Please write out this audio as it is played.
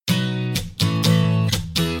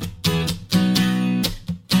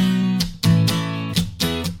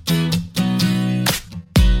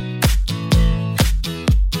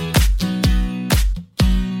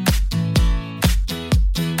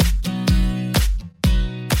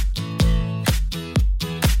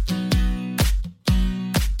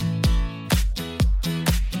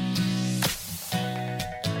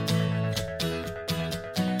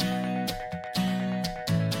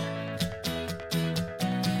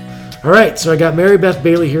All right, so I got Mary Beth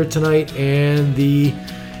Bailey here tonight, and the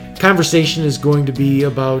conversation is going to be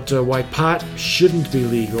about why pot shouldn't be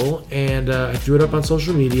legal, and I threw it up on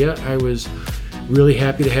social media. I was really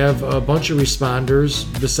happy to have a bunch of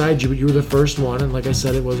responders besides you, but you were the first one, and like I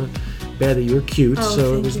said, it wasn't bad that you were cute,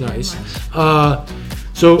 so it was nice.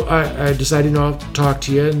 So I decided I'll talk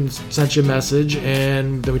to you and sent you a message,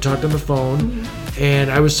 and then we talked on the phone, and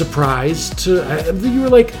I was surprised you were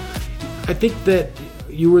like, I think that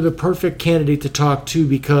you were the perfect candidate to talk to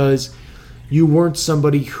because you weren't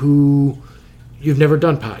somebody who, you've never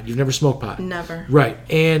done pot, you've never smoked pot. Never. Right,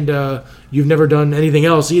 and you've never done anything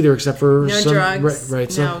else either except for no some drugs, right,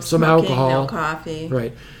 no some smoking, alcohol. no coffee.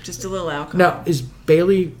 Right. Just a little alcohol. Now, is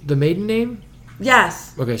Bailey the maiden name?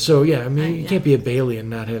 Yes. Okay, so yeah, I mean, you can't be a Bailey and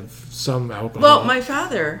not have some alcohol. Well, my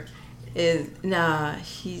father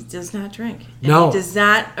he does not drink. And No. he does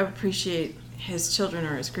not appreciate his children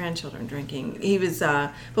or his grandchildren drinking. He was,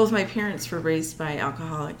 both my parents were raised by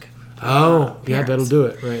alcoholic yeah, parents. that'll do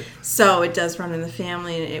it, right. So it does run in the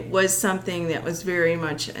family, and it was something that was very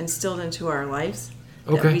much instilled into our lives,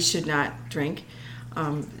 that we should not drink.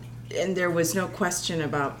 And there was no question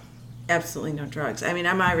about absolutely no drugs. I mean,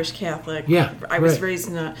 I'm Irish Catholic. Yeah, I was raised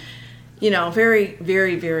in a, very,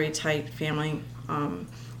 very, very tight family,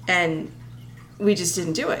 and we just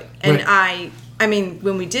didn't do it. And I mean,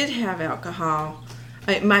 when we did have alcohol,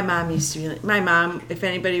 my mom used to be like, if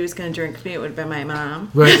anybody was going to drink me, it would have been my mom.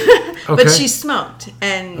 Right. Okay. But she smoked,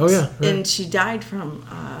 and and she died from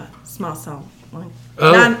small cell lung,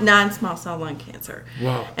 non-small cell lung cancer.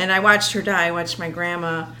 Wow. And I watched her die. I watched my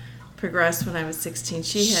grandma progress when I was 16.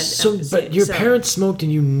 She had but your parents smoked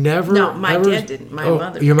and you never... No, my dad didn't. My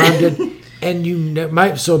mother. Your mom did? And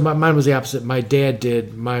mine was the opposite. My dad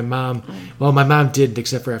did. My mom did,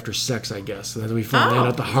 except for after sex, I guess. And then we found that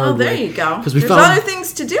out the hard way. Well, there you go. Because There's other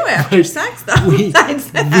things to do after sex, though.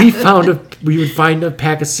 We would find a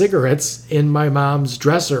pack of cigarettes in my mom's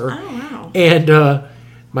dresser. Oh, wow. And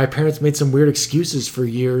my parents made some weird excuses for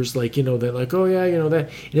years, that that.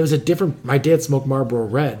 And it was a different... My dad smoked Marlboro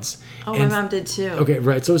Reds. Oh, my mom did too. Okay,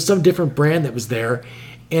 right. So it was some different brand that was there.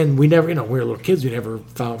 And we never, we were little kids. We never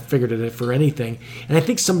figured it for anything. And I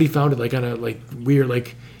think somebody found it on a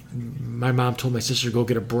weird, my mom told my sister to go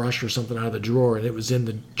get a brush or something out of the drawer, and it was in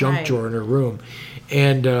the junk drawer in her room.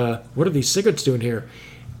 And what are these cigarettes doing here?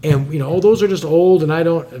 And those are just old, and I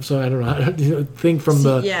don't know, think from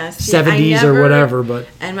the 70s or whatever. But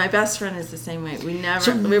and my best friend is the same way.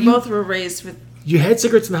 We both were raised with. You had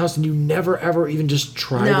cigarettes in the house, and you never ever even just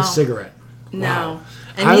tried a cigarette. No. Wow.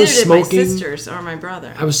 And neither did my sisters or my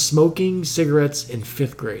brother. I was smoking cigarettes in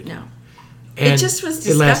 5th grade. No. And it just was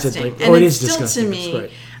disgusting. It lasted and it it's is still disgusting. to me.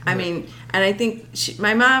 Right. I mean, and I think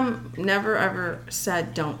my mom never ever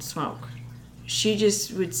said don't smoke. She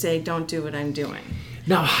just would say don't do what I'm doing.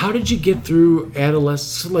 Now, how did you get through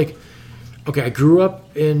adolescence? I grew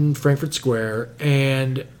up in Frankfurt Square,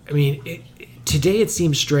 and I mean, today it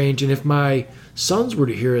seems strange, and if my sons were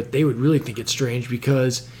to hear it, they would really think it's strange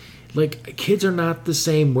because, kids are not the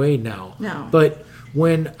same way now. No. But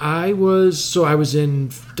when I was 10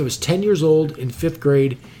 years old in 5th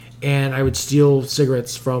grade, and I would steal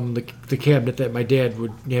cigarettes from the cabinet that my dad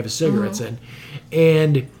would have his cigarettes in,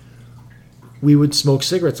 and we would smoke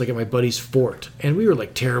cigarettes at my buddy's fort, and we were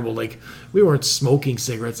terrible. We weren't smoking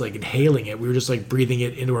cigarettes, inhaling it. We were just breathing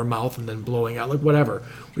it into our mouth and then blowing out, whatever.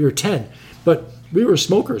 We were 10, but we were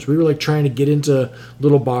smokers. We were trying to get into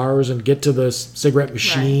little bars and get to the cigarette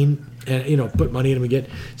machine and put money in them and get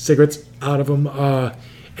cigarettes out of them.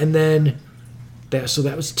 And then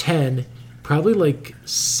that was 10, probably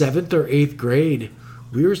 7th or 8th grade.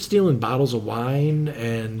 We were stealing bottles of wine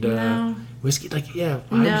and whiskey. How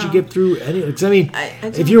did you get through any? Because I mean,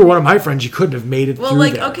 if you were one of my friends, you couldn't have made it through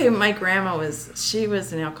that. Okay, my grandma was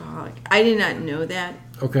an alcoholic. I did not know that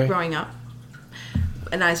growing up,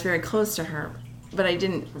 and I was very close to her, but I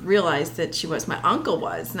didn't realize that she was. My uncle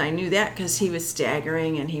was, and I knew that because he was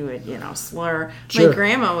staggering and he would slur. Sure. My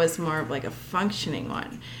grandma was more of a functioning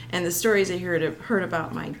one, and the stories I heard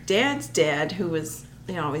about my dad's dad, who was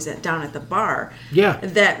always down at the bar. Yeah.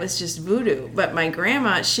 That was just voodoo. But my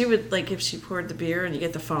grandma, she would, if she poured the beer and you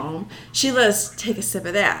get the foam, she let us take a sip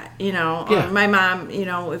of that, Yeah. My mom,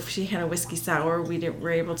 if she had a whiskey sour, we were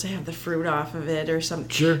able to have the fruit off of it or something.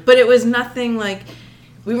 Sure. But it was nothing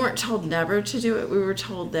we weren't told never to do it. We were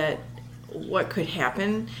told that what could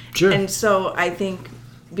happen. Sure. And so I think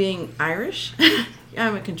being Irish,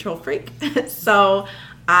 I'm a control freak. So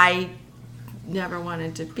I never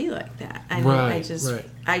wanted to be like that. I mean,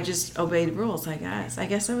 I just obeyed rules, I guess. I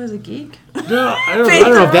guess I was a geek. No, I don't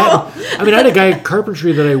know if that... I mean, I had a guy at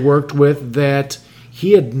carpentry that I worked with that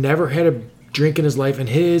he had never had a drink in his life. And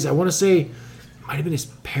I want to say, might have been his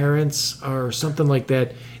parents or something like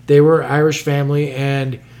that. They were Irish family,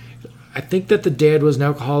 and I think that the dad was an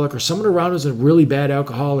alcoholic or someone around was a really bad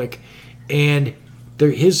alcoholic. And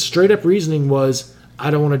his straight up reasoning was, I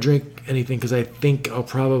don't want to drink anything because I think I'll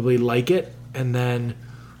probably like it, and then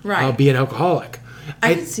I'll be an alcoholic.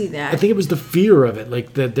 I can see that. I think it was the fear of it,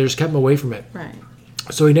 like that they just kept him away from it. Right.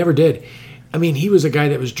 So he never did. I mean, he was a guy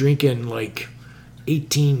that was drinking like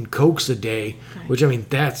 18 Cokes a day, which, I mean,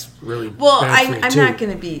 that's really bad for you, I'm too. not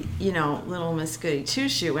going to be, little Miss Goody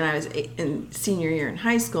Two-Shoe. When I was in senior year in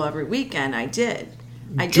high school, every weekend I did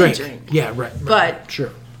drink. Yeah, right. But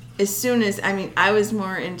sure. As soon as, I was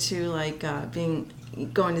more into like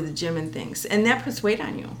going to the gym and things, and that puts weight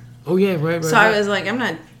on you. Oh, yeah, right. So I was like,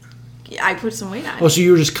 I put some weight on. Oh, so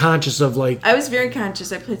you were just conscious of like... I was very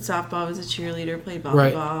conscious. I played softball, I was a cheerleader, played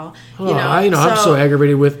volleyball. Right. Oh, I'm so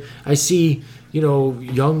aggravated with... I see,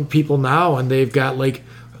 young people now, and they've got like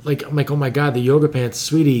I'm like, oh my God, the yoga pants,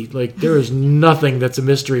 sweetie. Like, there is nothing that's a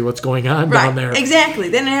mystery what's going on down there. Exactly.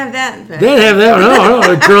 They didn't have that. They didn't have that. No.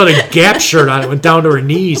 A girl in a Gap shirt on it went down to her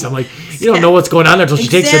knees. I'm like, you don't know what's going on there until she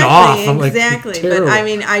takes it off. I'm like, terrible.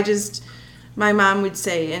 But my mom would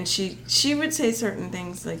say, and she would say certain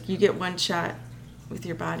things like, you get one shot with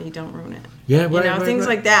your body, don't ruin it. Yeah, right. Things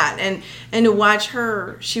like that. And to watch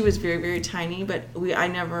her, she was very, very tiny, but I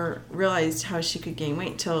never realized how she could gain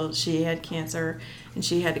weight until she had cancer and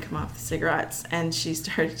she had to come off the cigarettes and she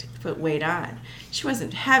started to put weight on. She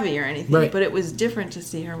wasn't heavy or anything, but it was different to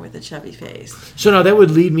see her with a chubby face. So now that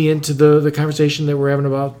would lead me into the conversation that we're having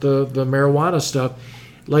about the marijuana stuff.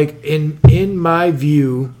 Like, in my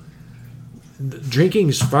view, drinking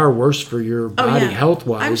is far worse for your body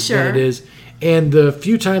health-wise than it is. And the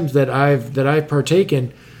few times that I've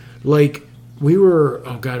partaken, like, we were,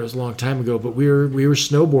 oh God, it was a long time ago, but we were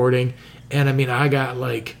snowboarding, and I mean, I got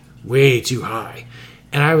like way too high,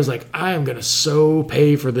 and I was like, I am gonna so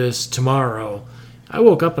pay for this tomorrow. I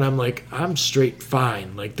woke up and I'm like, I'm straight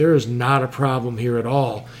fine. Like, there is not a problem here at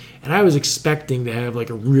all, and I was expecting to have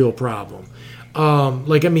like a real problem.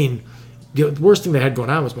 The worst thing that had going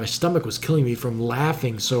on was my stomach was killing me from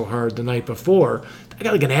laughing so hard the night before. I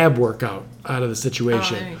got like an ab workout out of the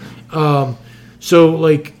situation. Oh, there you go. So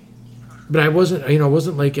like, but I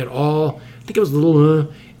wasn't like at all. I think it was a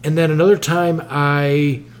little. And then another time,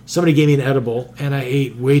 somebody gave me an edible, and I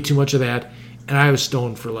ate way too much of that, and I was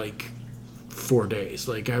stoned for like 4 days.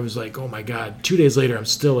 Like, I was like, oh my God. 2 days later, I'm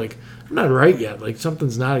still like, I'm not right yet. Like,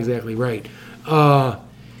 something's not exactly right.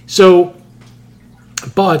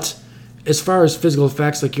 But as far as physical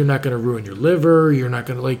effects, like, you're not going to ruin your liver. You're not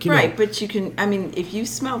going to, like, Right, but you can, if you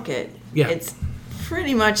smoke it, it's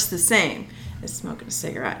pretty much the same as smoking a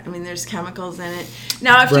cigarette. There's chemicals in it.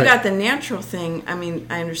 Now, if you got the natural thing,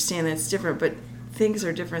 I understand that's different, but things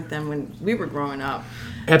are different than when we were growing up.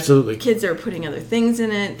 Absolutely. Kids are putting other things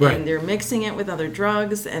in it, and they're mixing it with other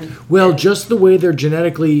drugs. Just the way they're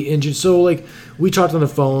genetically engineered. So, like, we talked on the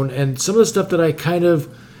phone, and some of the stuff that I kind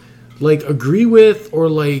of, like, agree with, or,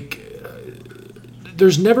 like,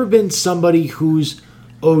 there's never been somebody who's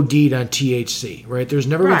OD'd on THC, right? There's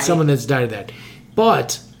never been someone that's died of that.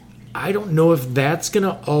 But I don't know if that's going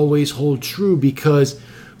to always hold true, because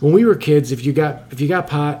when we were kids, if you got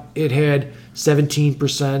pot, it had 17%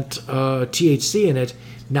 THC in it.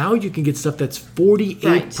 Now you can get stuff that's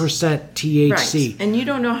 48% THC. Right. And you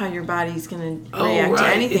don't know how your body's going to react to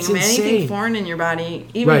anything. It's anything foreign in your body,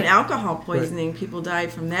 even alcohol poisoning, people die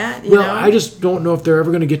from that. You know? I just don't know if they're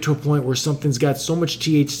ever going to get to a point where something's got so much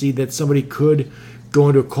THC that somebody could go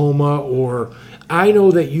into a coma, or I know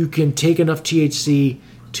that you can take enough THC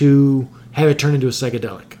to have it turn into a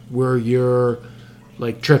psychedelic where you're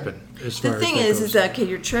like tripping. As far the thing as is that, okay,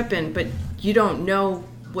 you're tripping, but you don't know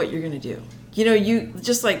what you're going to do. You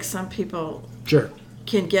just like some people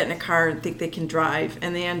can get in a car and think they can drive,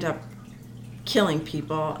 and they end up killing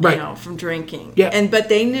people, from drinking. Yeah. But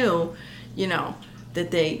they knew,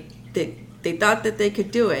 that they thought that they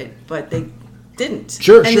could do it, but they didn't.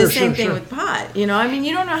 And the same thing with pot. You don't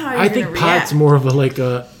know how you're going to react. I think pot's more of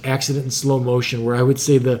a accident in slow motion, where I would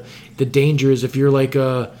say the danger is if you're like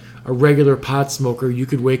a regular pot smoker, you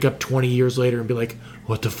could wake up 20 years later and be like,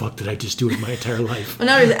 what the fuck did I just do with my entire life? Well,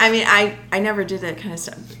 no, I never did that kind of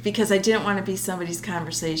stuff because I didn't want to be somebody's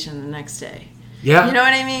conversation the next day. Yeah. You know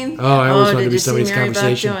what I mean? Oh, I always wanted to be somebody's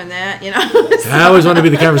conversation. Doing that, I always wanted to be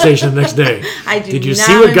the conversation the next day. Did you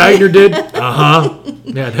see what Geithner did?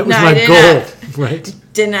 Yeah, that was my goal. Right?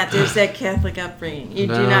 Did not. There's that Catholic upbringing. You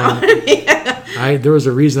do not want to be. There was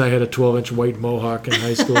a reason I had a 12-inch white mohawk in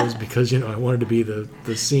high school, is because I wanted to be the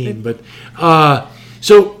scene. But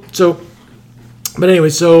but anyway,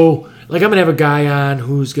 so like I'm gonna have a guy on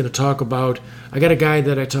who's gonna talk about. I got a guy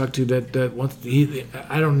that I talked to that wants.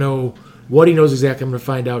 I don't know what he knows exactly. I'm gonna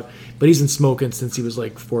find out. But he's been smoking since he was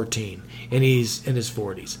like 14, and he's in his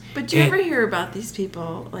 40s. But do you ever hear about these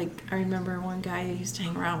people? Like, I remember one guy I used to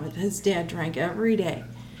hang around with. His dad drank every day.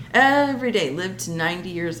 Every day. Lived to 90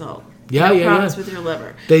 years old. Yeah, problems with your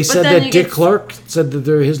liver. They said that Dick Clark said that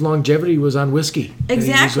his longevity was on whiskey.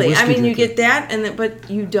 Exactly. Whiskey I mean, you drinker. get that, but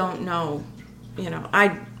you don't know.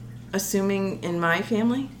 Assuming in my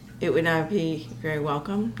family, it would not be very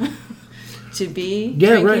welcome to be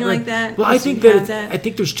drinking like that. Well, I think I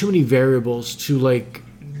think there's too many variables to like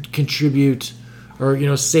contribute,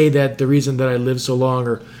 or say that the reason that I live so long,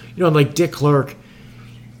 or like Dick Clark.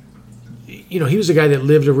 He was a guy that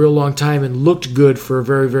lived a real long time and looked good for a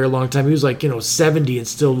very, very long time. He was like, 70 and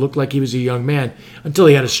still looked like he was a young man until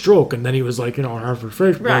he had a stroke. And then he was like, on Harvard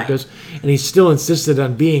practice. And he still insisted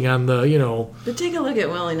on being on the, But take a look at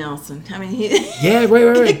Willie Nelson. I mean, Yeah,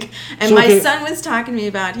 right. And so, my son was talking to me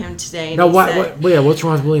about him today. Now, what's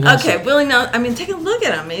wrong with Willie Nelson? Okay, Willie Nelson. I mean, take a look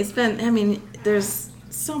at him. There's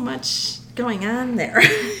so much going on there,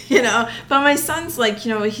 But my son's like,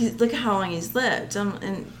 look at how long he's lived,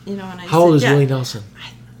 and how old is Willie Nelson?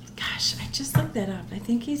 I just looked that up. I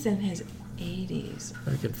think he's in his 80s.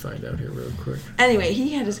 I can find out here real quick. Anyway,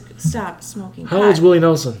 he had to stop smoking. How old is Willie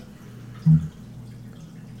Nelson?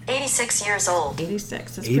 86 years old.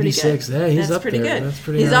 86. That's 86. pretty good. Yeah, he's That's up pretty there. good. That's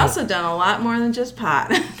pretty He's high. also done a lot more than just pot.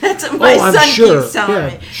 That's what my son keeps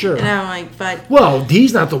telling me. Sure. And I'm like, but... Well,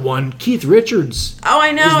 he's not the one. Keith Richards. Oh,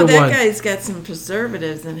 I know. That guy's got some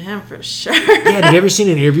preservatives in him for sure. Yeah, have you ever seen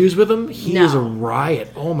any interviews with him? He No. is a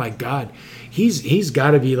riot. Oh, my God. He's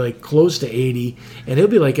got to be, like, close to 80. And he'll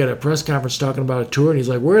be, like, at a press conference talking about a tour, and he's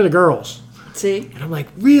like, where are the girls? See? And I'm like,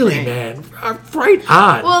 really, man? Right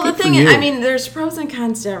on. Well, Good the for thing you. is, there's pros and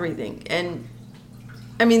cons to everything. And,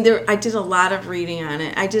 I did a lot of reading on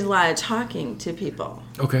it. I did a lot of talking to people.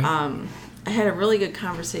 Okay. I had a really good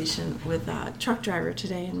conversation with a truck driver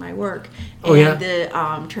today in my work. Oh, and yeah?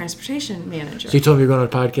 the transportation manager. So you told me you're going on a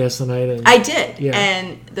podcast tonight? And I did. Yeah.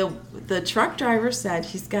 And the truck driver said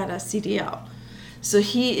he's got a CDL. So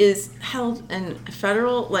he is held in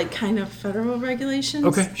federal regulations.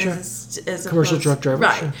 Okay, sure. As Commercial truck driver,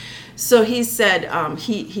 right? sure. So he said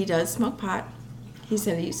he does smoke pot. He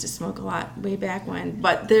said he used to smoke a lot way back when,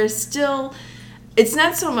 but there's still. It's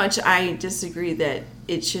not so much I disagree that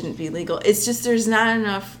it shouldn't be legal. It's just there's not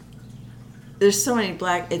enough. There's so many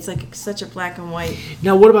it's like such a black and white.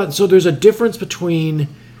 Now, what about, so there's a difference between,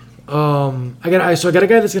 I got a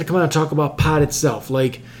guy that's going to come out and talk about pot itself,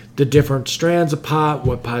 like the different strands of pot,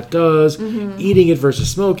 what pot does, eating it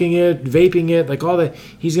versus smoking it, vaping it, like all that.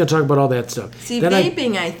 He's going to talk about all that stuff. See, then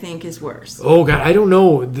vaping I think is worse. Oh, God, I don't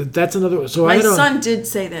know. That's another, so My I don't. son did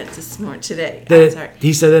say that today. I'm sorry.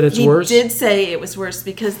 He said that it's worse? He did say it was worse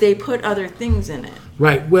because they put other things in it.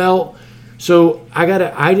 Right. Well, so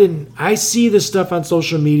I see this stuff on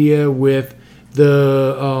social media with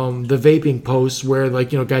the vaping posts where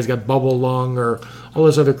guys got bubble lung or all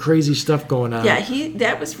this other crazy stuff going on. Yeah,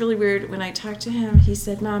 that was really weird. When I talked to him, he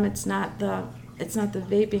said, "Mom, it's not the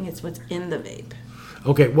vaping, it's what's in the vape."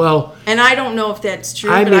 Okay, well, and I don't know if that's true,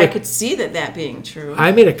 but I could see that being true.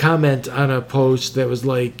 I made a comment on a post that was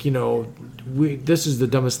like, this is the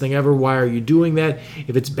dumbest thing ever. Why are you doing that?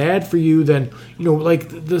 If it's bad for you, then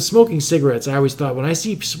like the smoking cigarettes. I always thought when I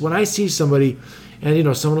see somebody,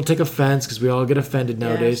 and someone will take offense because we all get offended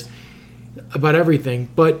nowadays about everything.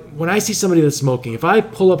 But when I see somebody that's smoking, if I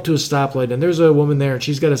pull up to a stoplight and there's a woman there and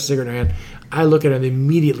she's got a cigarette in her hand, I look at her and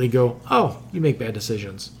immediately go, "Oh, you make bad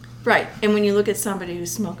decisions." Right, and when you look at somebody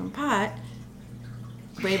who's smoking pot.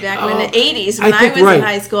 Way back in the 80s, when I was in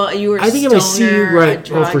high school, you were I think stoner, if I see you, right,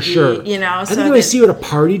 druggie, for sure. So I think if I see you at a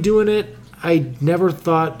party doing it, I never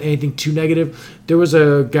thought anything too negative. There was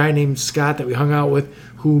a guy named Scott that we hung out with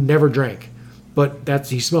who never drank, but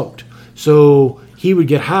he smoked. So he would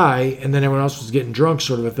get high, and then everyone else was getting drunk,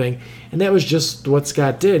 sort of a thing. And that was just what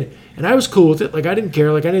Scott did. And I was cool with it. Like, I didn't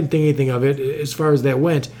care. Like, I didn't think anything of it as far as that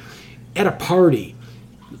went. At a party.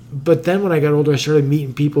 But then when I got older, I started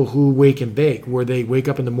meeting people who wake and bake, where they wake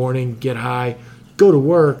up in the morning, get high, go to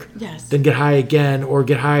work, then get high again, or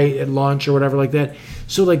get high at lunch or whatever like that.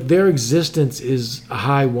 So, like, their existence is a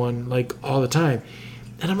high one, like, all the time.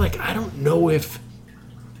 And I'm like, I don't know if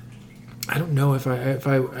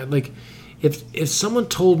someone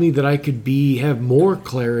told me that I could have more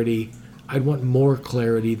clarity, I'd want more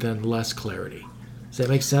clarity than less clarity. Does that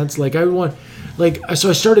make sense? Like, I would want, so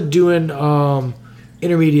I started doing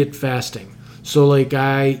intermediate fasting. So, like,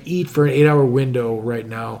 I eat for an 8-hour window right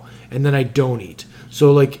now, and then I don't eat.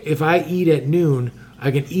 So, like, if I eat at noon, I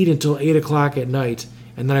can eat until 8 o'clock at night,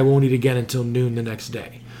 and then I won't eat again until noon the next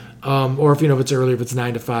day. Or if it's early, if it's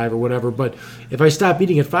 9 to 5 or whatever. But if I stop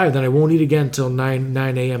eating at 5, then I won't eat again until 9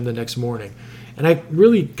 a.m. the next morning. And I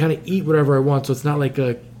really kind of eat whatever I want, so it's not like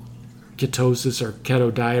a ketosis or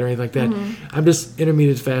keto diet or anything like that. Mm-hmm. I'm just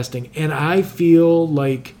intermittent fasting. And I feel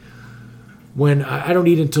like when I don't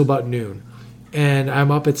eat until about noon, and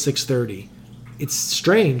I'm up at 6:30. It's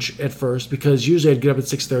strange at first because usually I'd get up at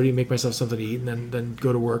 6:30, make myself something to eat, and then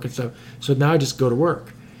go to work and stuff. So now I just go to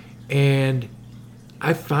work. And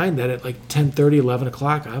I find that at like 10:30, 11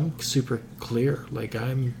 o'clock, I'm super clear. Like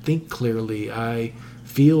I think clearly. I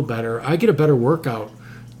feel better. I get a better workout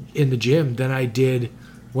in the gym than I did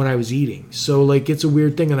when I was eating. So like it's a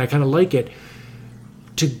weird thing, and I kind of like it.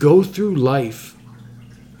 To go through life,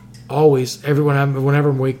 always, whenever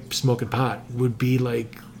I'm awake smoking pot, would be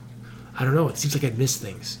like, I don't know, it seems like I'd miss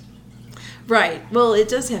things. Right. Well, it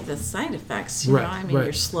does have the side effects, you know. I mean,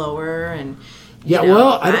 you're slower and...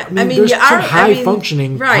 there's some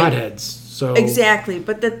high-functioning potheads. So exactly.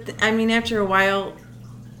 But, after a while,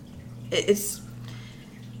 it's...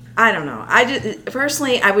 I don't know.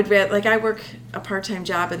 Personally, I would rather... Like, I work a part-time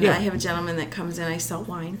job, and I have a gentleman that comes in, I sell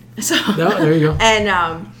wine. So, there you go.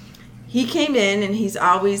 And he came in, and he's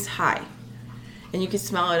always high. And you can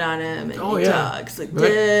smell it on him, and he talks like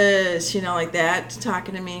this, like that,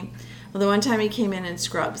 talking to me. Well, the one time he came in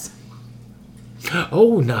scrubs.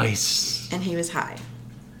 Oh, nice. And he was high.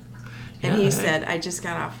 And he said, I just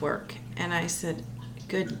got off work. And I said,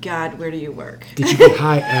 good God, where do you work? Did you get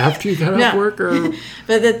high after you got off work? Or?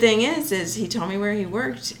 But the thing is he told me where he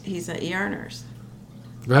worked. He's an ER nurse.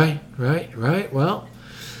 Right. Well,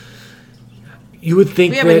 you would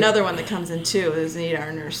think we have another one that comes in too. There's an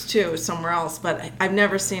ER nurse too, somewhere else. But I've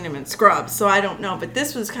never seen him in scrubs, so I don't know. But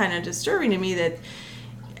this was kind of disturbing to me that,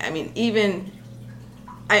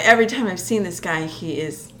 every time I've seen this guy, he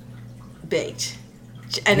is baked.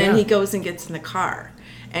 And then he goes and gets in the car.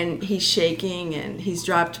 And he's shaking, and he's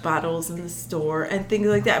dropped bottles in the store and things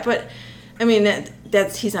like that. But,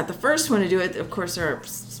 he's not the first one to do it. Of course, there are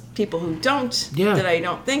people who don't, that I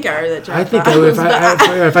don't think are, that drop bottles.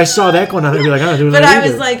 If I saw that going on, I'd be like, I don't do that But either. I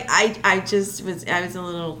was like, I was a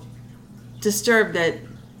little disturbed that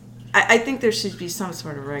I think there should be some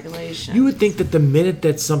sort of regulation. You would think that the minute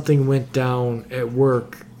that something went down at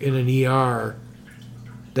work in an ER,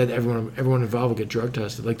 that everyone involved would get drug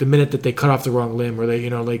tested. Like the minute that they cut off the wrong limb, or they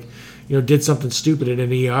did something stupid in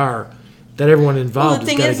an ER, that everyone involved. Well, the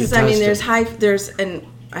thing is, and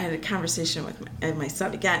I had a conversation with my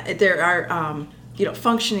son again. There are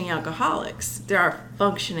functioning alcoholics. There are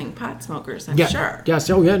functioning pot smokers. I'm sure. Yes.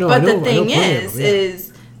 Oh yeah. No. But I know, the thing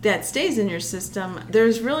is that stays in your system.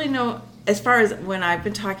 There's really no, as far as when I've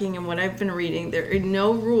been talking and what I've been reading, there are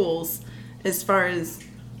no rules as far as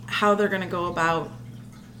how they're going to go about,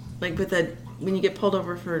 like when you get pulled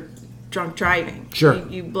over for drunk driving. Sure.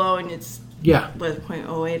 You blow and it's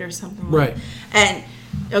 0.08 or something. Right. And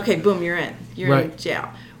okay, boom, you're in. You're in jail.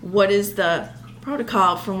 What is the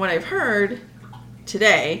protocol? From what I've heard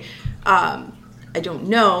today, I don't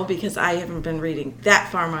know because I haven't been reading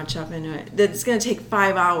that far much up into it, that it's going to take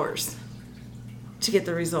 5 hours to get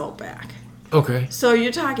the result back. Okay. So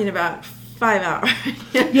you're talking about 5 hours.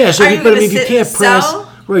 Yeah, so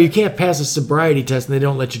you can't pass a sobriety test and they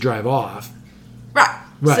don't let you drive off.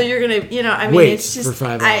 Right. So you're going to, wait it's just for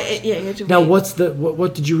 5 hours. You have to now, wait.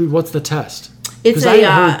 what did you read? What's the test? Because I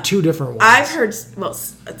heard two different ones. I've heard,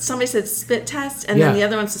 somebody said spit test, and then the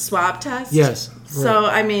other one's a swab test. Yes. Right. So,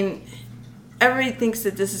 everybody thinks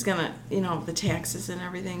that this is going to, the taxes and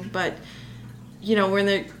everything, but,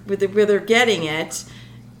 when where they're getting it,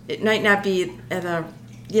 it might not be at a,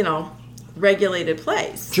 regulated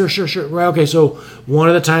place. Sure. Right, okay, so one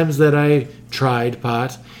of the times that I tried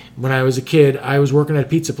pot, when I was a kid, I was working at a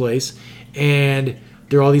pizza place, and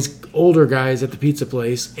there were all these older guys at the pizza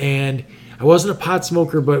place, and I wasn't a pot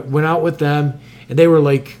smoker, but went out with them, and they were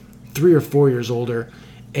like 3 or 4 years older,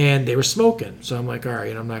 and they were smoking. So I'm like, all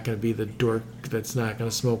right, I'm not going to be the dork that's not going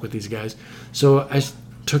to smoke with these guys. So I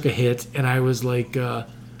took a hit, and I was like,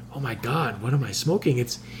 oh my God, what am I smoking?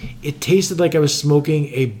 It tasted like I was smoking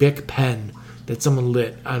a Bic pen that someone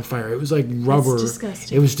lit on fire. It was like rubber. It's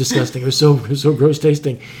disgusting. It was disgusting. It was so gross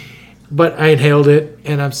tasting. But I inhaled it,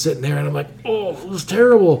 and I'm sitting there, and I'm like, oh, it was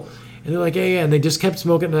terrible. And they're like, yeah, and they just kept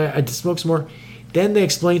smoking, and I just smoked some more. Then they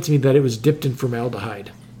explained to me that it was dipped in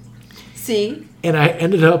formaldehyde. See? And I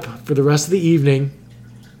ended up, for the rest of the evening,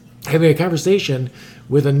 having a conversation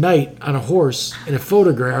with a knight on a horse in a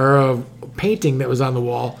photograph, or a painting that was on the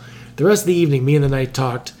wall. The rest of the evening, me and the knight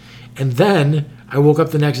talked. And then I woke up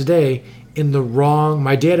the next day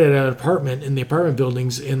my dad had an apartment in the apartment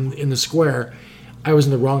buildings in the square I was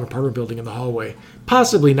in the wrong apartment building in the hallway,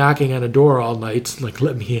 possibly knocking on a door all night, like,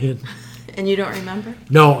 let me in. And you don't remember?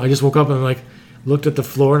 No, I just woke up and I'm like, looked at the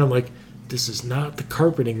floor and I'm like, this is not the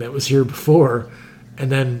carpeting that was here before.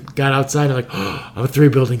 And then got outside and I'm like, oh, I'm 3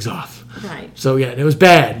 buildings off. Right. So yeah, and it was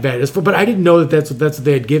bad. But I didn't know that's what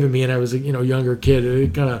they had given me, and I was a younger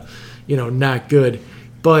kid, kind of not good.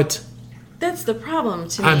 But that's the problem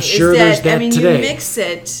to me. I'm sure there's that today. You mix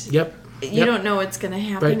it. Yep. You don't know what's going to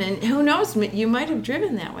happen, Right. and who knows? You might have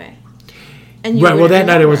driven that way. And right. Well, that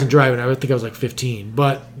night I wasn't driving. I think I was like 15.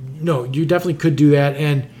 But no, you definitely could do that,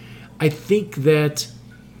 and I think that.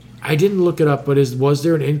 I didn't look it up, but was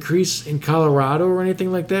there an increase in Colorado or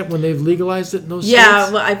anything like that when they've legalized it in those states?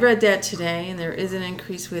 Yeah, well, I read that today, and there is an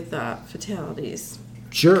increase with fatalities.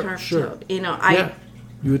 Sure.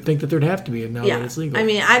 You would think that there'd have to be now that it's legal. I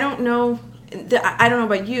mean, I don't know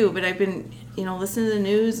about you, but I've been, listening to the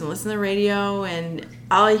news and listening to the radio, and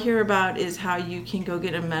all I hear about is how you can go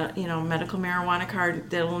get a medical marijuana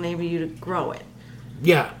card that'll enable you to grow it.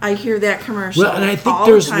 Yeah, I hear that commercial. Well, and I think all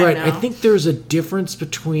there's the time now. I think there's a difference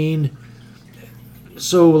between.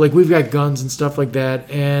 So, like, we've got guns and stuff like that,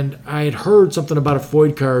 and I had heard something about a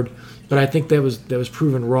FOID card, but I think that was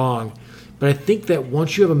proven wrong. But I think that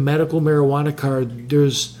once you have a medical marijuana card,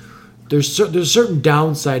 there's a certain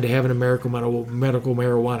downside to having a medical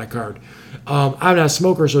marijuana card. I'm not a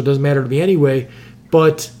smoker, so it doesn't matter to me anyway.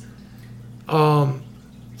 But, right,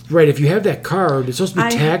 if you have that card, it's supposed to be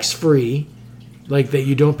tax free. Like that,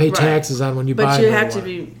 you don't pay taxes on when you buy. But you have to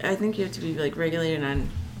be. I think you have to be like regulated on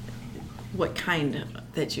what kind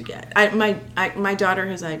that you get. My daughter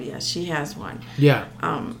has IBS. She has one. Yeah.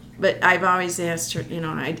 But I've always asked her.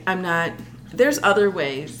 I'm not. There's other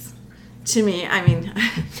ways. To me, I mean,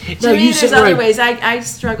 there's other ways. I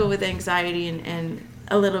struggle with anxiety and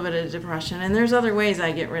a little bit of depression, and there's other ways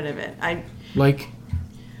I get rid of it.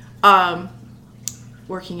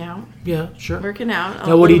 Working out. Yeah, sure. Working out.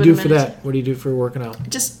 Now, what do you do for that? What do you do for working out?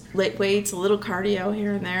 Just light weights, a little cardio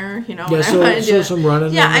here and there. Yeah, so some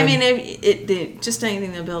running. Yeah, I mean, just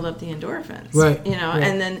anything to build up the endorphins. Right.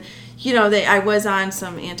 And then, I was on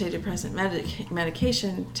some antidepressant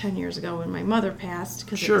medication 10 years ago when my mother passed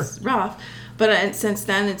because it was rough. But since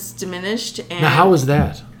then, it's diminished. And now, how was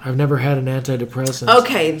that? I've never had an antidepressant.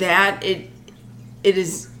 Okay, it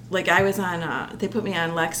is. Like, I was on, they put me on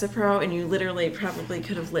Lexapro, and you literally probably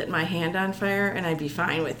could have lit my hand on fire, and I'd be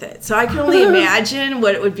fine with it. So I can only imagine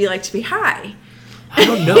what it would be like to be high. I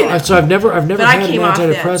don't know. So I've never had an antidepressant. Off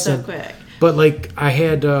that so quick. But, like, I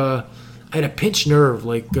had a pinched nerve,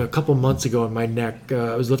 like, a couple months ago in my neck.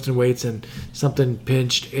 I was lifting weights, and something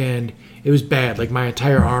pinched, and it was bad. Like, my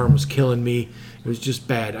entire arm was killing me. It was just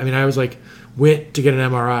bad. I mean, I was, like, went to get an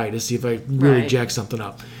MRI to see if I really jacked something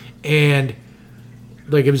up. And...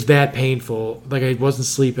 like, it was that painful. Like, I wasn't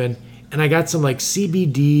sleeping. And I got some, like,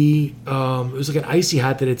 CBD. It was like an icy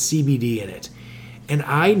hot that had CBD in it. And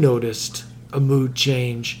I noticed a mood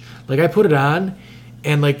change. Like, I put it on,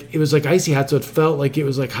 and, like, it was, like, icy hot, so it felt like it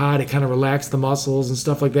was, like, hot. It kind of relaxed the muscles and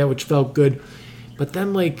stuff like that, which felt good. But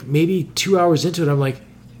then, like, maybe 2 hours into it, I'm like,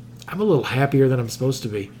 I'm a little happier than I'm supposed to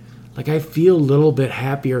be. Like, I feel a little bit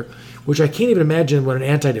happier, which I can't even imagine what an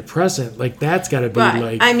antidepressant, like, that's got to be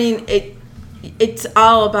like. I mean, it's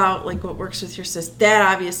all about like what works with your system.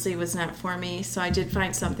 That obviously was not for me, so I did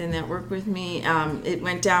find something that worked with me. It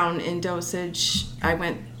went down in dosage. I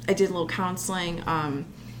did a little counseling,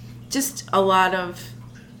 just a lot of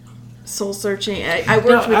soul searching. I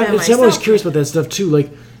worked with them myself. I'm always curious about that stuff too.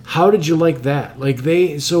 Like, how did you like that? Like,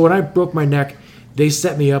 so when I broke my neck, they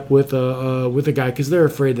set me up with a guy because they're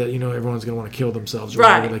afraid that everyone's gonna want to kill themselves or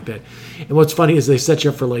whatever like that. And what's funny is they set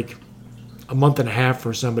you up for like a month and a half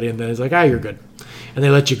for somebody, and then it's like, you're good, and they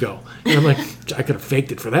let you go. And I'm like, I could have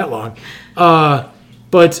faked it for that long.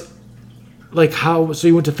 But like, how? So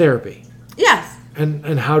you went to therapy? Yes.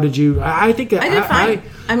 And how did you? I think I did fine.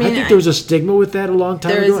 I think there was a stigma with that a long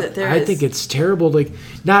time ago. I think it's terrible. Like,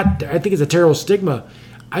 I think it's a terrible stigma.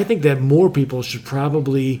 I think that more people should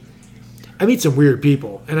probably. I meet some weird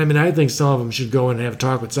people, and I mean, I think some of them should go in and have a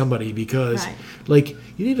talk with somebody because, like,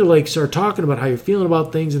 you need to like start talking about how you're feeling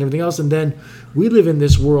about things and everything else. And then we live in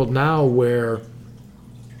this world now where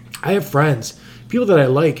I have friends, people that I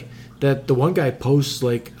like, that the one guy posts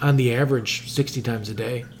like on the average 60 times a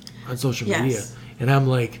day on social media, and I'm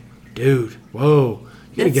like, dude, whoa.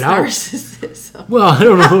 You gotta get out. Narcissism. Well, I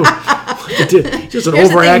don't know. Just an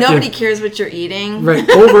overactive. Nobody cares what you're eating. Right.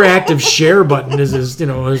 Overactive share button is his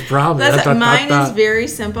problem. Mine is very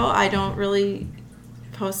simple. I don't really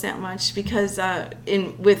post that much because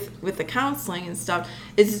with the counseling and stuff,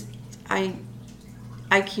 I'm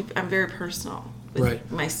very personal.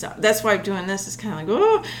 with my stuff. That's why doing this is kind of like,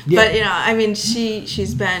 oh, Yeah. but I mean,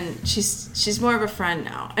 she's more of a friend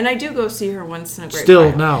now, and I do go see her once in a great Still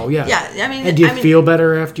while. now, yeah. Yeah, I mean, and do you feel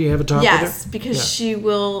better after you have a talk with her? Yes, because she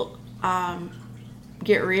will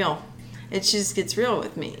get real. It just gets real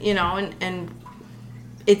with me, and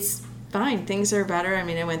it's fine. Things are better. I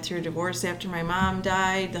mean, I went through a divorce after my mom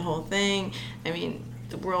died, the whole thing. I mean,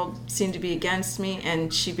 the world seemed to be against me,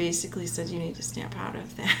 and she basically said, you need to snap out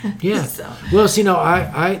of that. Yeah. So. Well, see, no,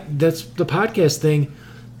 I that's the podcast thing.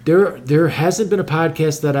 There hasn't been a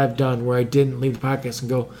podcast that I've done where I didn't leave the podcast and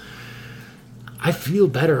go, I feel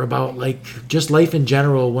better about like just life in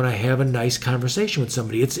general when I have a nice conversation with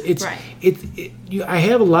somebody. It's right. I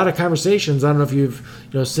have a lot of conversations. I don't know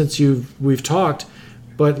if we've talked,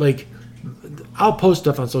 but like I'll post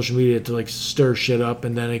stuff on social media to like stir shit up,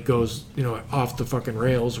 and then it goes off the fucking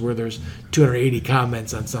rails where there's 280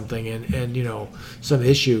 comments on something and some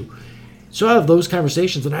issue. So I have those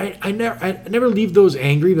conversations, and I never leave those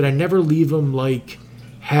angry, but I never leave them like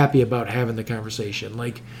happy about having the conversation.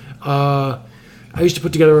 Like I used to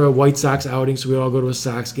put together a White Sox outing, so we all go to a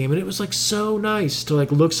Sox game, and it was like so nice to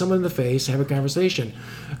like look someone in the face, have a conversation.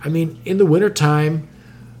 I mean, in the wintertime,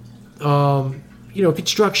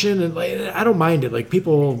 construction, and like, I don't mind it. Like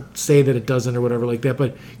people say that it doesn't or whatever like that,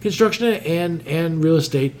 but construction and real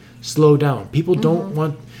estate slow down. People don't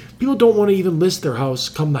want to even list their house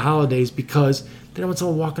come the holidays because they don't want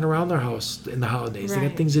someone walking around their house in the holidays. Right. They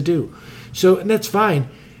got things to do. So, and that's fine.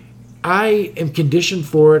 I am conditioned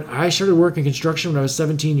for it. I started working construction when I was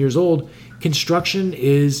 17 years old. Construction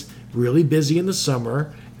is really busy in the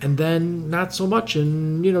summer and then not so much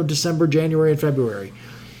in, December, January, and February.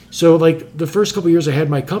 So like the first couple of years I had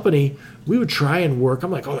my company, we would try and work. I'm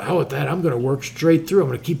like, oh, hell with that. I'm going to work straight through. I'm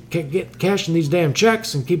going to keep cashing these damn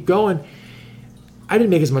checks and keep going. I didn't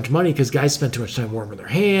make as much money because guys spent too much time warming their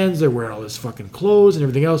hands. They're wearing all this fucking clothes and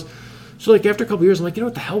everything else. So like after a couple of years, I'm like,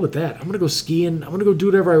 what the hell with that? I'm going to go skiing. I'm going to go do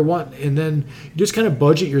whatever I want. And then you just kind of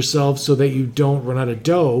budget yourself so that you don't run out of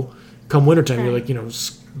dough come wintertime. Right. You're like,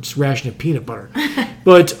 just rationing peanut butter.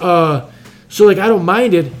 But so like I don't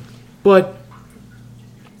mind it. But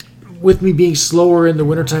with me being slower in the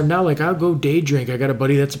wintertime now, like I'll go day drink. I got a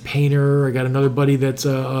buddy that's a painter. I got another buddy that's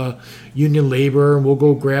a union laborer. And we'll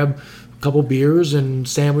go grab a couple beers and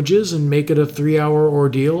sandwiches and make it a 3-hour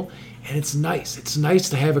ordeal. And it's nice. It's nice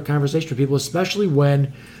to have a conversation with people, especially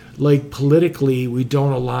when, like, politically we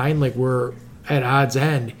don't align, like we're at odds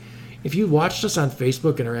end. If you watched us on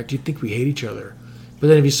Facebook interact, you'd think we hate each other. But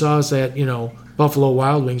then if you saw us at, Buffalo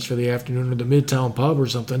Wild Wings for the afternoon or the Midtown Pub or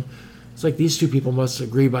something, it's like these two people must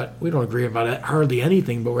agree about, we don't agree about it, hardly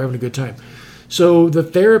anything, but we're having a good time. So the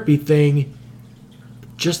therapy thing,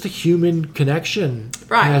 just the human connection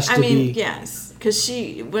has to be. Yes. Because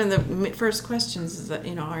one of the first questions is that,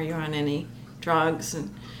 are you on any drugs?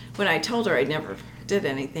 And when I told her I never did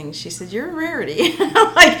anything, she said, you're a rarity.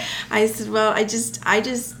 I said, well,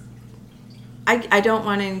 I don't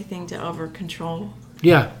want anything to over control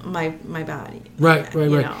my body. Right.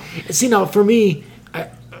 See, now for me,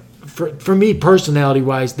 for me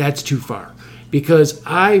personality-wise, that's too far. Because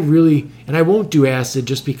I really, and I won't do acid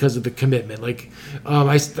just because of the commitment. Like,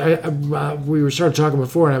 we were started talking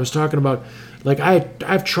before, and I was talking about, like,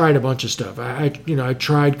 I've tried a bunch of stuff. I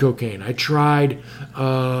tried cocaine. I tried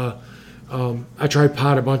pot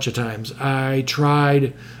a bunch of times. I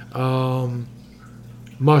tried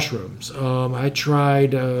mushrooms. I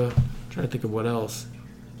tried. I'm trying to think of what else.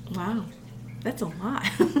 Wow, that's a lot.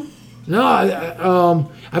 No,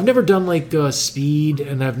 I've never done like speed,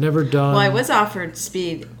 and I've never done. Well, I was offered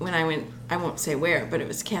speed when I went. I won't say where, but it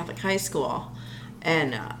was Catholic high school,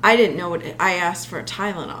 and I didn't know what. I asked for a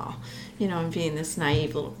Tylenol, and being this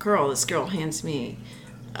naive little girl, this girl hands me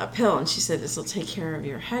a pill, and she said, "This will take care of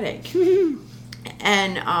your headache,"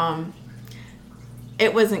 and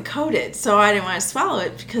it wasn't coated, so I didn't want to swallow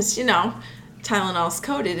it because Tylenol's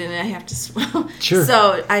coated and I have to swallow. Sure.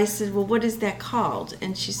 So I said, well, what is that called?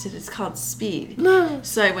 And she said, it's called speed. No.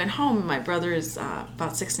 So I went home, and my brother is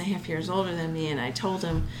about 6.5 years older than me, and I told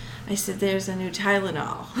him, I said, there's a new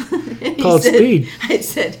Tylenol. Called speed. I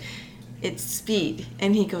said, it's speed.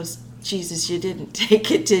 And he goes, Jesus, you didn't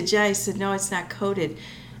take it, did you? I said, no, it's not coated.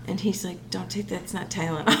 And he's like, don't take that, it's not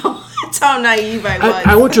Tylenol. That's how naive I was.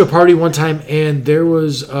 I went to a party one time, and there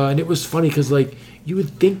was, and it was funny because, like, you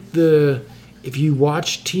would think if you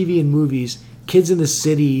watch TV and movies, kids in the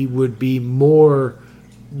city would be more,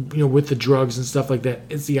 with the drugs and stuff like that.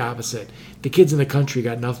 It's the opposite. The kids in the country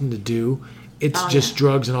got nothing to do. It's just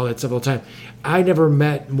drugs and all that stuff all the time. I never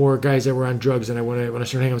met more guys that were on drugs than when I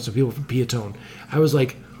started hanging out with some people from Piatone. I was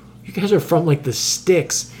like, you guys are from like the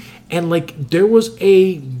sticks. And like there was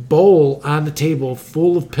a bowl on the table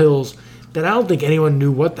full of pills that I don't think anyone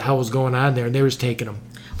knew what the hell was going on there, and they were just taking them.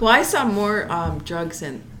 Well, I saw more drugs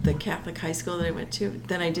in the Catholic high school that I went to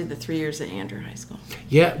than I did the 3 years at Andrew High School.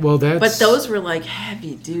 Yeah, well, that's... But those were like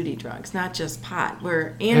heavy-duty drugs, not just pot.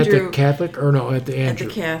 Where Andrew... At the Catholic? Or no, at the Andrew?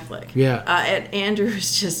 At the Catholic. Yeah. At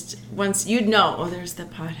Andrew's just... Once you'd know, oh, there's the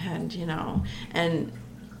pothead, you know. And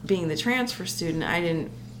being the transfer student, I didn't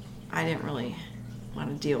really want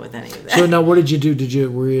to deal with any of that. So now what did you do?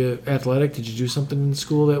 Were you athletic? Did you do something in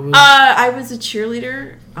school that was... I was a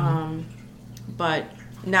cheerleader, but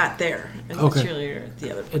not there. I was a cheerleader at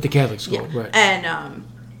the other place. At the Catholic school, yeah. right. And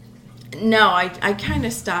no, I kind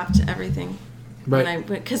of stopped everything. Right.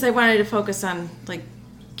 Because I wanted to focus on like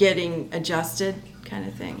getting adjusted kind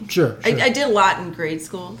of thing. Sure. I did a lot in grade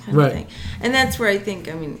school kind right. of thing. And that's where I think,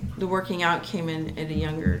 the working out came in at a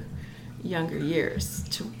younger years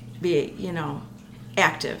to be,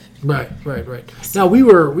 active. Right. Now we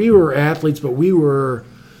were athletes, but we were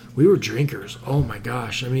drinkers. Oh my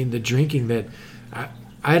gosh! The drinking that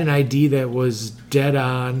I had an ID that was dead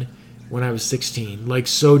on when I was 16, like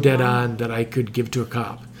so dead on that I could give to a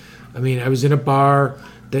cop. I was in a bar.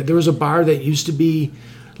 There was a bar that used to be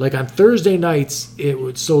like on Thursday nights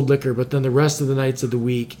it sold liquor, but then the rest of the nights of the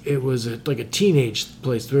week it was like a teenage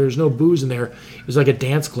place. There was no booze in there. It was like a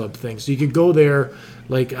dance club thing, so you could go there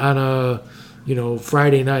like on a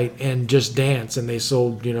Friday night and just dance, and they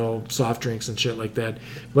sold soft drinks and shit like that.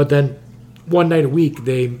 But then one night a week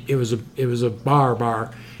it was a bar.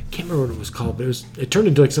 Can't remember what it was called, but it turned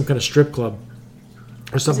into like some kind of strip club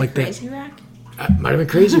or something like Crazy Rock? Might have been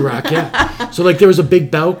Crazy Rock, yeah. So like there was a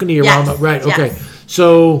big balcony around yes, right, yes. Okay.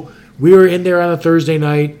 So we were in there on a Thursday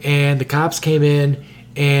night and the cops came in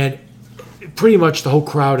and pretty much the whole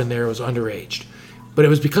crowd in there was underage. But it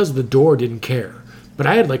was because the door didn't care. But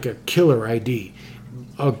I had like a killer ID.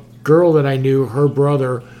 A girl that I knew, her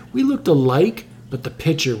brother, we looked alike, but the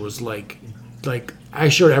picture was like I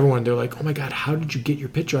showed everyone. They're like, "Oh my God, how did you get your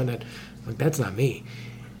picture on that?" I'm like, "That's not me."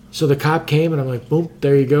 So the cop came and I'm like, "Boom,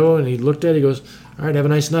 there you go." And he looked at it. He goes, "All right, have a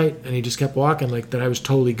nice night." And he just kept walking like that. I was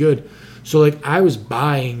totally good. So like I was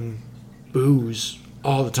buying booze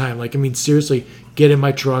all the time. Like seriously, get in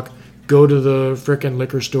my truck, go to the frickin'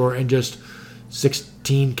 liquor store, and just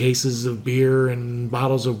 16 cases of beer and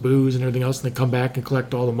bottles of booze and everything else, and then come back and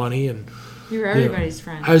collect all the money. And you were everybody's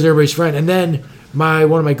friend. I was everybody's friend. And then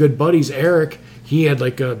one of my good buddies, Eric, he had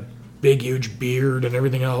like a big huge beard and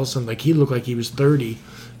everything else, and like he looked like he was 30.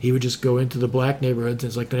 He would just go into the black neighborhoods, and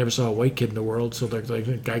it's like they never saw a white kid in the world, so they're like,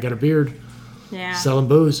 the guy got a beard, selling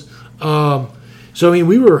booze. So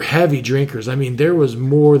we were heavy drinkers. There was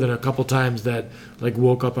more than a couple times that like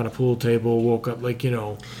woke up on a pool table, woke up like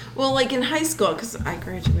Well, like in high school, because I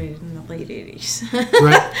graduated in the late 80s.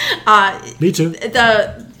 Right. Me too.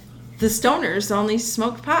 The stoners only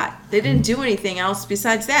smoked pot. They didn't do anything else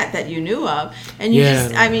besides that you knew of, and you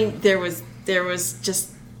just there was just.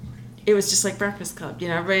 It was just like Breakfast Club,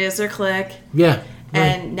 everybody has their clique. Yeah. Right.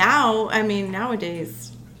 And now,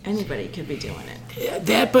 nowadays, anybody could be doing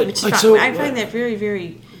it. But like, so I find that very,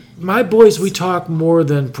 very. My boys, we talk more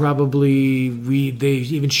than probably they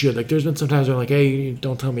even should. Like, there's been some times where I'm like, hey,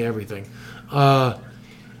 don't tell me everything,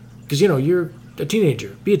 because you're a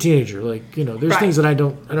teenager. Be a teenager. Like, there's things that I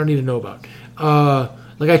don't need to know about.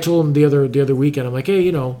 Like I told them the other weekend, I'm like, hey,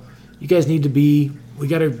 you guys need to be. We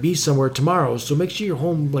got to be somewhere tomorrow, so make sure you're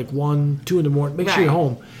home like 1, 2 in the morning. Make sure you're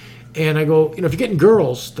home. And I go, if you're getting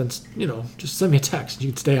girls, then just send me a text. You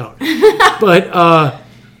can stay out. But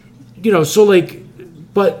so like,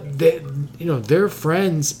 but they're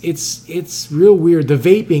friends. It's real weird, the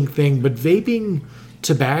vaping thing. But vaping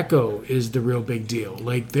tobacco is the real big deal.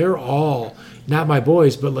 Like they're all not my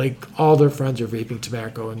boys, but like all their friends are vaping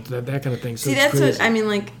tobacco and that kind of thing. So see, that's crazy. what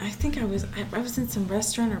like. I think I was in some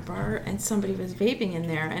restaurant or bar and somebody was vaping in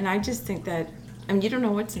there, and I just think that you don't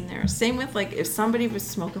know what's in there. Same with like if somebody was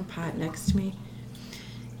smoking pot next to me,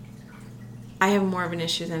 I have more of an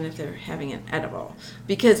issue than if they're having an edible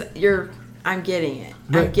because I'm getting it.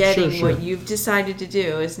 Right, I'm getting sure. what you've decided to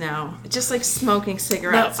do is now just like smoking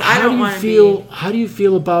cigarettes. Now, I don't want to be. How do you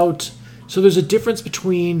feel about? So there's a difference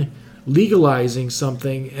between legalizing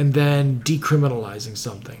something and then decriminalizing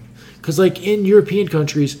something, because like in European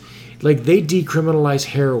countries, like they decriminalize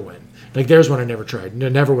heroin. Like there's one I never tried. No,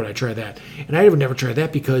 never would I try that, and I would never try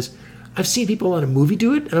that because I've seen people on a movie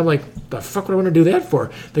do it, and I'm like, the fuck would I want to do that for?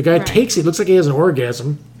 The guy takes it, looks like he has an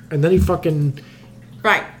orgasm, and then he fucking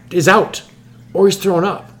is out, or he's thrown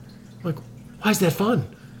up. I'm like, why is that fun?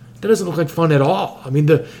 That doesn't look like fun at all.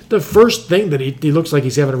 The first thing that he looks like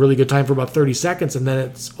he's having a really good time for about 30 seconds, and then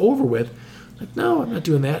it's over with. Like, no, I'm not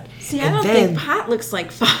doing that. See, and I don't then, think pot looks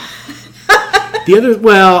like fun. The other,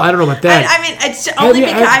 well, I don't know about that. I mean, it's only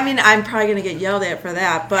because, I'm probably going to get yelled at for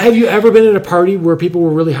that. But have you ever been at a party where people were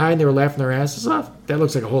really high and they were laughing their asses off? That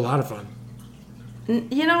looks like a whole lot of fun.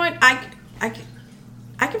 You know what? I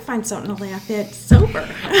can find something to laugh at sober.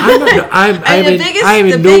 I am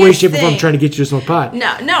in no way, shape, or form trying to get you to smoke pot.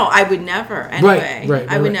 No, I would never. Anyway, right,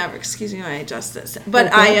 I would never. Excuse me when I adjust this. But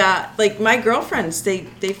okay. Like my girlfriends, they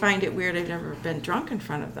find it weird. I've never been drunk in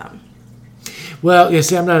front of them. Well, yeah,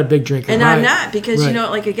 see, I'm not a big drinker. And I'm not because,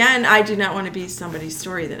 like, again, I do not want to be somebody's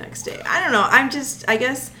story the next day. I don't know. I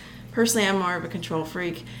guess, personally, I'm more of a control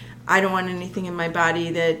freak. I don't want anything in my body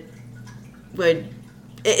that would,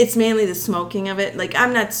 it's mainly the smoking of it. Like,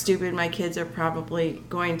 I'm not stupid. My kids are probably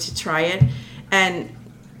going to try it. And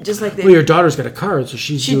just like well, your daughter's got a card, so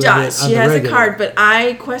she does. She has a card, but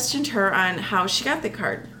I questioned her on how she got the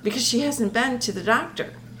card because she hasn't been to the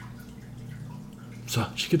doctor. So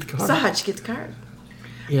how'd she get the card?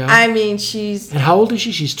 Yeah. I mean, And how old is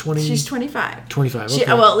she? She's 20? She's 25. 25, okay.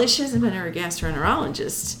 Well, at least she hasn't been to her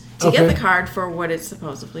gastroenterologist to get the card for what it's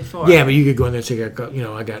supposedly for. Yeah, but you could go in there and say,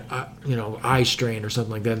 I got eye strain or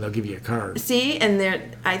something like that, and they'll give you a card. See, and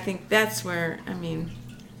I think that's where, I mean,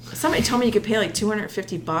 somebody told me you could pay like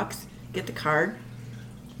 $250, get the card.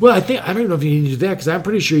 Well, I don't even know if you need to do that because I'm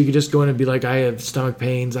pretty sure you could just go in and be like, I have stomach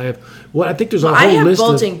pains. I think there's a whole list of... I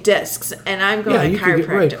have bulging discs, and I'm going to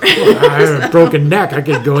chiropractor. Well, I have a broken neck. I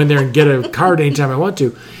could go in there and get a card anytime I want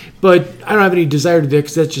to. But I don't have any desire to do that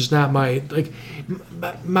because that's just not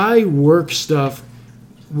my work stuff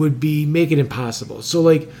would make it impossible. So,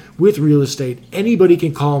 like, with real estate, anybody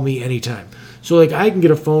can call me anytime. So, like, I can get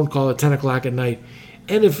a phone call at 10 o'clock at night.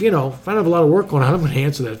 And if I don't have a lot of work going on, I'm going to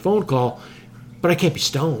answer that phone call. But I can't be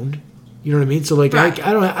stoned. You know what I mean? So, like, right.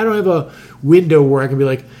 I don't have a window where I can be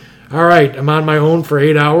like, all right, I'm on my own for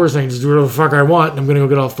 8 hours. I can just do whatever the fuck I want, and I'm going to go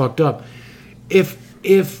get all fucked up.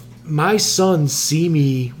 If my sons see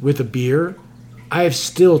me with a beer, I have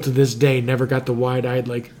still, to this day, never got the wide-eyed,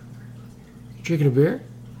 like, you drinking a beer?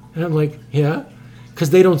 And I'm like, yeah. Because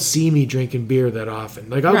they don't see me drinking beer that often.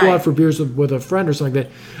 Like, I'll go out for beers with a friend or something like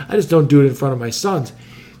that. I just don't do it in front of my sons.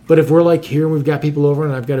 But if we're like here and we've got people over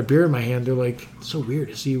and I've got a beer in my hand, they're like, it's so weird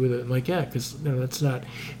to see you with it. I'm like, yeah, because that's not.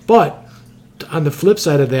 But on the flip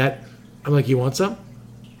side of that, I'm like, you want some?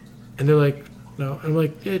 And they're like, no. I'm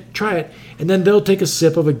like, yeah, try it. And then they'll take a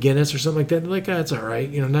sip of a Guinness or something like that. They're like, that's all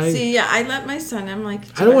right. See, I let my son, I'm like,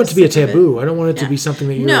 I don't want it to be a taboo. I don't want it to be something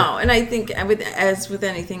that you're. No, and I think as with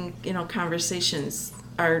anything, conversations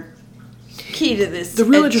are key to this. The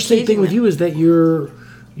real interesting thing with you is that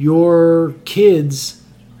your kids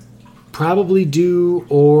probably do,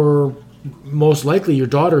 or most likely your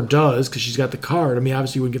daughter does because she's got the card. I mean,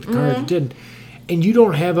 obviously you wouldn't get the card if you didn't. And you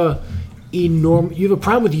don't have you have a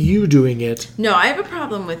problem with you doing it. No, I have a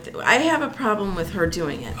problem with her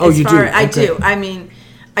doing it. Oh, you do? I do. I mean,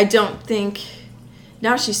 I don't think,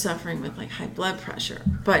 now she's suffering with like high blood pressure,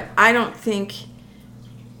 but I don't think,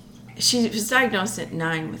 she was diagnosed at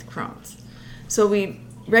 9 with Crohn's. So we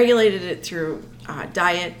regulated it through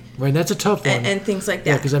diet. Right, and that's a tough one. And things like that.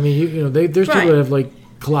 Yeah, because I mean, there's people that have like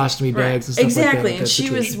colostomy bags and stuff like that. Exactly, and she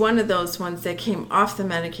was one of those ones that came off the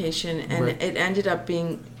medication, and it ended up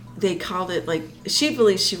being, they called it like, she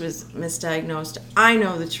believes she was misdiagnosed. I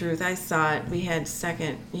know the truth. I saw it. We had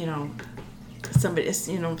second evaluate.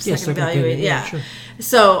 Yeah. Sure.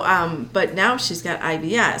 So, but now she's got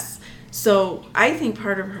IBS. So I think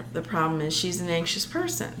part of the problem is she's an anxious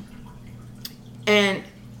person. And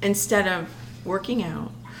instead of working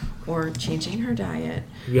out or changing her diet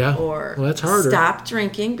or that's harder. Stop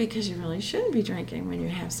drinking, because you really shouldn't be drinking when you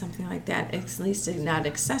have something like that, at least not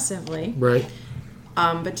excessively. Right.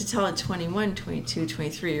 But to tell a 21, 22,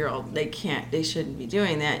 23-year-old they shouldn't be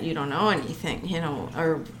doing that. You don't know anything,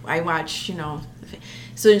 or I watch,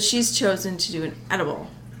 So she's chosen to do an edible.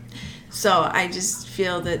 So I just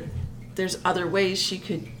feel that there's other ways she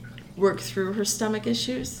could work through her stomach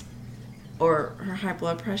issues or her high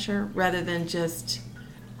blood pressure rather than just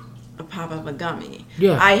a pop of a gummy.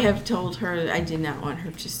 Yeah. I have told her I did not want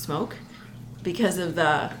her to smoke because of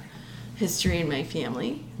the history in my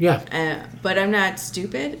family. Yeah. But I'm not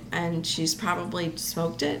stupid, and she's probably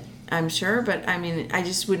smoked it, I'm sure. But I mean, I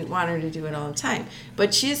just wouldn't want her to do it all the time.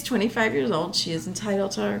 But she is 25 years old. She is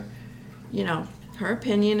entitled to her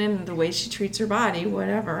opinion and the way she treats her body,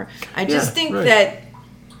 whatever. I just think that.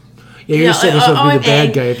 Yeah, you're setting yourself to be the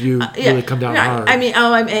bad guy if you really come down hard. I mean,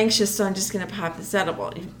 I'm anxious, so I'm just going to pop this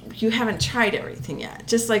edible. You haven't tried everything yet.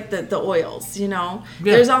 Just like the oils, Yeah.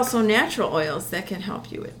 There's also natural oils that can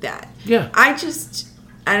help you with that. Yeah. I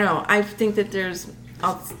don't know. I think that there's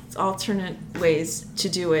alternate ways to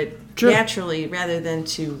do it naturally rather than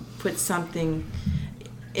to put something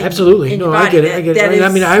Absolutely. in No, your I body get it. I get that it. I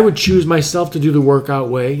is- mean, I would choose myself to do the workout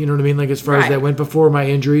way. You know what I mean? Like, as far as Right. that went before my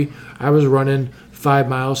injury, I was running 5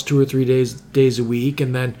 miles 2 or 3 days a week.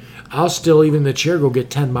 And then I'll still, even in the chair, go get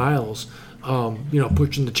 10 miles,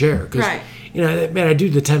 pushing the chair. Because, Right. man, I do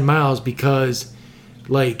the 10 miles because,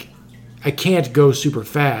 like, I can't go super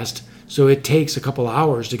fast. So it takes a couple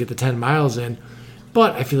hours to get the 10 miles in.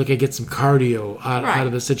 But I feel like I get some cardio out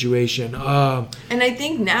of the situation. And I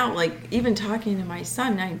think now, like, even talking to my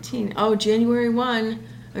son, 19, January 1,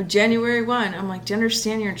 I'm like, do you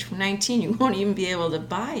understand you're 19? You won't even be able to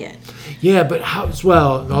buy it. Yeah, but all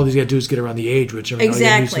he's got to do is get around the age, which, I mean,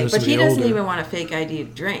 Exactly. all you But he gotta do is doesn't older. even want a fake ID to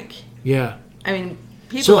drink. Yeah. I mean,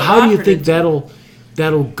 people So how do you offered think it.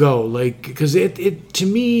 that'll go? Like, because it to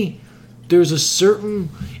me, there's a certain.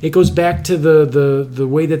 It goes back to the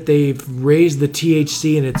way that they've raised the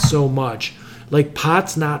THC in it so much. Like,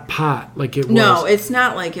 pot's not pot like it was. No, it's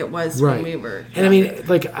not like it was Right. when we were. And I mean,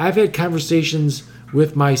 like, I've had conversations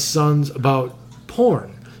with my sons about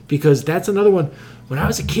porn, because that's another one. When I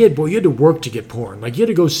was a kid, boy, you had to work to get porn. Like, you had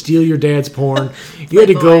to go steal your dad's porn. You had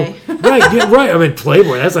to go right. I mean,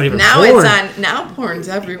 Playboy. That's not even now porn. it's on. Now porn's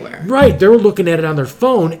everywhere. Right. They were looking at it on their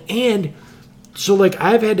phone, and so, like,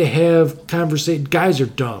 I've had to have conversation. Guys are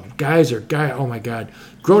dumb. Oh my god,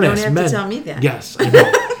 grown ass have men. to tell me that. Yes, I know.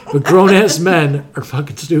 But grown ass men are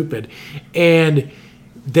fucking stupid, and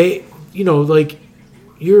they, like,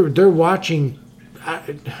 they're watching.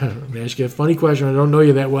 Let me ask you a funny question. I don't know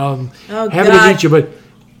you that well. I'm happy to God. meet you, but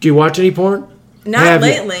do you watch any porn? Not Have you?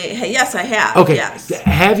 lately. Hey, yes, I have. Okay. Yes.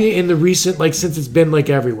 Have you in the recent, like, since it's been, like,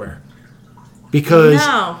 everywhere? Because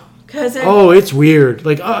No, because oh, it's weird.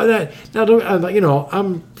 Like,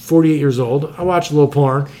 I'm 48 years old. I watch a little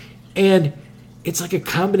porn, and it's like a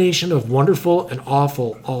combination of wonderful and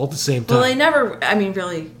awful all at the same time. well, they never. I mean,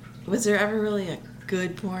 really, was there ever really a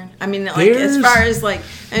good porn? I mean, like, as far as like,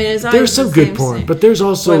 I mean, it's always There's some the good same porn, thing. but there's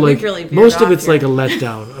also, Boy, like, we've really veered most of off it's here. like a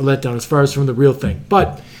letdown as far as from the real thing.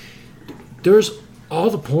 But there's all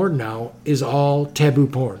the porn now is all taboo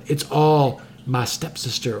porn. It's all my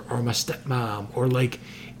stepsister or my stepmom or, like,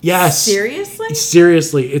 yes, Seriously?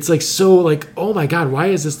 seriously, it's like, so, like, oh my god, why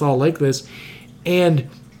is this all like this? And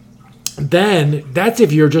then that's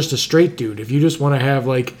if you're just a straight dude. If you just want to have,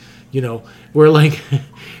 like, where, like,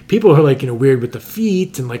 people are, like, weird with the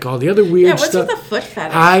feet and, like, all the other weird Yeah, what's stuff. with the foot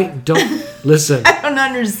fetish? I don't listen. I don't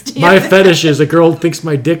understand. My fetish is a girl thinks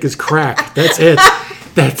my dick is crack. That's it.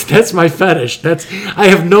 That's my fetish. I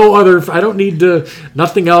have no other. I don't need to.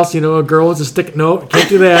 Nothing else. A girl wants to stick. No, can't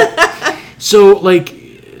do that. So, like,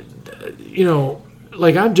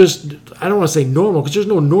 like, I don't want to say normal, because there's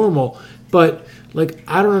no normal, but, like,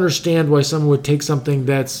 I don't understand why someone would take something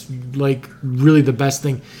that's, like, really the best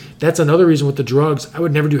thing. That's another reason with the drugs. I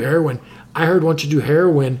would never do heroin. I heard once you do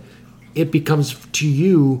heroin, it becomes to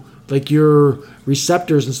you, like, your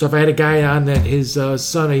receptors and stuff. I had a guy on that his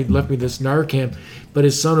son, he left me this Narcan, but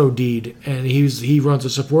his son OD'd, and he runs a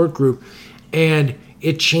support group, and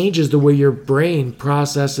it changes the way your brain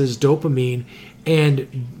processes dopamine, and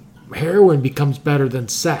heroin becomes better than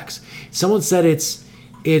sex. Someone said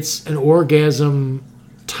it's an orgasm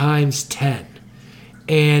times 10.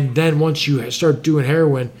 And then once you start doing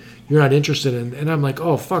heroin, you're not interested in. And I'm like,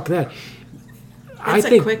 oh, fuck that. It's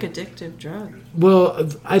a quick addictive drug. Well,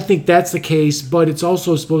 I think that's the case, but it's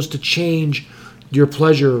also supposed to change your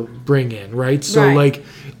pleasure bring in, right? So, Right. like,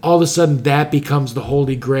 all of a sudden that becomes the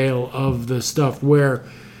holy grail of the stuff where,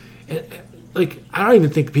 like, I don't even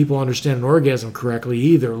think people understand an orgasm correctly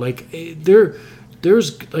either. Like,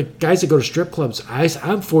 there's like guys that go to strip clubs.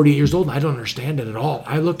 I'm 48 years old and I don't understand it at all.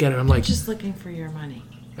 I look at it and I'm like, Just looking for your money.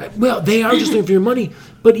 well, they are just looking for your money.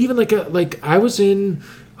 But even like I was in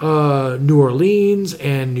New Orleans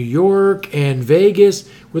and New York and Vegas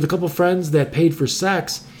with a couple friends that paid for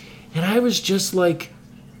sex, and I was just like,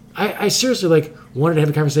 I seriously, like, wanted to have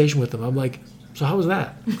a conversation with them. I'm like, so how was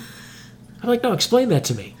that? I'm like, no, explain that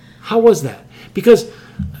to me. How was that? Because,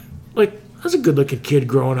 like, I was a good-looking kid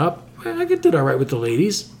growing up. I did all right with the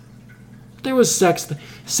ladies. There was sex.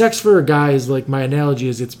 Sex for a guy is, like, my analogy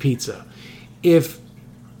is it's pizza. If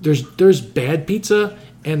there's bad pizza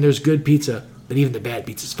and there's good pizza, but even the bad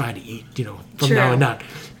pizza is fine to eat, from True. now on.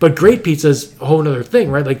 But great pizza is a whole other thing,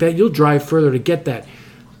 right? Like that, you'll drive further to get that.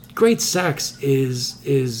 Great sex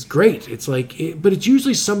is great. It's like, but it's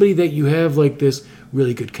usually somebody that you have, like, this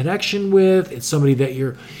really good connection with. It's somebody that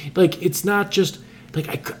you're, like, it's not just, like,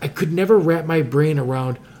 I could never wrap my brain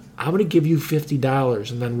around, I'm going to give you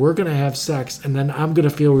 $50 and then we're going to have sex and then I'm going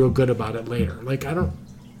to feel real good about it later. Like, I don't.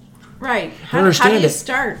 Right. I How do understand you it.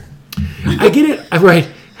 start? I get it. Right.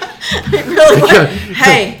 It really was.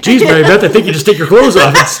 Hey. Geez, Mary Beth, I think you just take your clothes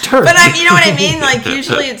off and start. But you know what I mean? Like,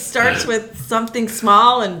 usually it starts with something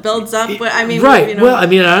small and builds up. But I mean, right. You know, Well, I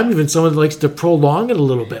mean, I'm even someone that likes to prolong it a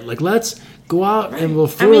little bit. Like, let's go out and we'll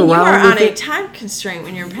fool around with it. you are on a time constraint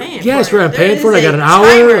when you're paying Yes, for it. I'm paying for it. I got an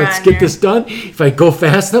hour. Let's get this done. If I go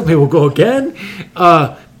fast enough, maybe we'll go again.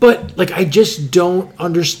 But, like, I just don't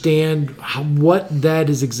understand what that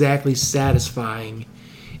is exactly satisfying.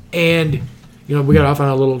 And, you know, we got off on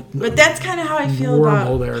a little... But that's kind of how I feel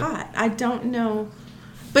about pot. I don't know.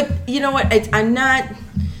 But, you know what? I'm not...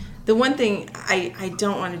 The one thing, I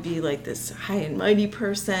don't want to be like this high and mighty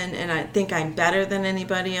person, and I think I'm better than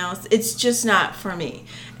anybody else. It's just not for me.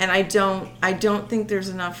 And I don't think there's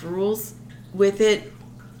enough rules with it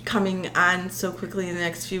coming on so quickly in the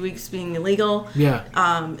next few weeks being illegal. Yeah.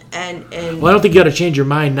 And well, I don't think you got to change your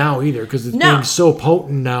mind now either, because it's being so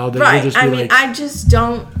potent now that right. you'll just be I just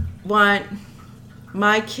don't want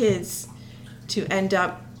my kids to end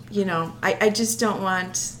up, you know, I just don't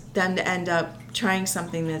want them to end up trying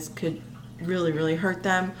something that could really, really hurt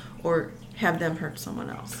them or have them hurt someone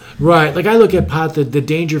else. Right. Like, I look at pot, the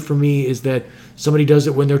danger for me is that somebody does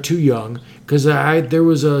it when they're too young, because there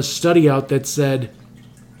was a study out that said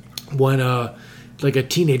when like a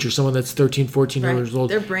teenager, someone that's 13, 14 years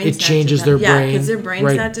old, it changes their brain. Yeah, because their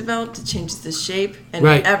brain's not developed. It changes the shape and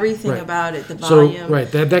everything about it, the volume. So,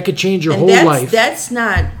 that could change your whole life. That's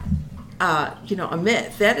not, you know, a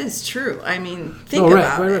myth. That is true. I mean, think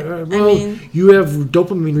about it. Right. Well, you have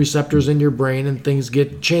dopamine receptors in your brain, and things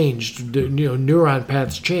get changed. You know, neuron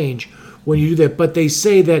paths change when you do that. But they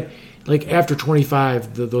say that, like, after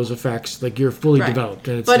 25, those effects, like, you're fully developed.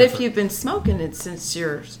 And it's different. If you've been smoking it since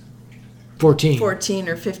you're 14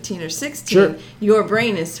 or 15 or 16, your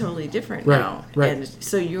brain is totally different now. Right. And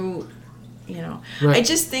so you know, I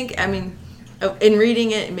just think, I mean, in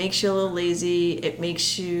reading it, it makes you a little lazy. It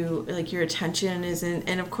makes you, like, your attention isn't,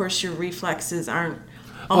 and of course your reflexes aren't 100%.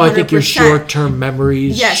 Oh, I think your short-term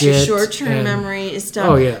memories. Yes, your short-term memory is stuff.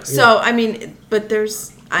 Oh, yeah. So, I mean, but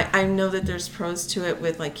I know that there's pros to it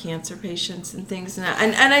with, like, cancer patients and things, and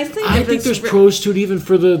I think there's pros to it even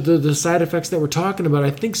for the side effects that we're talking about.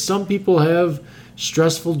 I think some people have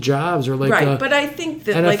stressful jobs or like but I think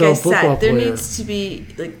that, NFL like I said, there player. needs to be,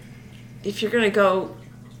 like, if you're gonna go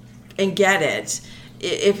and get it,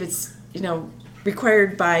 if it's, you know,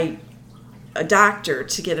 required by a doctor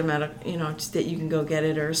to get a medical, you know, that you can go get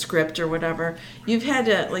it, or a script or whatever. You've had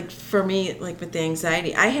to, like, for me, like with the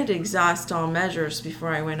anxiety, I had to exhaust all measures before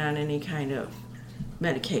I went on any kind of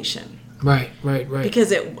medication. Right.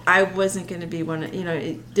 Because I wasn't going to be one, you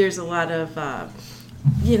know, there's a lot of,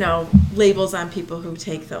 you know, labels on people who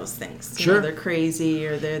take those things. You know, they're crazy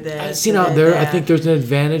or they're this. I think there's an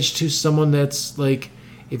advantage to someone that's, like,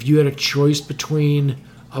 if you had a choice between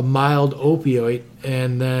a mild opioid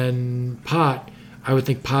and then pot, I would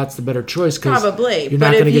think pot's the better choice, because you're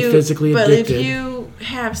not going to get physically addicted. But if you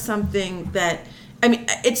have something that, I mean,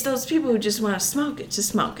 it's those people who just want to smoke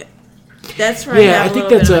it. That's right. Yeah, I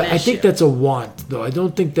think that's a want, though. I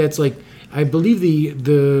don't think that's, like, I believe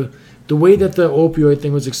the way that the opioid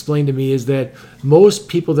thing was explained to me is that most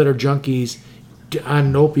people that are junkies on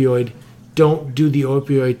an opioid don't do the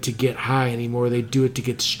opioid to get high anymore. They do it to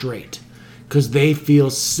get straight, because they feel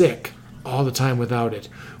sick all the time without it.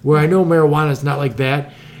 Where I know marijuana is not like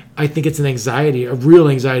that. I think it's a real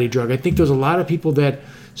anxiety drug. I think there's a lot of people that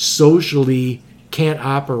socially can't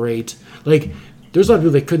operate. Like, there's a lot of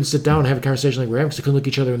people that couldn't sit down and have a conversation like we're having because they couldn't look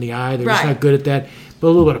each other in the eye. They're just not good at that. But a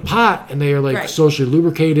little bit of pot, and they are, like, socially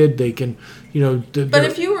lubricated. They can, you know. But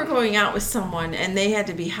if you were going out with someone and they had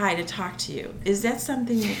to be high to talk to you, is that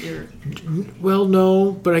something that you're... Well,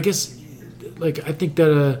 no, but I guess, like, I think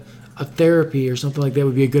that a therapy or something like that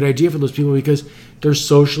would be a good idea for those people, because they're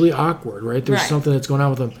socially awkward, right? There's something that's going on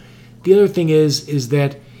with them. The other thing is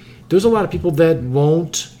that there's a lot of people that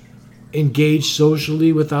won't engage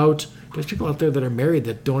socially without... There's people out there that are married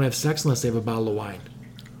that don't have sex unless they have a bottle of wine.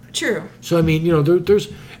 True. So, I mean, you know,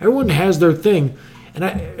 there's everyone has their thing. And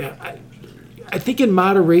I think in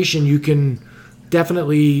moderation you can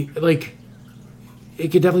definitely, like, it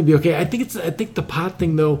could definitely be okay. I think the pot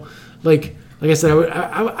thing, though, like I said,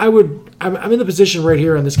 I'm in the position right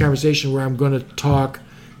here on this conversation where I'm going to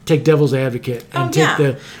take devil's advocate and take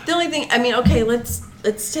the only thing, I mean, okay,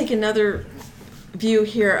 let's take another view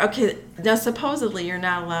here. Okay, now supposedly you're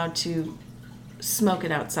not allowed to smoke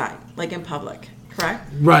it outside, like in public,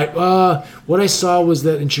 correct? Right. What I saw was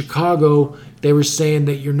that in Chicago they were saying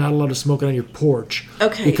that you're not allowed to smoke it on your porch,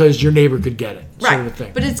 because your neighbor could get it, sort of a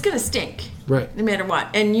thing. But it's gonna stink, right? No matter what.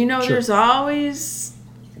 And you know, there's always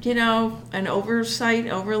an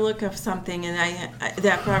overlook of something, and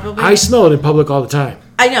that probably. I smell it in public all the time.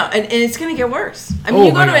 I know, and it's going to get worse. I mean,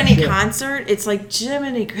 you go to any concert, it's like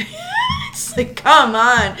Jiminy. It's like, come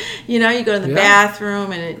on, you go to the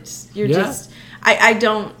bathroom, and you're just. I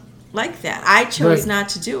don't like that. I chose not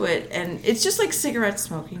to do it, and it's just like cigarette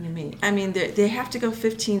smoking to me. I mean, they have to go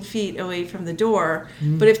 15 feet away from the door,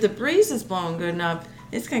 but if the breeze is blowing good enough,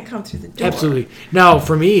 it's going to come through the door. Absolutely. Now,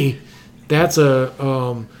 for me, that's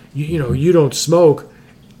a you don't smoke.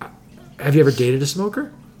 Have you ever dated a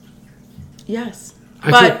smoker? Yes,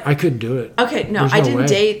 I couldn't do it. Okay, no, I didn't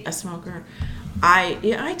date a smoker.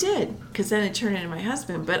 I did, because then it turned into my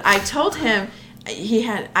husband. But I told him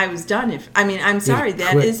I was done. I'm sorry,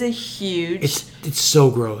 that is a huge. It's so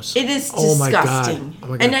gross. It is disgusting. Oh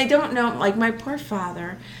my God. And I don't know, like my poor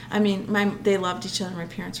father. I mean, they loved each other. My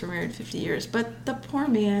parents were married 50 years, but the poor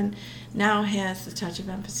man now has the touch of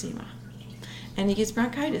emphysema, and he gets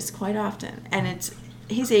bronchitis quite often, and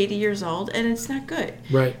he's 80 years old, and it's not good.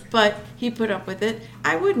 Right. But he put up with it.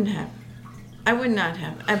 I would not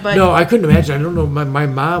have. But no, I couldn't imagine. I don't know. My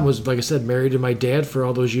mom was, like I said, married to my dad for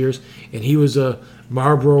all those years, and he was a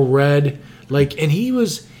Marlboro Red, and he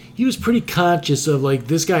was pretty conscious of, like,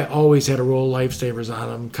 this guy always had a roll of Lifesavers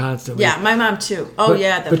on him constantly. Yeah, my mom too. Oh,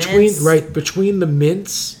 the mints. Mints. Between the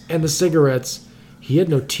mints and the cigarettes, he had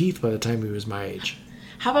no teeth by the time he was my age.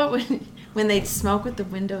 How about when they'd smoke with the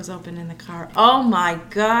windows open in the car? Oh my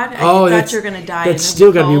God! I thought you were gonna die. That's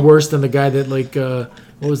still got to be worse than the guy that, like,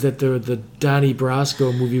 what was that? The Donnie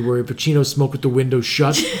Brasco movie where Pacino smoked with the windows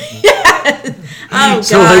shut. Yes. Oh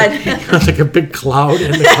so God! Like a big cloud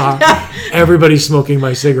in the car. Everybody's smoking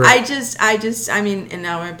my cigarette. I mean, and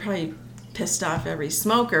now I'm probably pissed off every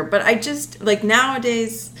smoker, but I just, like,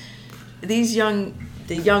 nowadays, the young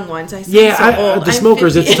ones. I say so old. The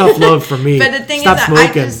smokers, it's tough love for me. But the thing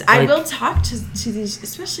is, I will talk to these,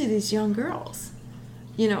 especially these young girls.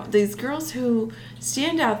 These girls who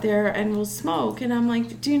stand out there and will smoke, and I'm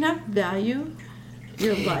like, do you not value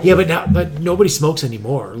your life? Yeah, but nobody smokes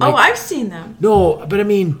anymore. Like, I've seen them. No, but I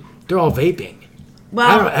mean, they're all vaping. Well,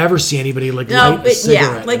 I don't ever see anybody light a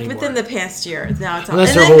cigarette like anymore. Within the past year. Now it's all.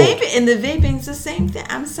 Unless and they're old. And the vaping's the same thing.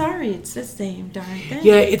 I'm sorry, it's the same darn thing.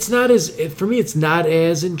 Yeah, it's not for me, it's not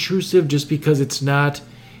as intrusive just because it's not,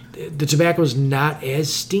 the tobacco's not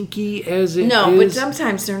as stinky as it is. No, but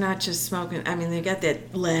sometimes they're not just smoking. I mean, they got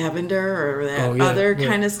that lavender or that other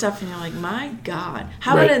kind of stuff, and you're like, my God.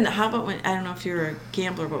 How about when, I don't know if you're a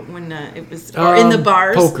gambler, but when it was, or in the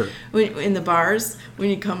bars. Poker. In the bars, when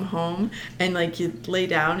you come home and, like, you lay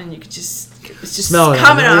down and you could it's just smell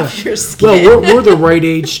coming off your skin. Well, we're the right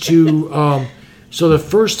age to, so the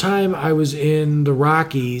first time I was in the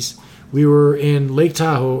Rockies, we were in Lake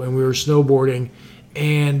Tahoe and we were snowboarding,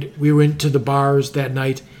 and we went to the bars that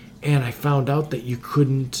night, and I found out that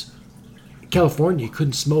California, you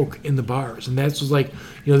couldn't smoke in the bars. And that was like,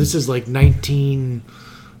 this is like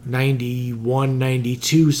 1991,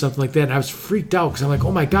 92, something like that. And I was freaked out because I'm like,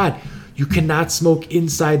 oh my God, you cannot smoke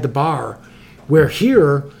inside the bar. Where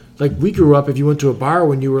here, like, we grew up, if you went to a bar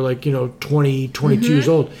when you were like, 20, 22 years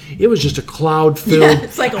old, it was just a cloud filled. Yeah,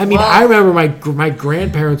 it's like I remember my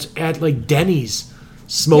grandparents at, like, Denny's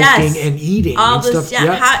smoking and eating all and this,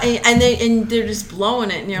 stuff. And they're just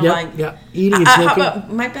blowing it, and you're like, eating and smoking. How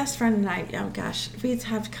about my best friend and I? Oh gosh, we'd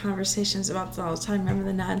have conversations about this all the time. Remember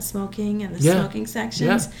the non-smoking and the smoking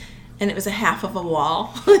sections, and it was a half of a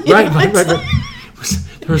wall. Right.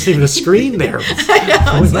 There was even a screen there. I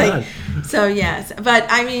know. It's like, so yes, but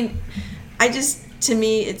I mean, to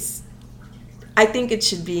me, I think it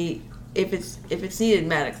should be. If it's needed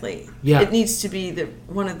medically, it needs to be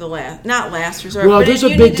one of the not last resort. Well, there's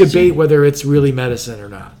a big debate whether it's really medicine or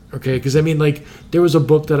not. Okay, because I mean, like, there was a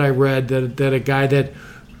book that I read that a guy that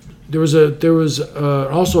there was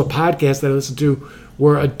also a podcast that I listened to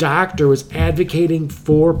where a doctor was advocating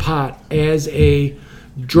for pot as a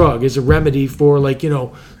drug, as a remedy for, like,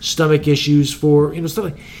 stomach issues, for stuff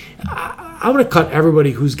like. I'm gonna cut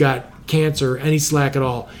everybody who's got cancer any slack at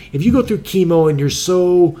all. If you go through chemo and you're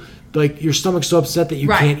so, like, your stomach's so upset that you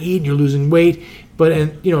can't eat and you're losing weight,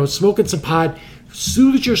 smoking some pot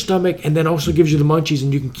soothes your stomach and then also gives you the munchies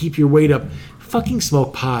and you can keep your weight up. Fucking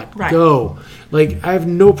smoke pot. Right. Go. Like, I have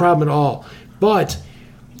no problem at all. But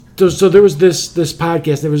so there was this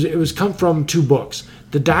podcast. It was come from two books.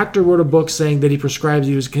 The doctor wrote a book saying that he prescribes.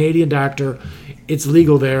 He was a Canadian doctor. It's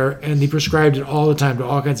legal there, and he prescribed it all the time to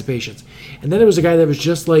all kinds of patients. And then there was a guy that was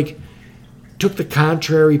just like, took the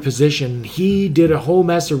contrary position. He did a whole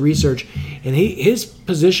mess of research, and his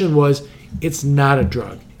position was, it's not a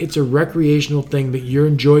drug. It's a recreational thing that you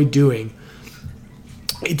enjoy doing.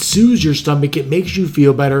 It soothes your stomach. It makes you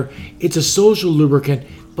feel better. It's a social lubricant.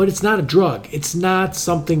 but it's not a drug. It's not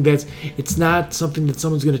something that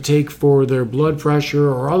someone's going to take for their blood pressure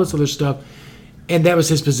or all this other stuff. And that was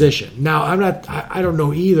his position. Now, I don't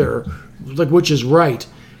know either, like, which is right,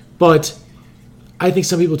 but I think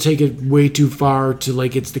some people take it way too far to,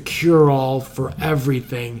 like, it's the cure-all for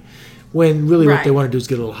everything, when really what they want to do is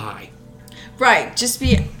get a little high. Right. Just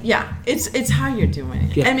it's how you're doing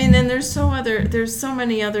it. Yeah. I mean, then there's so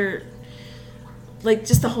many other, like,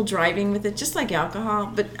 just the whole driving with it, just like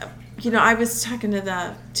alcohol. But, I was talking to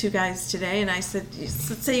the two guys today, and I said,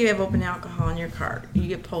 let's say you have open alcohol in your car. You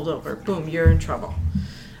get pulled over. Boom, you're in trouble.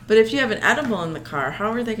 But if you have an edible in the car,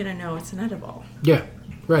 how are they going to know it's an edible? Yeah.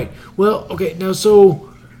 Right. Well, okay. Now,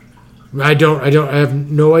 so I have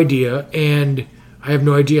no idea, and I have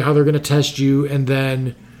no idea how they're going to test you and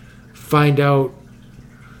then find out.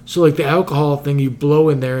 So, like, the alcohol thing, you blow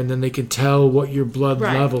in there and then they can tell what your blood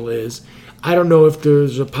level is. I don't know if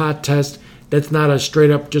there's a pot test that's not a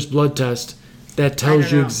straight up just blood test that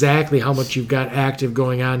tells you exactly how much you've got active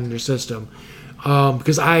going on in your system.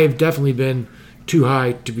 Because I have definitely been too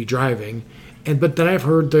high to be driving. But then I've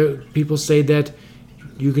heard the people say that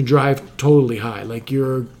you can drive totally high. Like,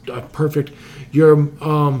 you're a perfect, But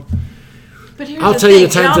here's I'll the tell thing. you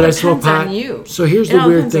the times that I smoke pot. You. So here's it the all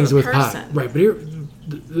weird depends things on the with person. pot. Right, but here,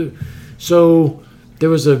 so there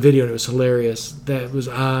was a video and it was hilarious that was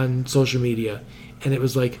on social media, and it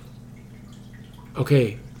was like,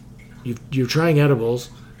 okay, you're trying edibles,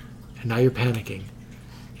 and now you're panicking.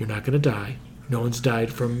 You're not going to die. No one's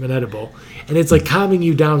died from an edible, and it's like calming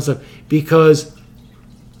you down and stuff, because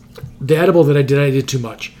the edible that I did too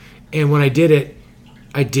much, and when I did it,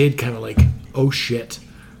 I did kind of like, oh shit,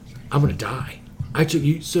 I'm gonna die.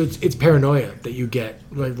 So it's paranoia that you get,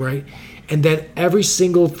 like, right? And then every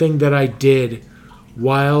single thing that I did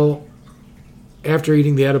after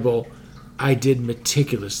eating the edible, I did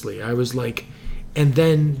meticulously. I was like, and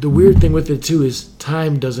then the weird thing with it too is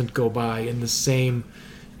time doesn't go by in the same,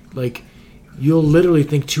 like, you'll literally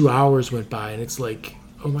think 2 hours went by, and it's like,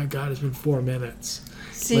 oh my God, it's been 4 minutes.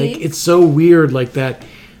 See? Like, it's so weird like that.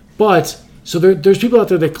 But so there's people out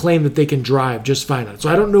there that claim that they can drive just fine on it. So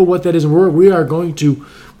I don't know what that is. And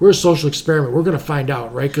we're a social experiment. We're going to find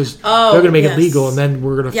out, right? Because they're going to make it legal, and then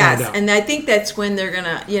we're going to find out. And I think that's when they're going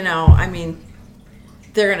to,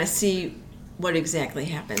 they're going to see what exactly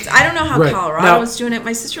happens. I don't know how Colorado is doing it.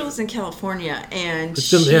 My sister lives in California, and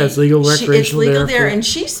it's legal recreational. It's legal there, and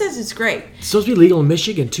she says it's great. It's supposed to be legal in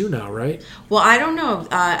Michigan too now, right? Well, I don't know.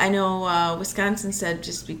 I know Wisconsin said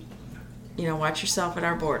just be, watch yourself at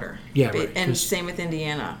our border. Yeah, right. And same with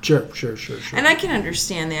Indiana. Sure. And I can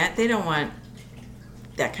understand that. They don't want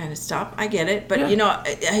that kind of stuff. I get it. But,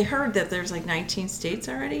 I heard that there's like 19 states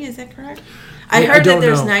already. Is that correct? I heard that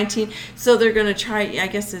there's 19. So they're going to try, I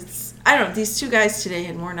guess it's, I don't know. These two guys today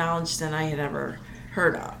had more knowledge than I had ever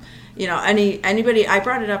heard of. Anybody, I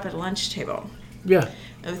brought it up at a lunch table. Yeah.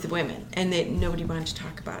 With the women. And nobody wanted to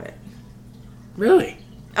talk about it. Really?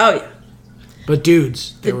 Oh, yeah. But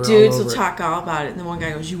dudes, the dudes will talk all about it, and the one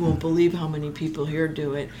guy goes, "You won't believe how many people here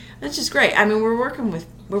do it." That's just great. I mean, we're working with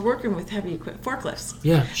heavy forklifts.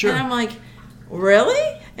 Yeah, sure. And I'm like,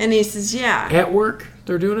 really? And he says, "Yeah." At work,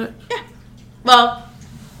 they're doing it. Yeah. Well,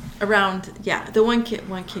 the one kid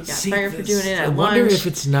got fired for doing it at lunch. I wonder if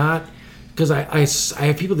it's not, because I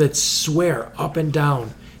have people that swear up and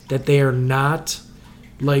down that they are not,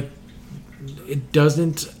 like, it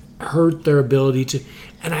doesn't hurt their ability to.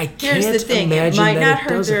 And I can't imagine that. Here's the thing: it might not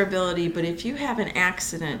hurt their ability, but if you have an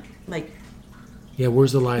accident, like,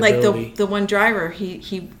 where's the liability? Like the one driver,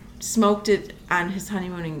 he smoked it on his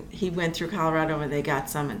honeymoon, and he went through Colorado where they got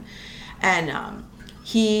some, and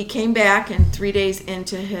he came back, and 3 days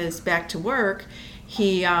into his back to work,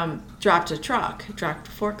 he dropped a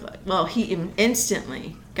forklift. Well, he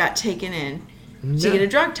instantly got taken in to get a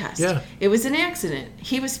drug test. Yeah. It was an accident.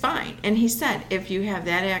 He was fine, and he said, if you have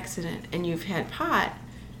that accident and you've had pot,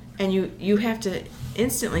 and you have to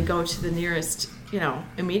instantly go to the nearest,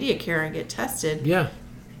 immediate care and get tested. Yeah.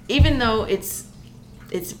 Even though it's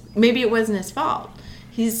maybe it wasn't his fault,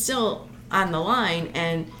 he's still on the line,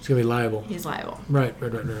 and he's gonna be liable. He's liable. Right.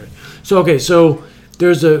 So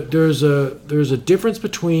there's a difference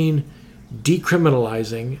between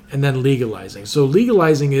decriminalizing and then legalizing. So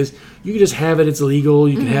legalizing is you can just have it; it's illegal.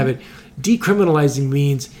 You can have it. Decriminalizing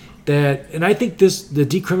means that, and I think the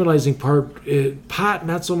decriminalizing part, pot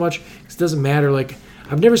not so much, because it doesn't matter. Like,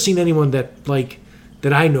 I've never seen anyone that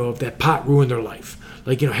I know of that pot ruined their life.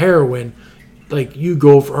 Like, heroin, like, you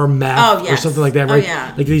go for, or meth or something like that, right? Oh,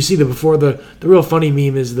 yeah. Like, you see the real funny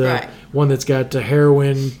meme is the one that's got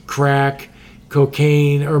heroin, crack,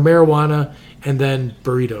 cocaine, or marijuana, and then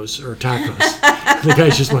burritos or tacos. The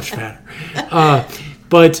guy's just much fatter.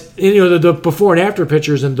 But the before and after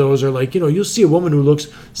pictures and those are like, you'll see a woman who looks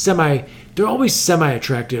they're always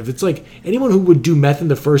semi-attractive. It's like anyone who would do meth in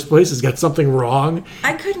the first place has got something wrong.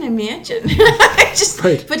 I couldn't imagine.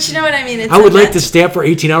 Right. But you know what I mean? It's I would like to stay up for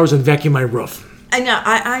 18 hours and vacuum my roof. I know.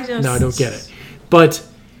 I just... No, I don't get it. But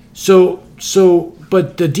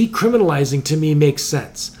but the decriminalizing to me makes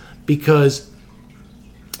sense, because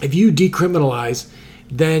if you decriminalize,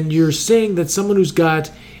 then you're saying that someone who's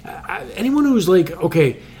got anyone who's like,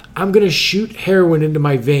 okay, I'm going to shoot heroin into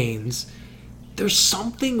my veins, there's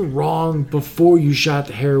something wrong before you shot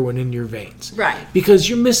the heroin in your veins. Right. Because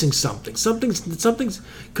you're missing something. Something's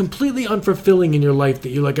completely unfulfilling in your life that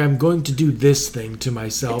you're like, I'm going to do this thing to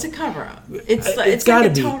myself. It's a cover-up. It's gotta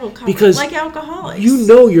like a be, total cover-up. because like alcoholics. You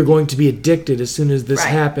know you're going to be addicted as soon as this Right.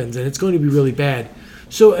 happens, and it's going to be really bad.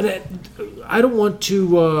 So, and I don't want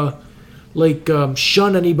to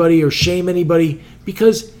shun anybody or shame anybody,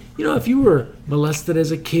 because if you were molested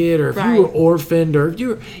as a kid, or if Right. you were orphaned, or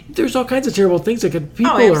there's all kinds of terrible things that could.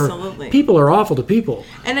 Absolutely. People are awful to people.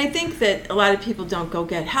 And I think that a lot of people don't go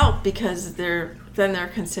get help because they're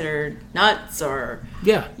considered nuts or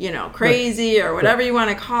crazy, right. or whatever you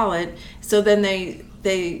want to call it. So then they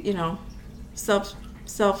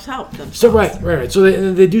self-help themselves. So right.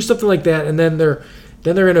 So they do something like that, and then they're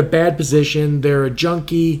in a bad position. They're a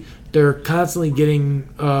junkie. They're constantly getting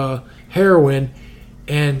heroin.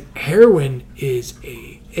 And heroin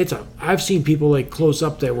I've seen people like close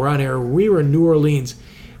up that were on heroin. We were in New Orleans,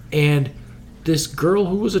 and this girl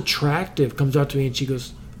who was attractive comes up to me and she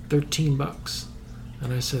goes, $13.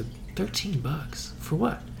 And I said, $13? For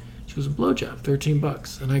what? She goes, a blowjob,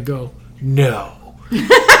 $13. And I go, no.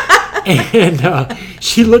 And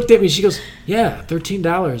she looked at me, she goes, yeah,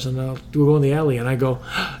 $13, and we'll go in the alley. And I go,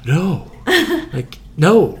 no. Like,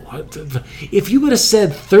 no. If you would have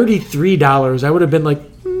said $33, I would have been like,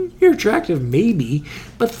 you're attractive, maybe.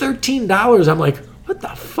 But $13, I'm like, what the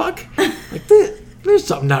fuck? Like, there's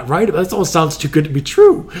something not right about it. That almost sounds too good to be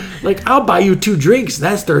true. Like, I'll buy you 2 drinks, and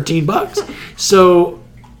that's $13. So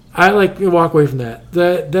I walk away from that.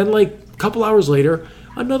 Then a couple hours later,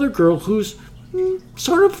 another girl who's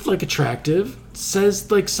sort of attractive says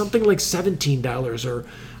something like $17 or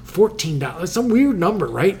 $14, some weird number,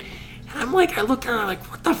 right? And I'm like, I look at her like,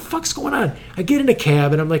 what the fuck's going on? I get in a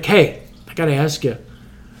cab and I'm like, hey, I gotta ask you,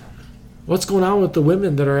 what's going on with the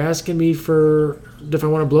women that are asking me if I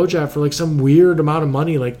want a blowjob for some weird amount of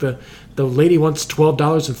money? Like the lady wants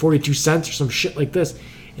 $12.42 or some shit like this.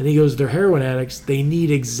 And he goes, they're heroin addicts. They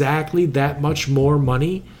need exactly that much more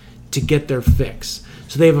money to get their fix.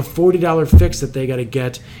 So they have a $40 fix that they got to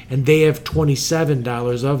get, and they have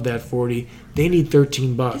 $27 of that $40. They need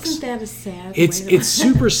 $13. Isn't that a sad? It's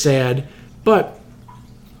super sad, but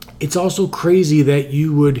it's also crazy that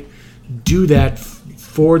you would do that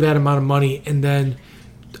for that amount of money, and then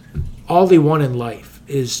all they want in life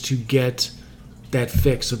is to get that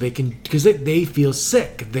fix, so they can, because they feel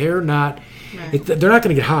sick. They're not. Right. They're not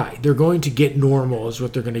going to get high. They're going to get normal is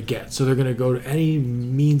what they're going to get. So they're going to go to any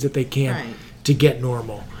means that they can. Right. To get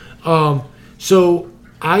normal. So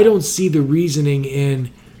I don't see the reasoning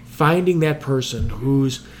in finding that person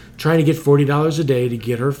who's trying to get $40 a day to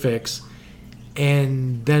get her fix,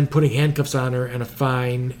 and then putting handcuffs on her and a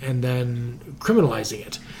fine, and then criminalizing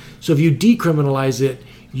it. So if you decriminalize it,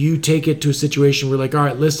 you take it to a situation where all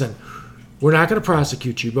right, listen, we're not going to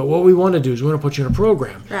prosecute you, but what we want to do is we want to put you in a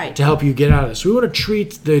program to help you get out of this. We want to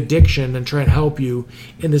treat the addiction and try and help you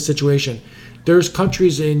in this situation. There's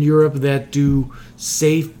countries in Europe that do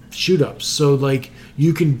safe shoot-ups. So,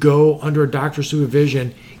 you can go under a doctor's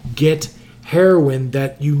supervision, get heroin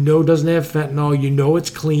that doesn't have fentanyl,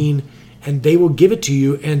 it's clean, and they will give it to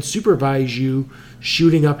you and supervise you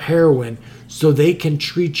shooting up heroin so they can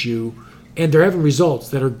treat you. And they're having results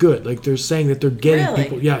that are good. They're saying that they're getting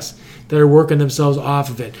people, yes, that are working themselves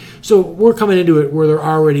off of it. So we're coming into it where they're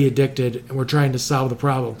already addicted, and we're trying to solve the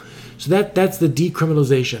problem. So that's the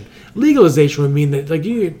decriminalization. Legalization would mean that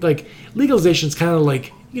legalization is kind of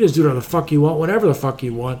you just do whatever the fuck you want, whenever the fuck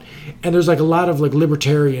you want. And there's a lot of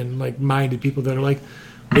libertarian minded people that are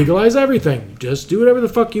legalize everything. Just do whatever the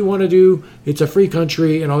fuck you want to do. It's a free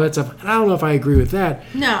country and all that stuff. And I don't know if I agree with that.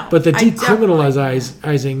 No. But the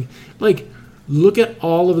decriminalizing, look at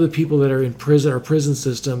all of the people that are in prison or prison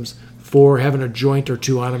systems for having a joint or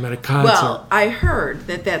two on them at a concert. Well, I heard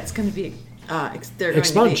that that's going to be they're going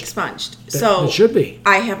to be expunged. So it should be.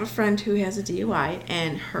 I have a friend who has a DUI,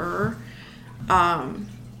 and her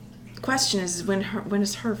question is when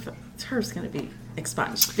is hers going to be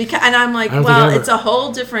expunged? And I'm like, well, it's a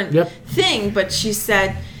whole different thing. But she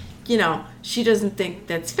said, she doesn't think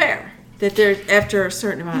that's fair that there after a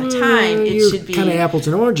certain amount of time it should be kind of apples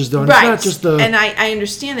and oranges, though. And right. It's not just the. And I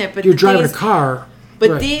understand that, but you're driving a car.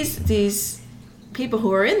 But right. these people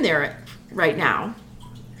who are in there right now,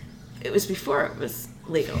 it was before it was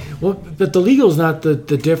legal. Well, but the legal is not the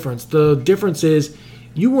difference. The difference is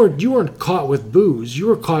you weren't caught with booze. You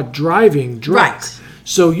were caught driving drunk. Right.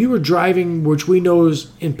 So you were driving, which we know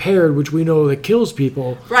is impaired, which we know that kills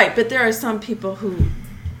people. Right, but there are some people who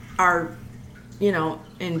are,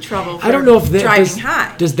 in trouble for I don't know if that driving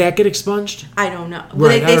high. Does that get expunged? I don't know.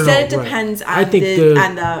 Right, They said it depends right.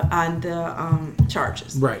 on the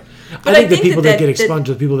charges. Right. But I think the people that get expunged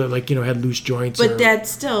are the people that had loose joints. But that's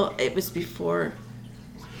still, it was before.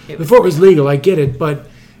 Before it was legal, I get it, but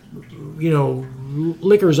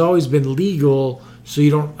liquor's always been legal. So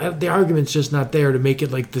you don't. The argument's just not there to make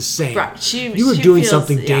it like the same. Right. You were doing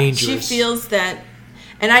something dangerous. She feels that,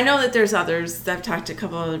 and I know that there's others. I've talked to a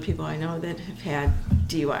couple other people I know that have had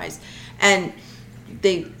DUIs, and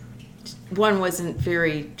one wasn't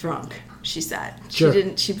very drunk. She said sure. She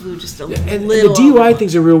didn't. She blew just a little. And the DUI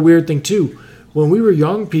thing's a real weird thing too. When we were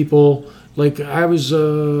young people, like I was,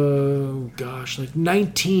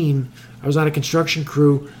 19. I was on a construction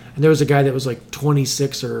crew. And there was a guy that was like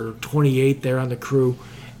 26 or 28 there on the crew.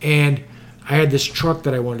 And I had this truck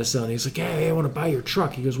that I wanted to sell. And he's like, hey, I want to buy your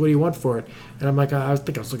truck. He goes, what do you want for it? And I'm like, I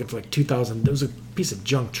think I was looking for like $2,000. It was a piece of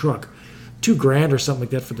junk truck. $2,000 or something like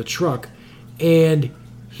that for the truck. And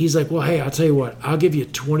he's like, well, hey, I'll tell you what. I'll give you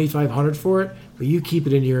 $2,500 for it, but you keep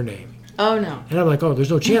it in your name. Oh, no. And I'm like, oh,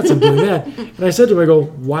 there's no chance I'm doing that. And I said to him, I go,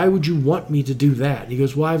 why would you want me to do that? He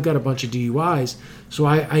goes, well, I've got a bunch of DUIs. So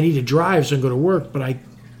I need to drive so I can go to work, but I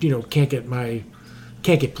can't get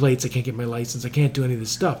plates, I can't get my license, I can't do any of this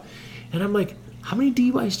stuff. And I'm like, how many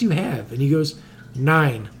DUIs do you have? And he goes,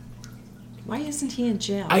 9. Why isn't he in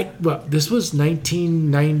jail? This was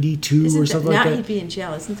 1992 or something like that. Now he'd be in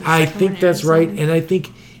jail, isn't the I think that's right. And I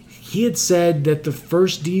think he had said that the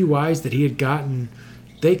first DUIs that he had gotten,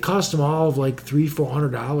 they cost him all of like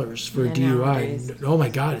 $300-$400 for a DUI. Nowadays. Oh my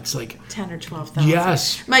God, it's like 10 or 12,000.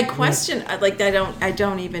 Yes. My question, I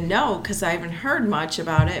don't even know because I haven't heard much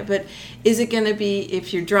about it. But is it going to be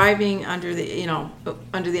if you're driving under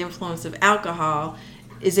the influence of alcohol?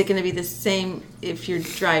 Is it going to be the same if you're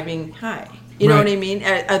driving high? You know what I mean?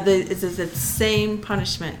 Is it the same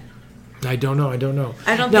punishment? I don't know. I don't.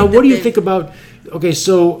 Now, what do you think about? Okay,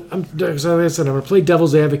 so like I said, I'm going to play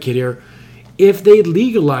devil's advocate here. If they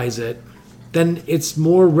legalize it, then it's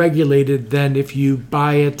more regulated than if you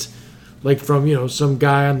buy it like from, some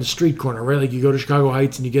guy on the street corner, right? Like you go to Chicago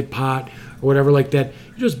Heights and you get pot or whatever like that.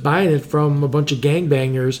 You're just buying it from a bunch of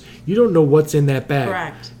gangbangers. You don't know what's in that bag.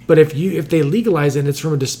 Correct. But if they legalize it and it's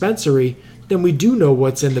from a dispensary, then we do know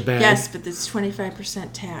what's in the bag. Yes, but there's 25%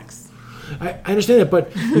 tax. I understand that,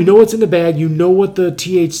 but you know what's in the bag. You know what the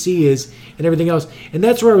THC is and everything else. And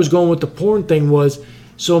that's where I was going with the porn thing was,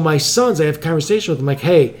 so my sons, I have a conversation with them like,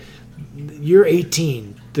 hey, you're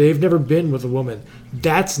 18. They've never been with a woman.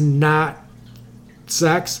 That's not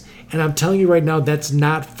sex. And I'm telling you right now, that's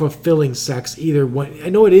not fulfilling sex either. I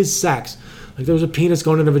know it is sex. Like there was a penis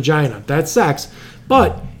going in a vagina. That's sex.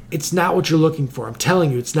 But it's not what you're looking for. I'm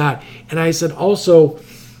telling you, it's not. And I said, also,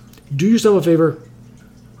 do yourself a favor.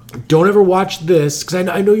 Don't ever watch this, because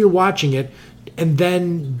I know you're watching it, and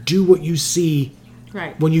then do what you see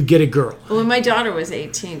right when you get a girl. Well, when my daughter was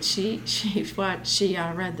 18, she read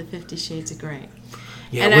the 50 Shades of Grey.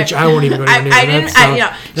 Yeah, and which I won't even go near.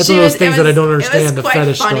 That's one of those things that I don't understand, the fetish stuff. It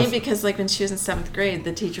was quite funny because like when she was in 7th grade,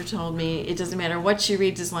 the teacher told me it doesn't matter what she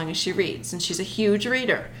reads as long as she reads, and she's a huge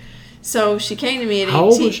reader. So she came to me at 18. How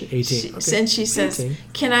old was she? 18. Okay. And she says, 18.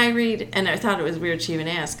 Can I read, and I thought it was weird she even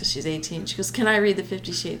asked because she's 18. She goes, can I read the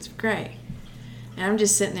 50 Shades of Grey? And I'm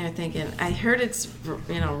just sitting there thinking, I heard it's,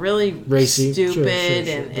 really racy, stupid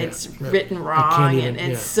and it's written wrong and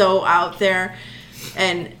it's so out there.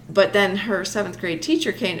 But then her 7th grade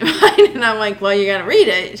teacher came to mind and I'm like, well, you got to read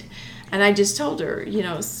it. And I just told her,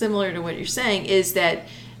 similar to what you're saying, is that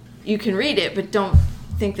you can read it, but don't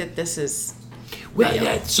think that this is...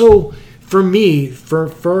 So for me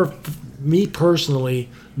personally,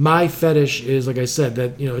 my fetish is, like I said,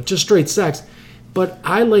 that it's just straight sex, but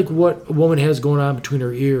I like what a woman has going on between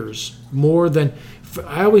her ears more than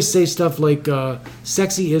I always say stuff like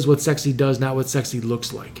sexy is what sexy does, not what sexy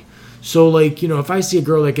looks like. So like if I see a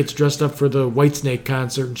girl that gets dressed up for the Whitesnake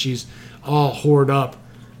concert and she's all whored up,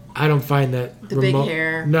 I don't find that big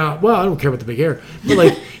hair. No, well, I don't care about the big hair, but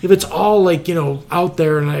like if it's all like out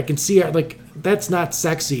there and I can see her, like that's not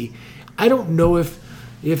sexy. I don't know if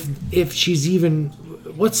she's even,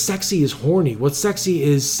 what's sexy is horny. What's sexy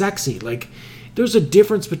is sexy. Like there's a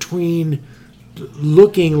difference between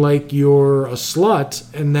looking like you're a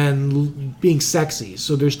slut and then being sexy.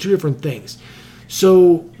 So there's two different things.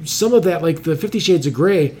 So some of that, like the 50 Shades of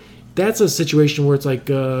Grey, that's a situation where it's like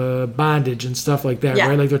bondage and stuff like that,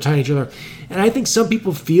 right? Like they're tying each other. And I think some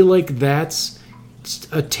people feel like that's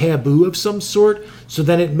a taboo of some sort. So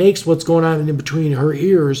then it makes what's going on in between her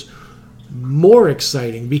ears more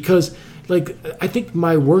exciting. Because, like, I think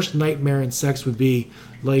my worst nightmare in sex would be,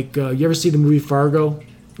 like, you ever see the movie Fargo?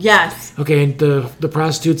 Yes. Okay, and the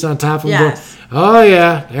prostitutes on top of them Yes. go, oh,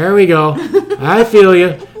 yeah, there we go. I feel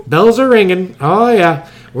you. Bells are ringing. Oh, yeah.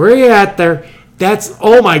 Where are you at there? That's,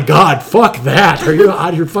 oh my God, fuck that. Are you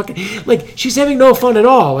out of your fucking, like, she's having no fun at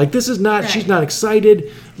all. Like, this is not, she's not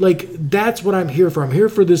excited. Like, that's what I'm here for. I'm here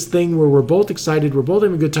for this thing where we're both excited, we're both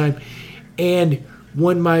having a good time. And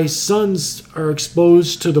when my sons are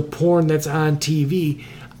exposed to the porn that's on TV,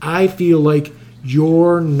 I feel like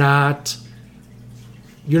you're not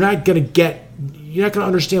going to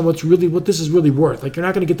understand what this is really worth. Like, you're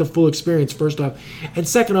not going to get the full experience, first off. And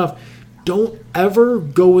second off, don't ever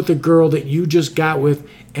go with a girl that you just got with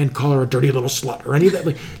and call her a dirty little slut or any of that.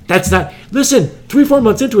 Like, that's not, listen, 3-4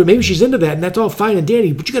 months into it, maybe she's into that and that's all fine and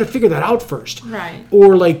dandy, but you got to figure that out first. Right.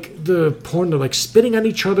 Or like the porn, they're like spitting on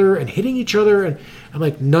each other and hitting each other. And I'm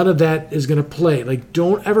like, none of that is going to play. Like,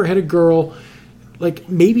 don't ever hit a girl. Like,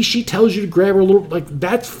 maybe she tells you to grab her a little, like,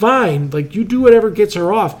 that's fine. Like, you do whatever gets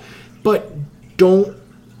her off, but don't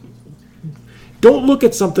look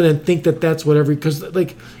at something and think that that's whatever, because,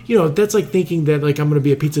 like, you know, that's like thinking that, like, I'm going to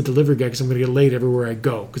be a pizza delivery guy because I'm going to get laid everywhere I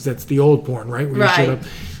go, because that's the old porn, right? Where you show up,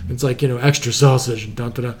 it's like, you know, extra sausage and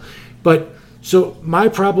da-da-da. But, so my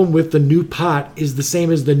problem with the new pot is the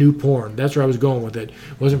same as the new porn. That's where I was going with it.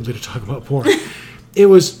 It wasn't really to talk about porn. It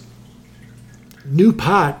was, new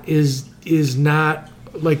pot is not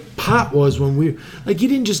like pot was when we, like, you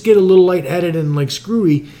didn't just get a little lightheaded and, like,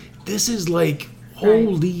 screwy. This is like,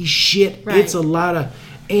 holy shit, it's a lot of,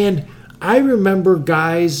 and I remember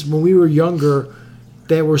guys when we were younger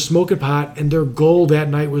that were smoking pot and their goal that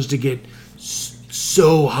night was to get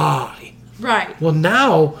so high. Right. Well,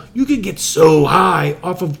 now you can get so high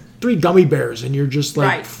off of 3 gummy bears and you're just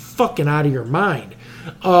like fucking out of your mind.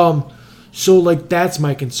 So, like, that's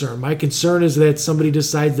my concern. My concern is that somebody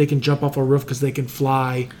decides they can jump off a roof because they can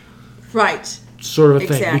fly. Right. Sort of a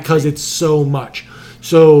thing, because it's so much.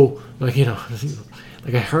 So, like, you know,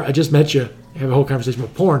 like I just met you, have a whole conversation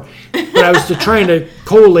about porn, but I was trying to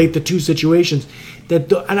collate the two situations.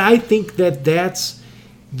 And I think that's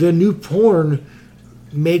the new porn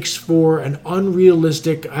makes for an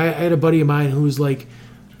unrealistic. I had a buddy of mine who was like,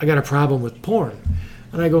 I got a problem with porn.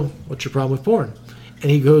 And I go, what's your problem with porn? And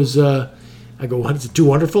he goes, I go, what, is it too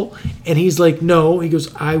wonderful? And he's like, no. He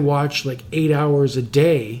goes, I watch like 8 hours a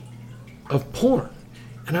day of porn.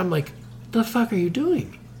 And I'm like, the fuck are you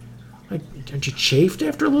doing? Like, aren't you chafed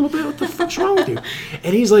after a little bit? What the fuck's wrong with you?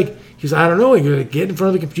 And he's like, I don't know. You get in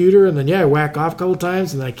front of the computer and then, I whack off a couple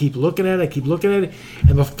times and then I keep looking at it.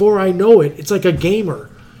 And before I know it, it's like a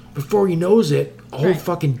gamer. Before he knows it, a whole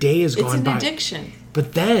fucking day has gone by. It's an addiction.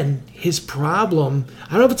 But then his problem,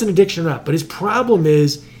 I don't know if it's an addiction or not, but his problem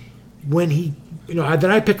is when he,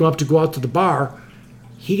 then I pick him up to go out to the bar.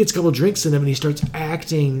 He gets a couple drinks in him and he starts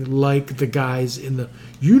acting like the guys in the,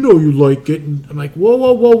 you like it. And I'm like,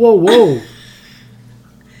 whoa.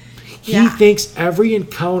 He thinks every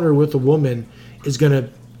encounter with a woman is going to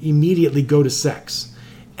immediately go to sex.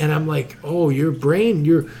 And I'm like, oh, your brain,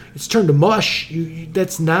 it's turned to mush.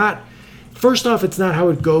 That's not, first off, it's not how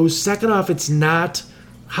it goes. Second off, it's not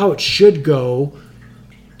how it should go.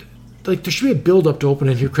 Like, there should be a build-up to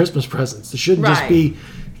opening your Christmas presents. There shouldn't just be,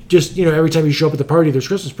 every time you show up at the party, there's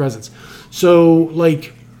Christmas presents. So,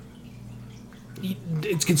 like,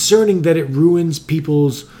 it's concerning that it ruins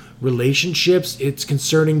people's relationships. It's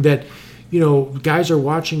concerning that, guys are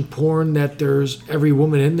watching porn that there's, every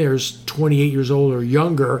woman in there is 28 years old or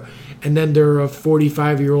younger, and then they're a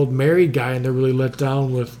 45-year-old married guy, and they're really let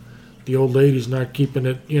down with the old lady's not keeping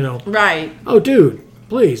it, Right. Oh, dude.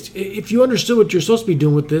 Please, if you understood what you're supposed to be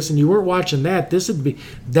doing with this and you weren't watching that, this would be,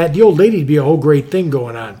 that the old lady'd be a whole great thing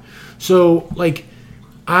going on. So, like,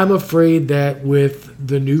 I'm afraid that with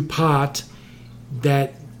the new pot,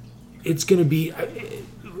 that it's going to be,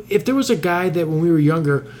 if there was a guy that when we were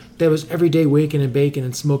younger that was every day waking and baking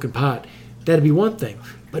and smoking pot, that'd be one thing.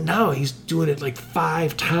 But now he's doing it like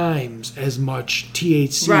 5 times as much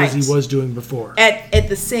THC as he was doing before. At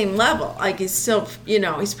the same level. Like, he's still,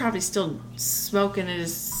 he's probably still smoking it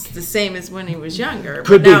the same as when he was younger.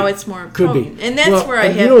 Could but be. now it's more potent. Be. And that's where I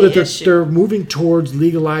have the issue. They're moving towards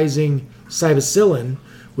legalizing psilocybin,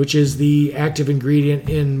 which is the active ingredient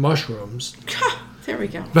in mushrooms. There we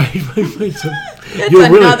go. Right. So That's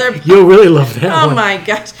another. You'll really love that Oh one. my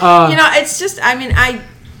gosh! It's just. I mean,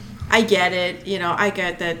 I get it. I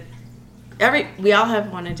get that. We all have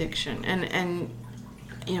one addiction, and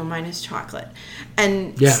mine is chocolate.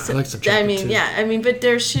 And yeah, I like some chocolate I mean, too. yeah, I mean, but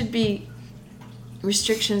there should be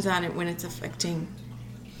restrictions on it when it's affecting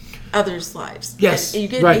others' lives. Yes, and you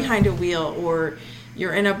get right. behind a wheel, or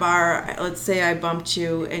you're in a bar. Let's say I bumped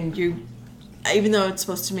you, and even though it's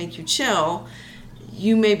supposed to make you chill,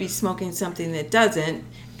 you may be smoking something that doesn't,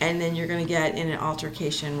 and then you're going to get in an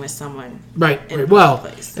altercation with someone. Right. In a Well,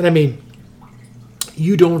 place. and I mean,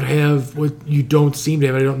 you don't have what you don't seem to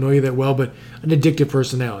have. I don't know you that well, but an addictive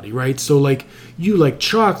personality, right? So like you like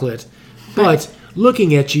chocolate, but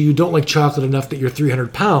looking at you, you don't like chocolate enough that you're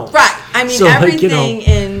 300 pounds. Right. I mean, so, everything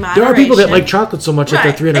in moderation. There are people that like chocolate so much that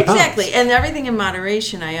they're 300 pounds. Exactly. And everything in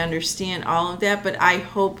moderation, I understand all of that, but I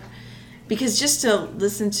hope, because just to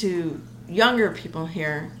listen to younger people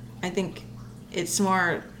here, I think it's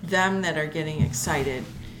more them that are getting excited.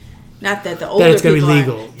 Not that the older that it's going to people be are.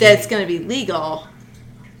 legal. That it's going to be legal.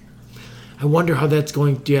 I wonder how that's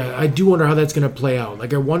going. Yeah, I do wonder how that's going to play out.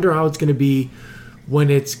 Like, I wonder how it's going to be when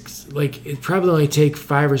it's like it probably only take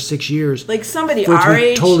 5 or 6 years. Like somebody for it to our be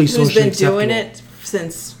age totally who's socially been doing acceptable. it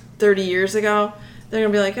since 30 years ago, they're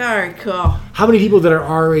going to be like, all right, cool. How many people that are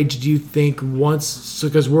our age do you think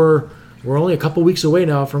because we're only a couple weeks away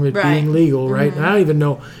now from it Right. being legal, right? And I don't even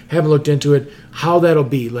know, haven't looked into it, how that'll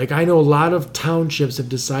be. Like, I know a lot of townships have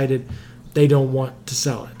decided they don't want to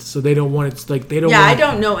sell it. So they don't want it, like, they don't Yeah, want I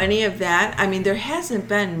don't know any of that. I mean, there hasn't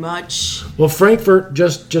been much. Well, Frankfurt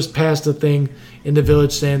just passed a thing in the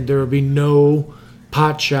village saying there will be no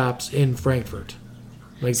pot shops in Frankfurt.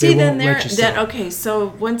 Like, See, they then won't let you sell. okay,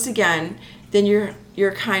 so once again, then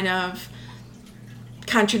you're kind of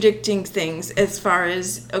contradicting things as far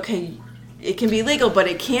as, okay, it can be legal, but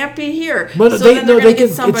it can't be here. But so they then they're can. gonna get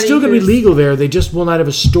It's somebody still going to be who's- legal there. They just will not have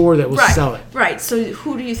a store that will Right, sell it. right. So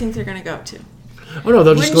who do you think they're going to go to? Oh no,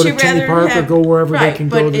 they'll just go Wouldn't to you Tinley rather Park or have- go wherever right, they can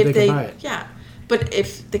but go that if they can buy it. Yeah, but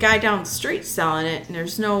if the guy down the street's selling it and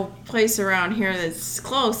there's no place around here that's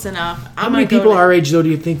close enough, How many people our age though do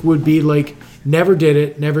you think would be like never did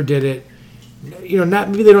it? Not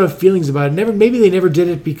maybe they don't have feelings about it. Maybe they never did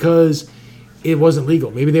it because it wasn't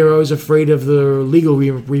legal. Maybe they were always afraid of the legal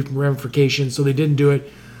ramifications, so they didn't do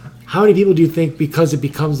it. How many people do you think, because it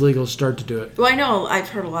becomes legal, start to do it? Well, I know I've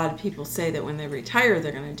heard a lot of people say that when they retire,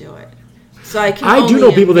 they're going to do it. So I do I do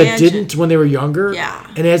know people that imagine. didn't when they were younger. Yeah.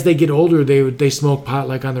 And as they get older, they smoke pot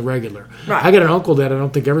like on the regular. Right. I got an uncle that I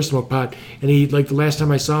don't think ever smoked pot, and he like the last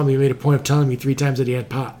time I saw him, he made a point of telling me 3 times that he had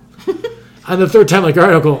pot. On the third time, like, all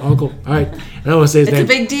right, uncle, all right. I don't want to say his It's name. a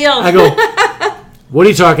big deal. I go, what are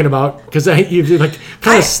you talking about? Because you like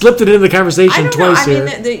kind of slipped it into the conversation I don't know. twice I here.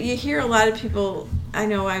 mean, you hear a lot of people. I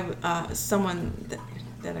know someone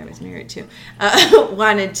that I was married to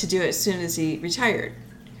wanted to do it as soon as he retired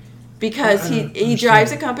because he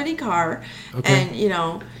drives a company car, Okay.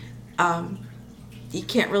 and he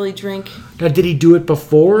can't really drink. Now, did he do it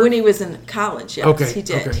before? When he was in college, yes, Okay, he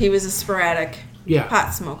did. okay. He was a sporadic Yeah.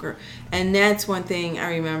 pot smoker. And that's one thing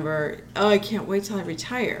I remember, I can't wait till I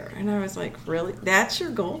retire. And I was like, really? That's your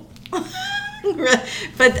goal?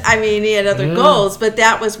 But, I mean, he had other goals, but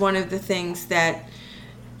that was one of the things that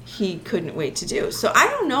he couldn't wait to do. So I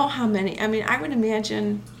don't know how many, I mean, I would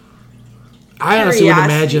imagine... I honestly would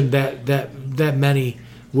curiosity. imagine that many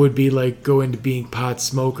would be like go into being pot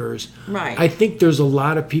smokers. Right. I think there's a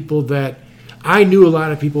lot of people that I knew a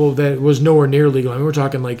lot of people that was nowhere near legal. I mean, we're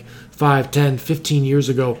talking like 5, 10, 15 years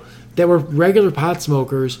ago that were regular pot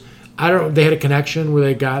smokers. I don't know if they had a connection where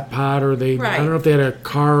they got pot or I don't know if they had a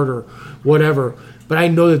card or whatever. But I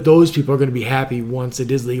know that those people are going to be happy once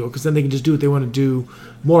it is legal because then they can just do what they want to do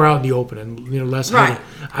more out in the open and less Right. hiding.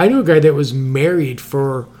 I knew a guy that was married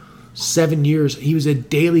for 7 years. He was a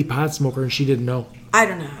daily pot smoker and she didn't know. I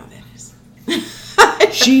don't know how that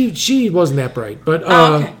is. She wasn't that bright, but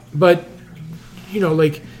okay. but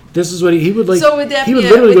like this is what he would like. So would that he would be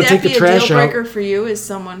literally would go that take be the trash a deal out. breaker for you as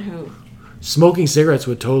someone who... Smoking cigarettes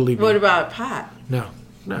would totally be. What about pot? No.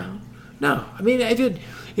 I mean,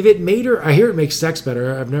 if it made her, I hear it makes sex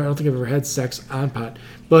better. I don't think I've ever had sex on pot,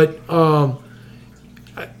 but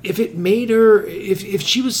if it made her, if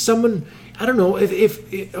she was someone, I don't know,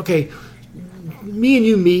 if okay, me and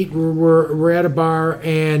you meet, we're at a bar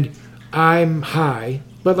and I'm high,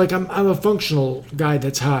 but like I'm a functional guy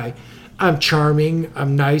that's high. I'm charming.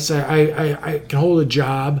 I'm nice. I can hold a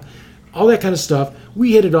job, all that kind of stuff.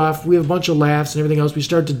 We hit it off. We have a bunch of laughs and everything else. We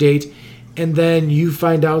start to date, and then you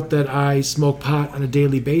find out that I smoke pot on a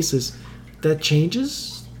daily basis. That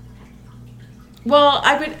changes. Well,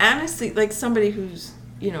 I would honestly, like somebody who's,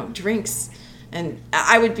 drinks And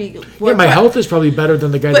I would be... Yeah, my health is probably better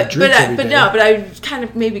than the guy that drinks every day. But I kind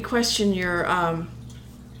of maybe question your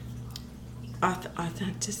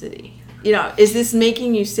authenticity. You know, is this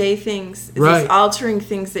making you say things? Is this altering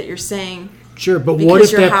things that you're saying? Sure, but what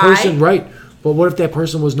if that person... Right. But what if that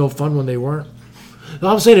person was no fun when they weren't? No,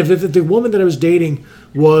 I'm saying if the woman that I was dating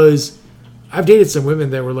was... I've dated some women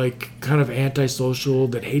that were like kind of antisocial,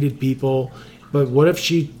 that hated people. But what if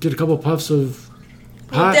she did a couple of puffs of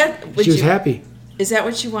pot? She was happy. Is that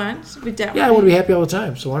what you want? Yeah, I want to be happy all the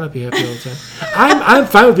time. So why not be happy all the time? I'm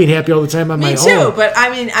fine with being happy all the time on my own. Me too, but I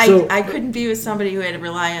mean, I couldn't be with somebody who had to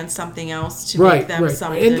rely on something else to make them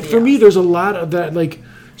something else. And for me, there's a lot of that. Like,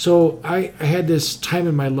 so I had this time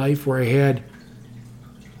in my life where I had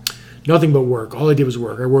nothing but work. All I did was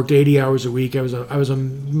work. I worked 80 hours a week. I was a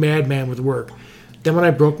madman with work. Then when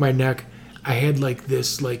I broke my neck, I had like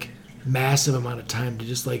this like massive amount of time to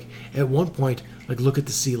just like at one point like look at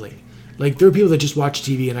the ceiling. Like there are people that just watch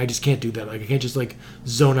TV and I just can't do that. Like I can't just like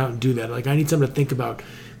zone out and do that. Like I need something to think about.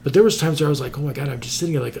 But there was times where I was like, oh my God, I'm just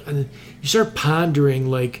sitting here like, and you start pondering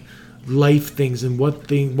like life things and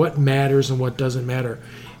what matters and what doesn't matter.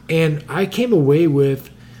 And I came away with,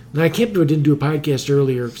 and I can't believe I didn't do a podcast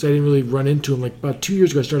earlier because I didn't really run into him. Like about 2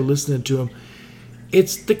 years ago, I started listening to him.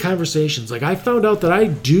 It's the conversations. Like I found out that I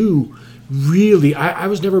do really, I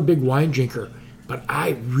was never a big wine drinker, but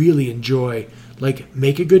I really enjoy like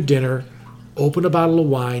make a good dinner, open a bottle of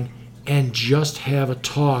wine, and just have a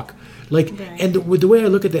talk. Like, and the way I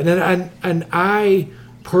look at that, and I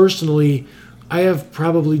personally, I have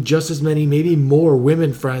probably just as many, maybe more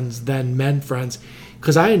women friends than men friends,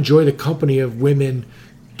 because I enjoy the company of women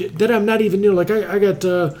that I'm not even, like I got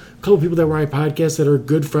a couple people that were on my podcast that are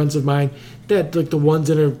good friends of mine, that like the one's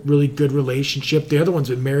in a really good relationship, the other one's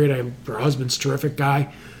been married, her husband's a terrific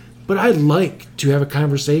guy. But I like to have a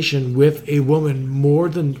conversation with a woman more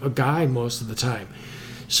than a guy most of the time.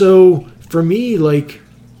 So for me, like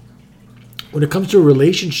when it comes to a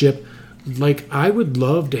relationship, like I would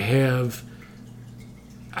love to have,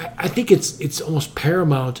 I think it's almost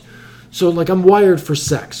paramount. So like I'm wired for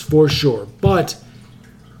sex for sure, but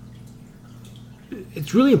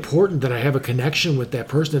it's really important that I have a connection with that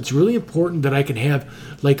person. It's really important that I can have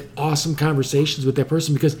like awesome conversations with that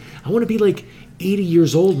person because I want to be like 80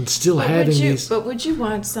 years old and still having these. But would you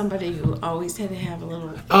want somebody who always had to have a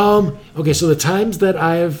little? Okay, so the times that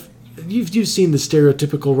you've seen the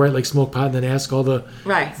stereotypical, right, like smoke pot and then ask all the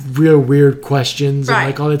real weird questions and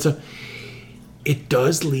like all that stuff. It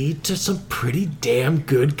does lead to some pretty damn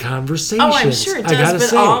good conversations. Oh, I'm sure it does,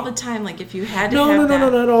 but all the time, like if you had to have that. No,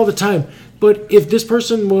 not all the time. But if this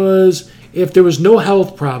person if there was no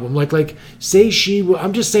health problem, like say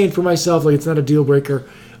I'm just saying for myself, like it's not a deal breaker.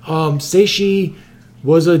 Say she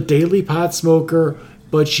was a daily pot smoker,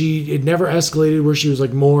 but it never escalated where she was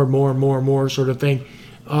like more sort of thing.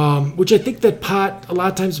 Which I think that pot, a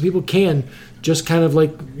lot of times people can just kind of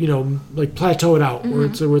like, like plateau it out where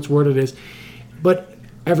it's what it is. But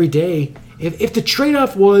every day, if the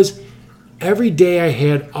trade-off was every day I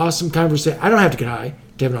had awesome conversation, I don't have to get high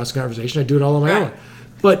to have an awesome conversation. I do it all on my own.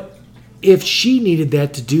 But if she needed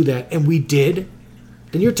that to do that, and we did,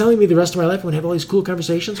 then you're telling me the rest of my life I'm going to have all these cool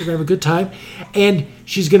conversations, we're going to have a good time, and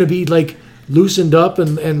she's going to be like loosened up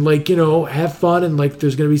and like, have fun, and like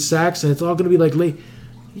there's going to be sex, and it's all going to be like late.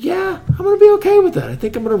 Yeah, I'm going to be okay with that. I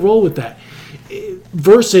think I'm going to roll with that.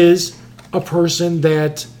 Versus a person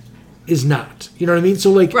that is not. You know what I mean?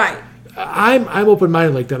 So like I'm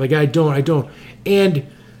open-minded like that. Like I don't. And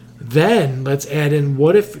then let's add in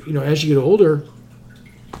what if, as you get older,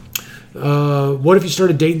 what if you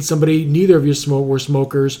started dating somebody, neither of you were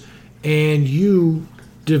smokers, and you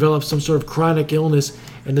developed some sort of chronic illness,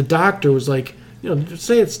 and the doctor was like,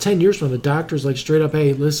 say it's 10 years from now, the doctor's like straight up,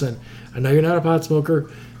 hey, listen, I know you're not a pot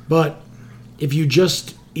smoker, but if you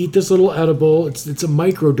just eat this little edible, it's a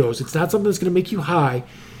microdose. It's not something that's going to make you high.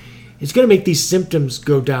 It's going to make these symptoms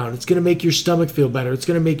go down. It's going to make your stomach feel better. It's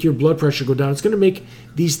going to make your blood pressure go down. It's going to make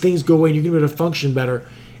these things go away, and you're going to be able to function better.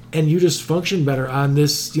 And you just function better on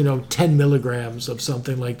this, 10 milligrams of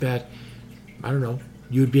something like that. I don't know.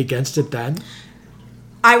 You would be against it then?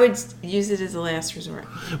 I would use it as a last resort.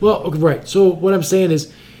 Well, okay, right. So what I'm saying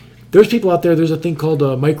is there's people out there, there's a thing called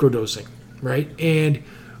microdosing, right? And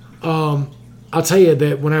I'll tell you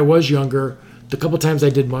that when I was younger, the couple times I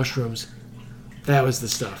did mushrooms, that was the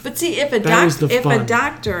stuff. But see, if a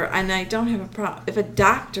doctor, and I don't have a problem, if a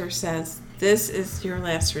doctor says this is your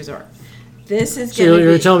last resort, this is going to be... So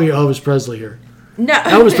you're telling me Elvis Presley here. No.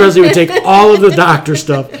 Elvis Presley would take all of the doctor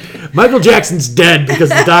stuff. Michael Jackson's dead because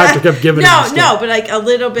the doctor kept giving him stuff. No, but like a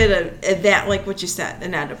little bit of that, like what you said,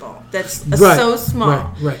 an edible. That's so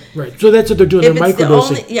small. Right. So that's what they're doing. They're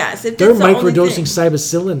microdosing. They're microdosing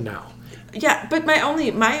psilocybin now. Yeah, but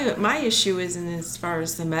my issue isn't as far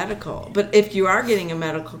as the medical. But if you are getting a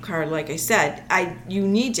medical card, like I said, you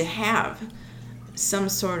need to have some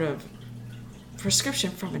sort of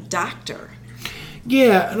prescription from a doctor.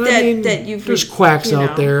 Yeah, and there's quacks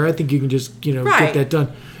out there. I think you can just get that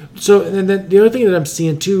done. So, and then the other thing that I'm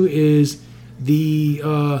seeing too is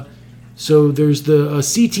so there's the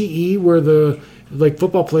CTE where the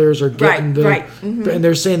football players are getting and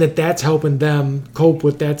they're saying that that's helping them cope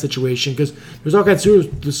with that situation because there's all kinds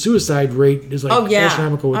of the suicide rate is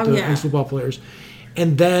astronomical with these football players,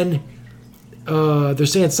 and then they're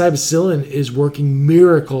saying psilocybin is working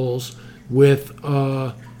miracles with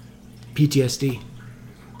PTSD.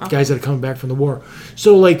 Guys that are coming back from the war.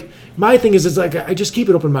 So, my thing is like, I just keep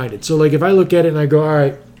it open-minded. So, if I look at it and I go, all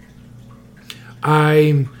right,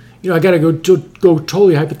 I got to go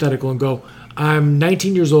totally hypothetical and go, I'm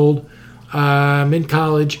 19 years old, I'm in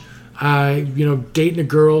college, dating a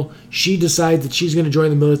girl, she decides that she's going to join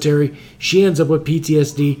the military, she ends up with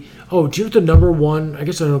PTSD. Oh, do you know what the number one, I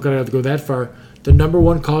guess I don't have to go that far, the number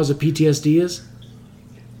one cause of PTSD is?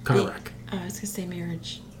 Car wreck. I was going to say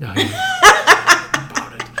marriage. No,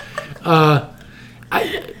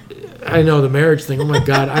 I know the marriage thing. Oh my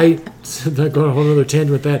God, I'm not going a whole other tangent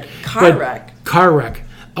with that. Car wreck.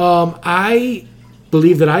 I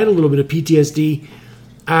believe that I had a little bit of PTSD.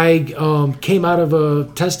 I came out of a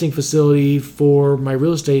testing facility for my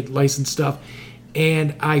real estate license stuff,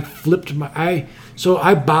 and I flipped So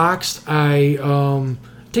I boxed. I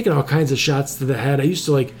taken all kinds of shots to the head. I used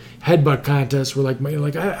to headbutt contests where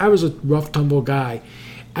I was a rough tumble guy.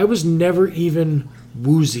 I was never even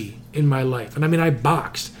woozy in my life. And I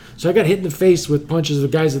boxed. So I got hit in the face with punches of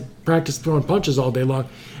guys that practice throwing punches all day long.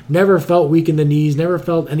 Never felt weak in the knees, never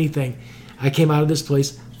felt anything. I came out of this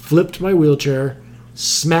place, flipped my wheelchair,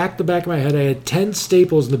 smacked the back of my head. I had 10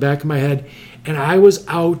 staples in the back of my head, and I was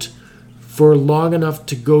out for long enough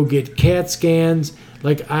to go get CAT scans.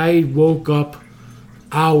 I woke up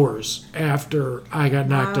hours after I got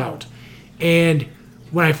knocked out. And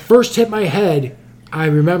when I first hit my head, I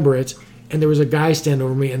remember it, and there was a guy standing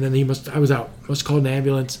over me, and then I was out. Must have called an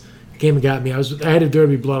ambulance, came and got me. I had there to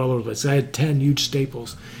be blood all over the place. I had 10 huge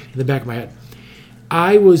staples in the back of my head.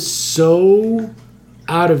 I was so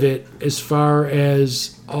out of it as far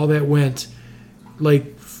as all that went.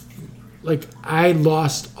 I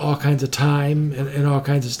lost all kinds of time and all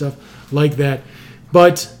kinds of stuff like that.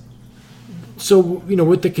 But, so,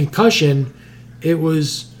 with the concussion, it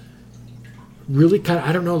was really kind of,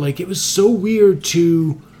 I don't know, it was so weird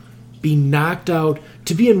to be knocked out,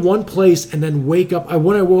 to be in one place and then wake up.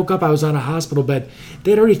 When I woke up, I was on a hospital bed.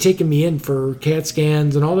 They had already taken me in for CAT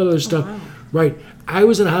scans and all that other stuff. Wow. Right. I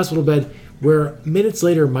was in a hospital bed where minutes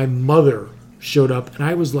later, my mother showed up, and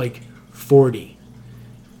I was 40.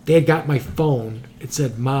 They had got my phone. It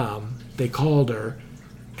said Mom. They called her,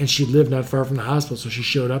 and she lived not far from the hospital, so she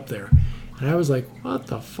showed up there. And I was like, what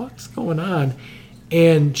the fuck's going on?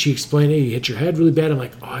 And she explained, hey, you hit your head really bad. I'm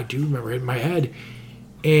like, oh, I do remember hitting my head.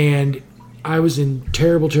 And I was in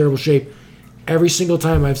terrible, terrible shape. Every single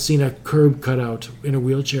time I've seen a curb cut out in a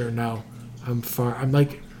wheelchair now, I'm a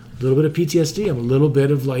little bit of PTSD. I'm a little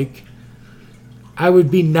bit of I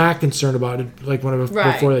would be not concerned about it when I was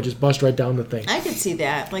before that, just bust right down the thing. I could see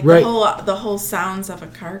that. The whole sounds of a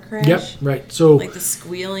car crash. Yep, right. So the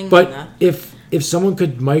squealing. But if someone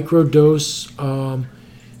could microdose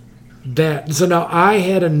that. So now I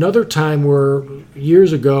had another time where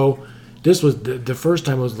years ago, this was the first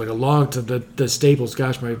time it was a long to the staples.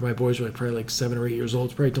 Gosh, my boys were probably 7 or 8 years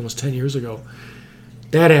old. It's probably almost 10 years ago.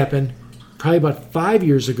 That happened. Probably about 5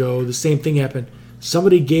 years ago, the same thing happened.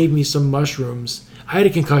 Somebody gave me some mushrooms. I had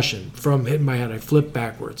a concussion from hitting my head. I flipped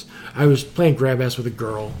backwards. I was playing grab ass with a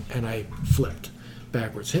girl, and I flipped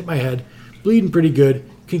backwards. Hit my head, bleeding pretty good.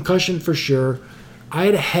 Concussion for sure. I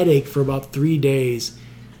had a headache for about 3 days.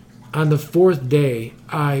 On the 4th day,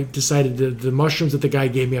 I decided the mushrooms that the guy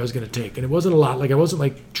gave me I was going to take. And it wasn't a lot. I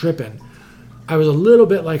wasn't tripping. I was a little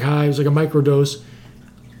bit high. It was a microdose.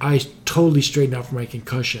 I totally straightened out from my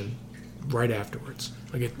concussion right afterwards.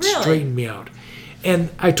 It really? Straightened me out.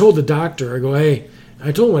 And I told the doctor, I go, hey,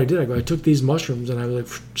 I told him what I did. I go, I took these mushrooms and I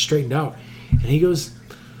was straightened out. And he goes,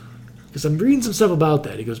 because I'm reading some stuff about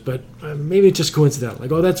that. He goes, but maybe it's just coincidental. I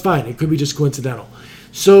go, oh, that's fine. It could be just coincidental.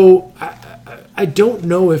 So I don't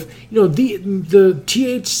know if, the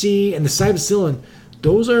THC and the psilocybin,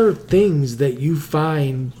 those are things that you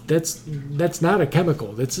find that's not a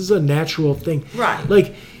chemical. This is a natural thing. Right.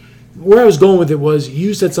 Like, where I was going with it was,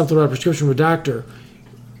 you said something about a prescription from a doctor.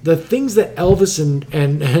 The things that Elvis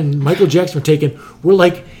and Michael Jackson were taking were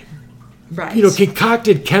like, Right.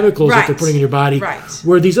 Concocted chemicals that they're putting in your body. Right.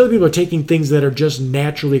 Where these other people are taking things that are just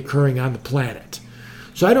naturally occurring on the planet.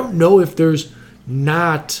 So I don't know if there's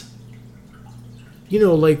not,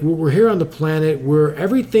 like we're here on the planet where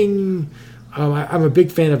everything. I'm a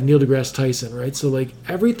big fan of Neil deGrasse Tyson, right? So like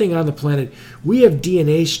everything on the planet, we have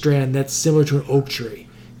DNA strand that's similar to an oak tree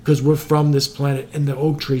because we're from this planet, and the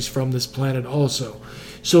oak tree's from this planet also.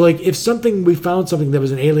 So like if we found something that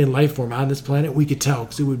was an alien life form on this planet, we could tell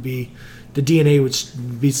because it would be, the DNA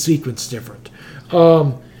would be sequenced different.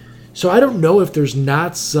 So I don't know if there's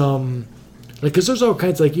not some, like, because there's all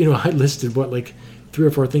kinds, like, I listed 3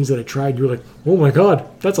 or 4 things that I tried. You're like, oh my God,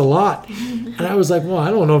 that's a lot. And I was like, well, I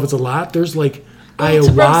don't know if it's a lot. There's like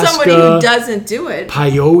ayahuasca. From somebody who doesn't do it.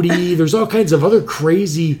 Peyote. There's all kinds of other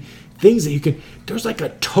crazy things that you can. There's like a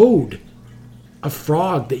toad, a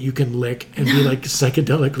frog that you can lick and be like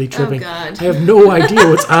psychedelically tripping. Oh God. I have no idea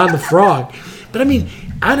what's on the frog. But I mean,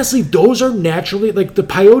 honestly, those are naturally, like the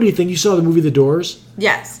peyote thing. You saw the movie The Doors?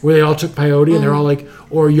 Yes. Where they all took peyote and they're all like,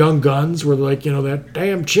 or Young Guns, where they're like, that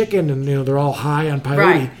damn chicken, and they're all high on peyote.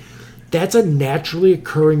 Right. That's a naturally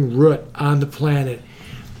occurring root on the planet.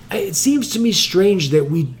 It seems to me strange that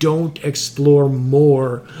we don't explore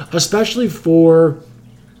more, especially for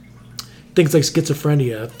things like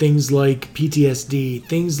schizophrenia, things like PTSD,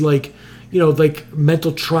 things like, like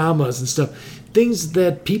mental traumas and stuff. Things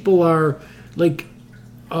that people are like,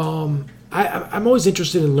 I'm always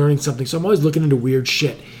interested in learning something, so I'm always looking into weird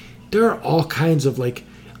shit. There are all kinds of, like,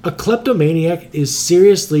 a kleptomaniac is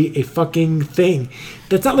seriously a fucking thing.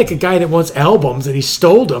 That's not like a guy that wants albums and he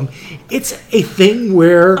stole them. It's a thing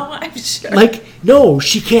where, I'm sure. like, no,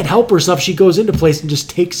 she can't help herself. She goes into place and just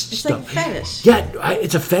takes It's stuff. like a fetish. Yeah,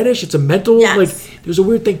 it's a fetish. It's a mental, Yes. like, there's a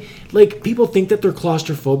weird thing. Like, people think that they're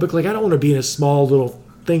claustrophobic. Like, I don't want to be in a small little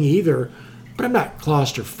thing either, but I'm not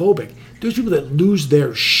claustrophobic. There's people that lose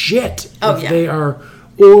their shit if they are,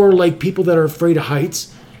 or like people that are afraid of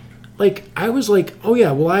heights. Like, I was like, oh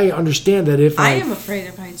yeah, well, I understand that if I am afraid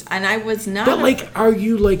of heights, and I was not. But like, are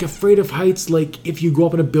you like afraid of heights? Like, if you go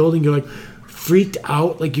up in a building, you're like freaked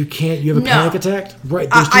out, like you have a panic attack, right?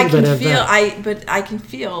 There's I people can that have feel. that. But I can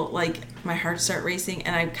feel like my heart start racing,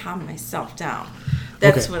 and I calm myself down.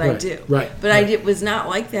 That's what I do. Right. But I was not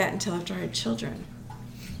like that until after I had children.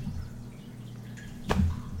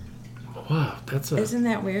 Wow, Isn't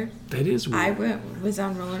that weird? That is weird. I was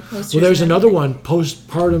on roller coasters. Well, there's another one,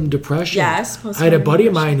 postpartum depression. Yes, postpartum I had a buddy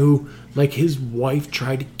of depression. mine who, like, his wife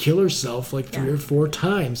tried to kill herself like 3 or 4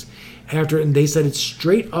 times and they said it's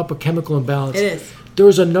straight up a chemical imbalance. It is. There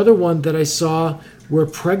was another one that I saw where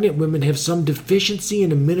pregnant women have some deficiency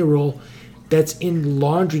in a mineral that's in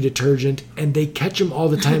laundry detergent, and they catch them all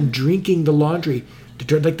the time drinking the laundry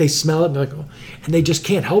detergent. Like, they smell it and they're like, oh, and they just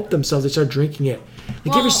can't help themselves. They start drinking it.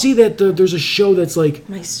 Like, you ever see that there's a show that's like,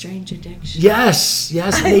 My Strange Addiction. yes,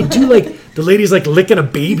 and they do, like, the lady's like licking a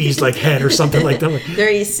baby's like head or something like that. Like, They're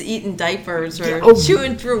eating diapers or oh.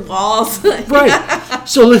 chewing through walls. right.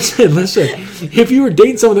 So listen. If you were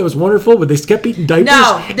dating someone that was wonderful, but they kept eating diapers,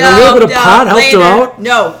 and a little bit of pot helped her out.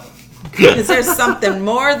 No, because there's something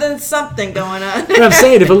more than something going on. But I'm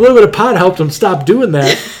saying, if a little bit of pot helped them stop doing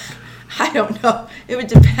that. I don't know. It would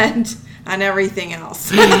depend on everything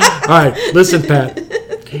else. All right, listen, Pat.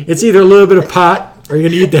 It's either a little bit of pot or you're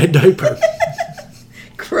going to eat that diaper.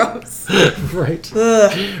 Gross. Right.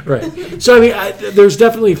 Ugh. Right. So, I mean, there's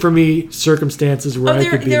definitely, for me, circumstances where I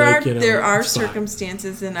could be like, there are it's fine.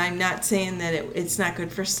 circumstances, and I'm not saying that it's not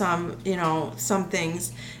good for some, some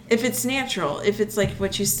things. If it's natural, if it's like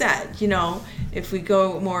what you said, if we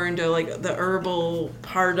go more into like the herbal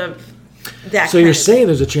part of that. So you're saying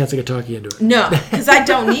there's a chance I could talk you into it? No, because I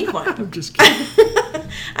don't need one. I'm just kidding.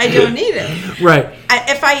 I don't need it. Right.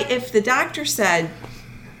 If the doctor said,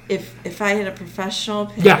 if I had a professional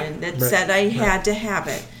opinion that said I had to have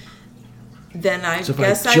it, then I so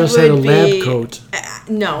guess I just would had a lab be. coat.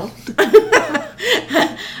 No.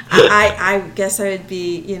 I guess I would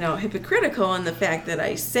be, hypocritical in the fact that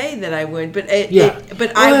I say that I would, but I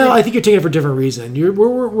think you're taking it for a different reason.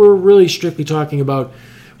 We're really strictly talking about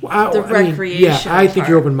recreation. I think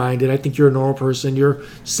you're open-minded. I think you're a normal person. You're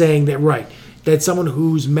saying that that someone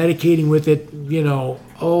who's medicating with it,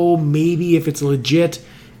 maybe if it's legit,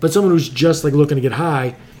 but someone who's just like looking to get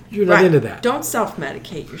high, you're not into that. Don't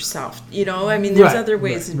self-medicate yourself. There's other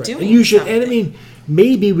ways of doing it. And you should. And I mean,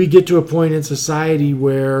 maybe we get to a point in society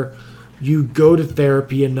where you go to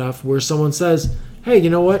therapy enough where someone says, "Hey, you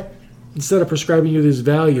know what? instead of prescribing you this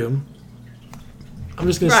Valium, I'm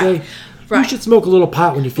just going to say, Right. you should smoke a little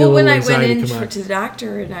pot when you feel a little anxiety come on. When I went in to the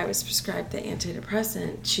doctor and I was prescribed the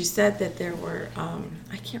antidepressant, she said that there were,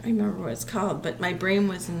 I can't remember what it's called, but my brain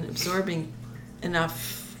wasn't absorbing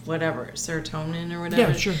enough, whatever, serotonin or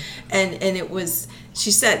whatever. Yeah, sure. And it was,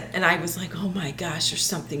 she said, and I was like, oh my gosh, there's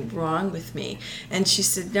something wrong with me. And she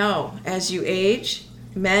said, no, as you age,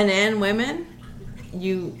 men and women,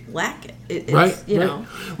 you lack it. It's, right. You know.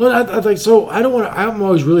 Well, I like, so I don't want to, I'm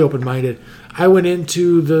always really open-minded. I went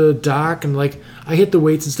into the doc and like I hit the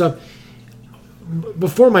weights and stuff.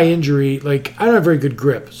 Before my injury, like I don't have very good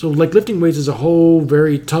grip. So like lifting weights is a whole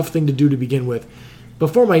very tough thing to do to begin with.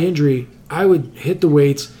 Before my injury, I would hit the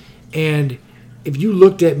weights, and if you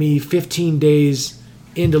looked at me 15 days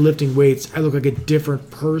into lifting weights, I look like a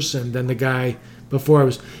different person than the guy before I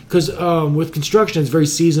was. Because with construction, it's very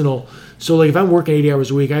seasonal. So like if I'm working 80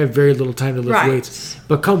 hours a week, I have very little time to lift weights.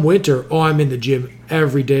 But come winter, I'm in the gym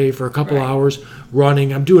every day for a couple hours,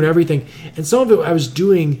 running. I'm doing everything. And some of it I was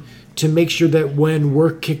doing to make sure that when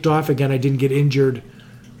work kicked off again, I didn't get injured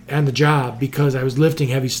on the job because I was lifting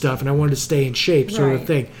heavy stuff and I wanted to stay in shape, sort of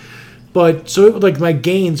thing. But so it, like my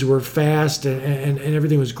gains were fast and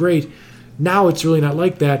everything was great. Now it's really not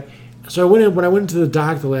like that. So when I went into the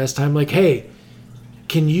doc the last time, like, hey,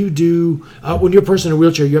 can you do, when you're a person in a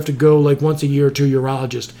wheelchair, you have to go like once a year to a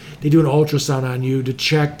urologist. They do an ultrasound on you to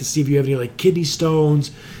check to see if you have any like kidney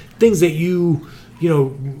stones, things that you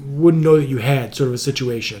wouldn't know that you had, sort of a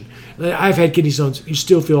situation. I've had kidney stones. You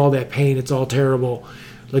still feel all that pain. It's all terrible.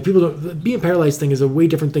 Like people don't, being paralyzed thing is a way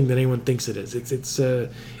different thing than anyone thinks it is. It's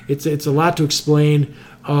a lot to explain.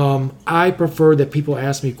 I prefer that people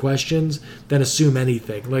ask me questions than assume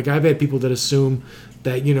anything. Like I've had people that assume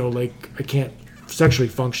that, like I can't sexually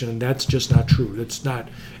function, and that's just not true. It's not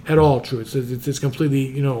at all true. It's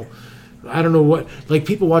completely, I don't know what, like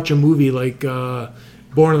people watch a movie like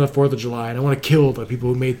Born on the 4th of July, and I want to kill the people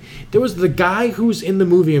who made, there was the guy who's in the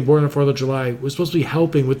movie in Born on the 4th of July was supposed to be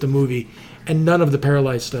helping with the movie, and none of the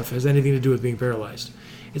paralyzed stuff has anything to do with being paralyzed.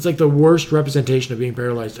 It's like the worst representation of being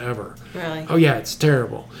paralyzed ever. Really? Oh yeah, it's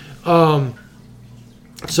terrible.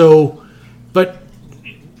 So, but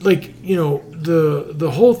like,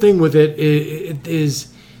 the whole thing with it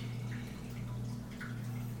is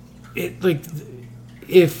like,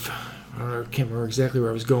 if I don't know, I can't remember exactly where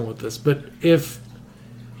I was going with this, but if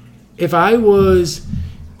I was,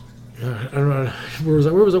 I don't know, where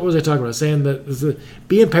was I talking about? Saying that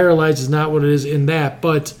being paralyzed is not what it is in that,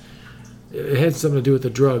 but it had something to do with the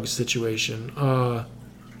drugs situation. Yeah,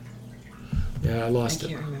 I lost it.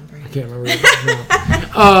 I can't remember.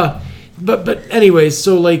 But anyways,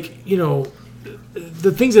 so like,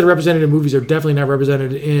 the things that are represented in movies are definitely not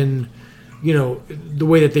represented in, the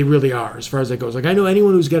way that they really are as far as that goes. Like I know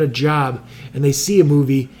anyone who's got a job and they see a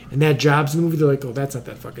movie and that job's in the movie, they're like, oh, that's not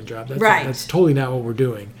that fucking job. That's totally not what we're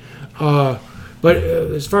doing. But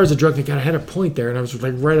as far as the drug thing, I had a point there and I was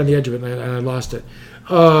like right on the edge of it and I lost it.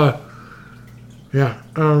 Yeah,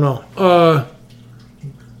 I don't know.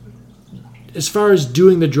 As far as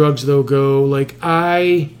doing the drugs though go, like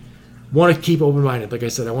I want to keep open-minded. Like I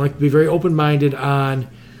said, I want to be very open-minded on,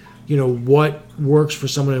 what works for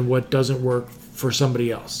someone and what doesn't work for somebody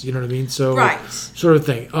else. You know what I mean? So sort of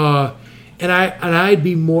thing. And I'd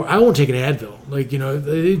be more. I won't take an Advil. Like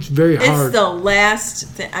it's very hard. It's the last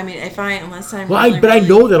thing. I mean, unless I'm. Well, I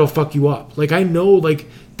know that'll fuck you up. Like I know, like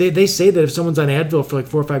they say that if someone's on Advil for like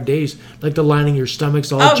 4 or 5 days, like the lining of your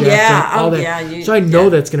stomach's all jacked up, all that. Yeah, so I know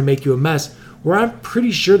that's going to make you a mess. Where I'm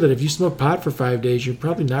pretty sure that if you smoke pot for 5 days, you're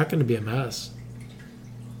probably not going to be a mess.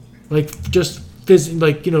 Like just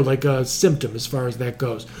like a symptom as far as that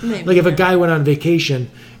goes. Maybe, like if a guy went on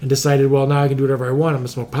vacation and decided, well, now I can do whatever I want, I'm gonna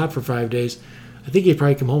smoke pot for 5 days, I think he'd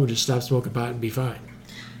probably come home and just stop smoking pot and be fine.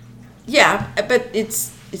 Yeah, but it's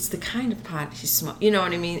the kind of pot he smokes. You know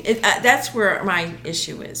what I mean? That's where my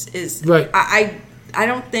issue is right. I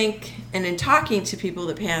don't think, and in talking to people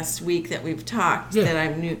the past week that we've talked, that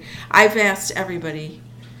I knew, I've asked everybody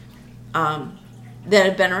that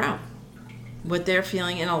have been around what they're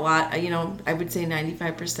feeling, and a lot, I would say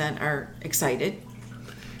 95% are excited.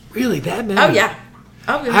 Really, that many? Oh yeah.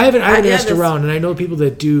 I haven't asked around, and I know people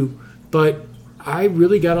that do, but I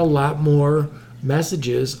really got a lot more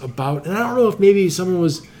messages about, and I don't know if maybe someone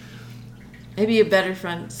was. Maybe a better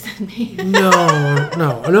friend than me. No,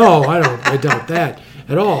 I doubt that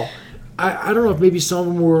at all. I don't know if maybe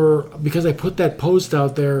some were, because I put that post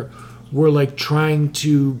out there, were like trying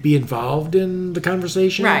to be involved in the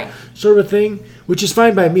conversation, right? Sort of a thing, which is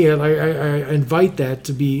fine by me. I invite that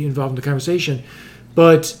to be involved in the conversation,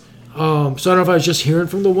 but so I don't know if I was just hearing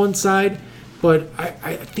from the one side, but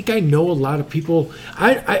I think I know a lot of people.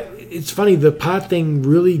 it's funny. The pot thing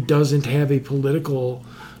really doesn't have a political.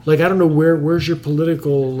 Like, I don't know where's your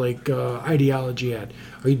political ideology at?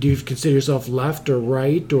 Do you consider yourself left or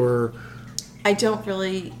right or? I don't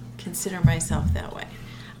really consider myself that way.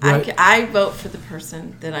 Right. I vote for the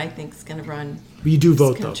person that I think is going to run. You do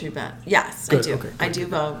vote country though. better. Yes, Good. I do. Okay. I do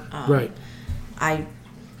vote. Right. I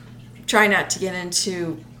try not to get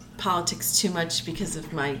into politics too much because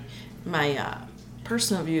of my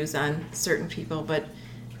personal views on certain people, but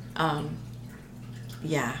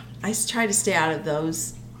yeah, I try to stay out of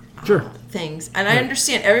those things. And I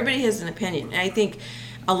understand everybody has an opinion. And I think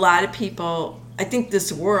a lot of people, I think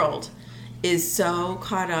this world is so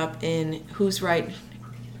caught up in who's right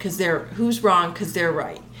because who's wrong because they're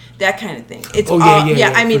right. That kind of thing. It's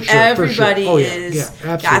I mean, everybody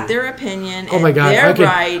got their opinion. Oh my God, they're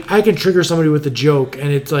right. I can trigger somebody with a joke,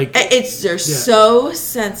 and it's like they're so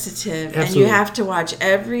sensitive, and you have to watch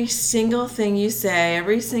every single thing you say,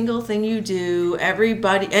 every single thing you do,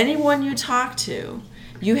 anyone you talk to.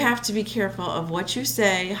 You have to be careful of what you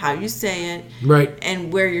say, how you say it, right,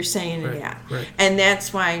 and where you're saying it at. Right. And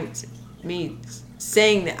that's why me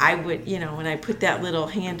saying that I would, when I put that little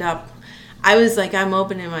hand up, I was like, I'm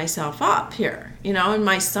opening myself up here, and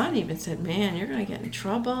my son even said, man, you're going to get in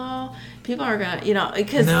trouble. People are going to,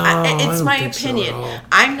 because it's my opinion. So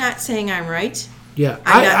I'm not saying I'm right. Yeah.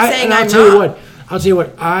 I'm not saying I'm wrong. I'll tell you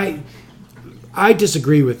what, I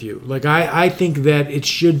disagree with you. Like, I think that it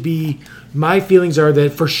should be, my feelings are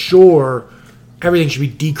that for sure everything should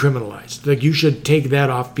be decriminalized. Like, you should take that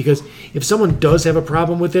off, because if someone does have a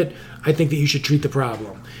problem with it, I think that you should treat the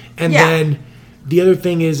problem. And then the other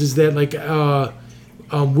thing is that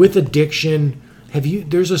with addiction,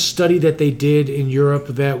 there's a study that they did in Europe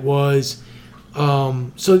that was,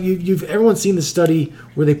 so everyone's seen the study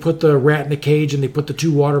where they put the rat in a cage and they put the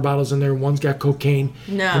 2 water bottles in there and one's got cocaine.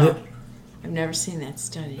 No. I've never seen that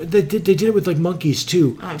study. They did it with monkeys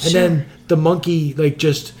too. Oh, and then the monkey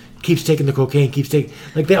just keeps taking the cocaine,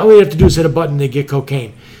 all they have to do is hit a button, they get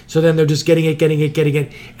cocaine. So then they're just getting it,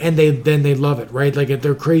 and they love it, right? Like,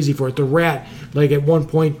 they're crazy for it. The rat, at one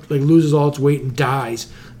point, loses all its weight and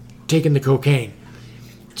dies taking the cocaine.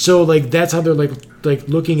 So that's how they're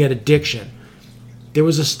looking at addiction. There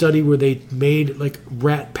was a study where they made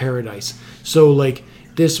rat paradise. So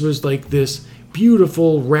this was this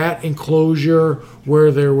beautiful rat enclosure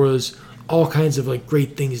where there was all kinds of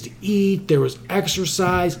great things to eat. There was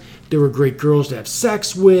exercise. There were great girls to have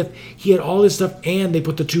sex with. He had all this stuff, and they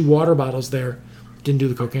put the 2 water bottles there. Didn't do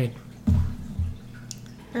the cocaine.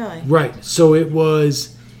 Really? Right. So it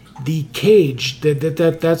was the cage.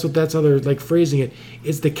 That's how they're phrasing it.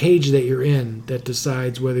 It's the cage that you're in that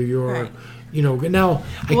decides whether you're, Now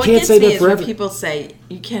I can't say that forever. When people say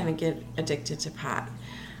you can't get addicted to pot.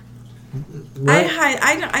 Right.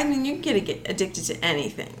 I mean, you can get addicted to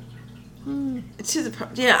anything. I mean, if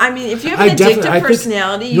you have an addictive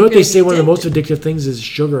personality, you know what they say. One of the most addictive things is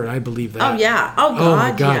sugar, and I believe that. Oh yeah. Oh God.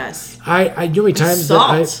 My God. Yes. I how many times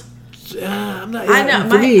salt. I'm not. I know.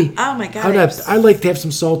 For me, oh my God. I like to have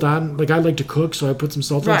some salt on. I like to cook, so I put some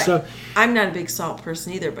salt on stuff. I'm not a big salt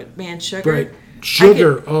person either, but man, sugar. Right.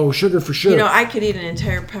 Sugar. Sugar for sure. I could eat an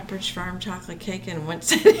entire Pepperidge Farm chocolate cake in one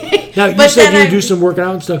sitting. Now, you said you do some working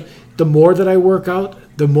out and stuff. The more that I work out,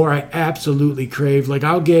 the more I absolutely crave.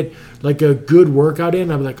 I'll get a good workout in.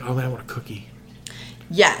 I'm like, oh man, I want a cookie.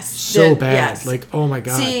 Yes. So bad. Yes. Oh my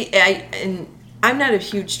God. See, I'm not a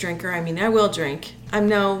huge drinker. I mean, I will drink.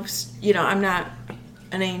 I'm I'm not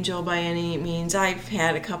an angel by any means. I've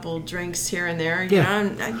had a couple drinks here and there.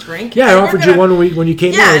 I drink. Yeah, I offered you one week when you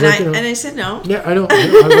came in. And I said no. Yeah, I know.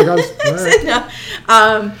 I said no.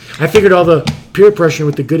 I figured all the peer pressure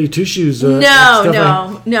with the goody two shoes.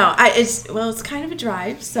 No. It's kind of a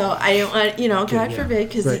drive, so I don't want God forbid,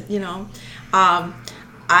 because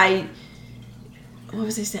what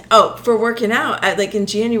was I saying? Oh, for working out, in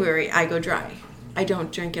January I go dry. I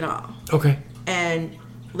don't drink at all. Okay. And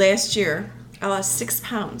last year I lost 6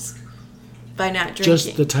 pounds by not drinking.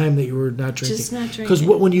 Just the time that you were not drinking. Just not drinking. Because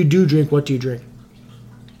when you do drink, what do you drink?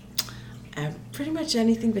 Pretty much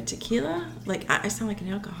anything but tequila. I sound like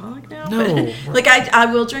an alcoholic now. No. But, I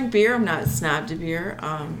will drink beer. I'm not a snob to beer.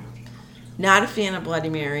 Not a fan of Bloody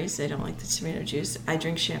Marys. I don't like the tomato juice. I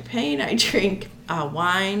drink champagne. I drink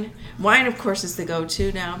wine. Wine, of course, is the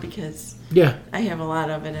go-to now because I have a lot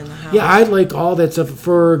of it in the house. Yeah, I like all that stuff.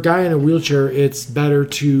 For a guy in a wheelchair, it's better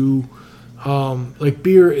to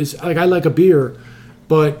beer is I like a beer,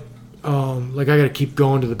 but I got to keep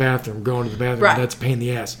going to the bathroom. Right. That's a pain in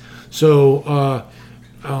the ass. So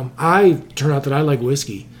I turn out that I like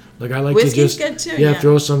whiskey. I like Whiskey's to just good too,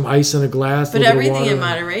 throw some ice in a glass. But a everything water. in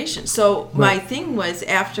moderation. So my thing was,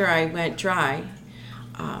 after I went dry,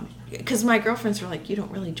 because my girlfriends were like, you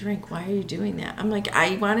don't really drink. Why are you doing that? I'm like,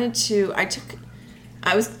 I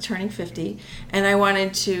was turning 50, and I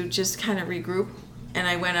wanted to just kind of regroup. And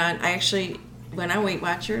I actually went on Weight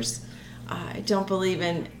Watchers. I don't believe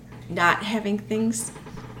in not having things.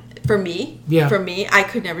 For me, I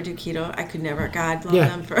could never do keto. I could never. God love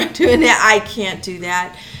them for doing that. I can't do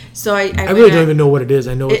that. So I really don't even know what it is.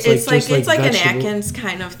 I know it's like an Atkins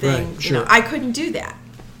kind of thing. Right, sure. I couldn't do that.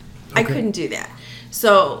 Okay. I couldn't do that.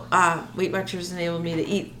 So Weight Watchers enabled me to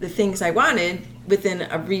eat the things I wanted within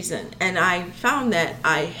a reason. And I found that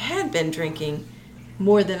I had been drinking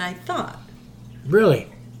more than I thought. Really?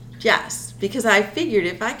 Yes, because I figured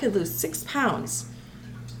if I could lose 6 pounds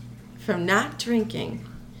from not drinking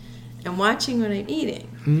and watching what I'm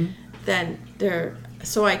eating, then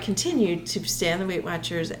so I continued to stay on the Weight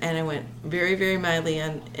Watchers, and I went very, very mildly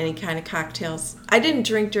on any kind of cocktails. I didn't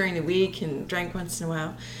drink during the week and drank once in a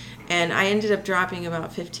while, and I ended up dropping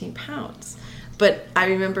about 15 pounds. But I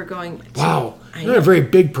remember going... Wow, you're not a very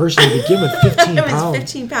big person to begin with, 15 pounds. It was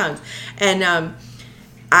 15 pounds. And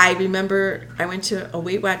I remember I went to a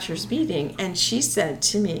Weight Watchers meeting, and she said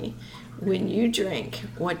to me, when you drink,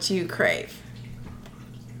 what do you crave?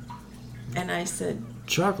 And I said...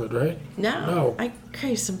 Chocolate, right? No. I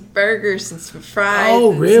crave some burgers and some fries.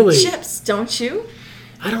 Oh, really? Some chips, don't you?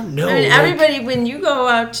 I don't know. I mean, everybody, when you go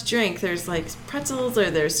out to drink, there's like pretzels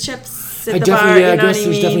or there's chips at the bar. I guess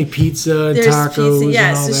there's definitely pizza and tacos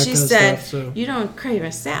and all that she kind said, of stuff. So. You don't crave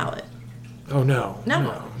a salad. Oh, no.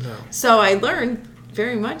 No. So I learned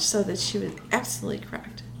very much so that she was absolutely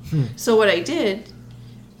correct. So what I did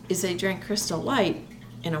is I drank Crystal Light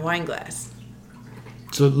in a wine glass.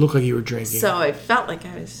 So it looked like you were drinking. So I felt like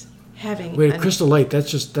I was having... Wait, Crystal Light,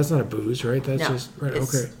 that's not a booze, right? That's just... Right,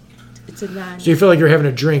 okay. It's a non... So you felt like you were having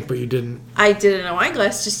a drink, but you didn't... I did it in a wine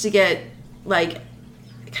glass just to get, like,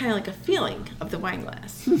 kind of like a feeling of the wine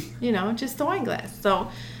glass. Just the wine glass.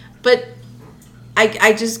 So, but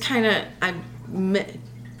I just kind of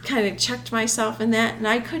checked myself in that, and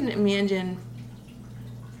I couldn't imagine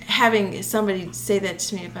having somebody say that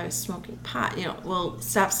to me if I was smoking pot.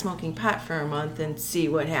 Stop smoking pot for a month and see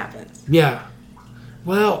what happens. Yeah.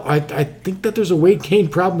 Well, I think that there's a weight gain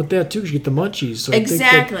problem with that too, because you get the munchies. So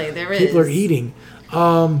exactly, there is. People are eating.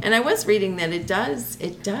 And I was reading that it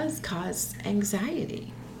does cause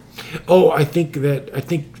anxiety. Oh, I think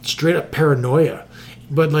straight up paranoia,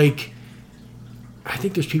 but like, I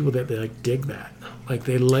think there's people that they like dig that. Like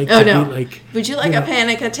they like to be like. Would you like a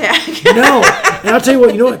panic attack? No, and I'll tell you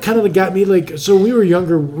what. You know what kind of got me like. So when we were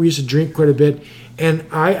younger, we used to drink quite a bit, and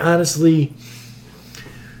I honestly,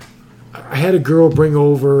 I had a girl bring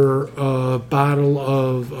over a bottle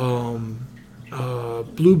of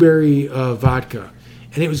blueberry vodka,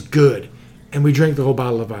 and it was good, and we drank the whole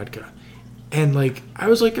bottle of vodka, and like I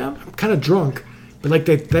was like I'm kind of drunk, but like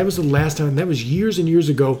that was the last time. And that was years and years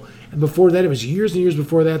ago, and before that it was years and years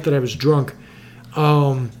before that I was drunk.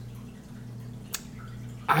 I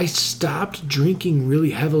stopped drinking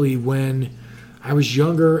really heavily when I was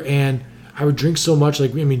younger, and I would drink so much,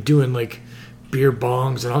 doing like beer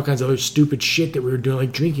bongs and all kinds of other stupid shit that we were doing,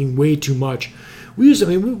 like drinking way too much. We used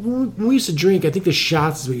to drink, I think the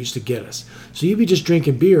shots is what used to get us. So you'd be just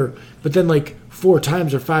drinking beer, but then like 4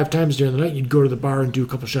 times or 5 times during the night, you'd go to the bar and do a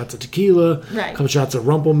couple shots of tequila, a couple shots of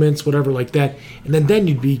Rumple Mints, whatever like that, and then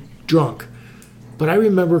you'd be drunk. But I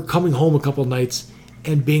remember coming home a couple nights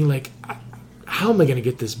and being like, how am I going to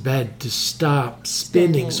get this bed to stop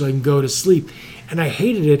spinning so I can go to sleep? And I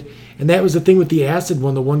hated it. And that was the thing with the acid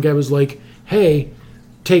one. The one guy was like, hey,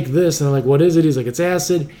 take this. And I'm like, what is it? He's like, it's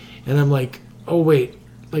acid. And I'm like, oh, wait.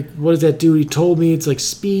 Like, what does that do? He told me it's like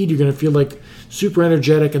speed. You're going to feel like super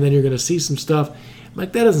energetic, and then you're going to see some stuff. I'm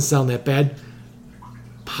like, that doesn't sound that bad.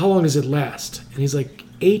 How long does it last? And he's like,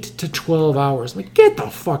 8 to 12 hours. I'm like, get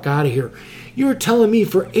the fuck out of here. You're telling me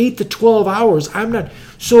for 8 to 12 hours, I'm not.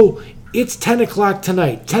 So it's 10 o'clock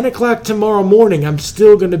tonight. 10 o'clock tomorrow morning, I'm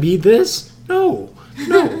still going to be this? No.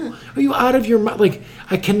 Are you out of your mind? Like,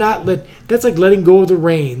 I cannot let. That's like letting go of the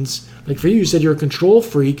reins. Like for you said you're a control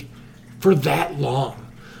freak for that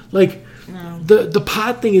long. Like, the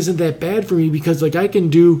pot thing isn't that bad for me because, like, I can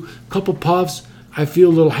do a couple puffs. I feel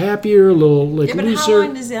a little happier, a little, like, but looser. how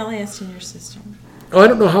long does that last in your system? Oh, I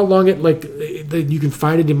don't know how long it, like, you can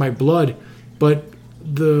find it in my blood, but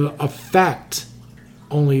the effect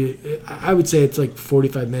only, I would say it's like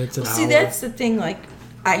 45 minutes an hour. See, that's the thing, like,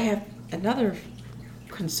 I have another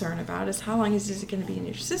concern about is how long is it going to be in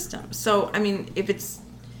your system? So, I mean, if it's...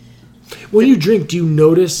 When you drink, do you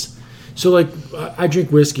notice... So, like, I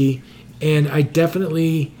drink whiskey, and I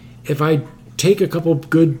definitely, if I take a couple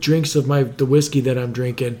good drinks of the whiskey that I'm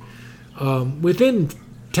drinking, within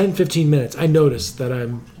 10, 15 minutes, I notice that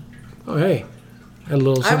oh, hey, I had a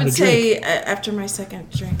little something I would to drink. say after my second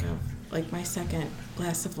drink of, like my second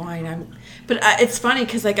glass of wine, but it's funny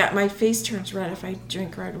because my face turns red if I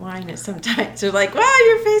drink red wine at sometimes. They're like, wow,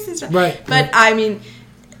 your face is red. Right. But right. I mean,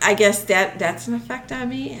 I guess that's an effect on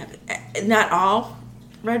me. Not all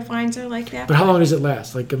red wines are like that. But how long does it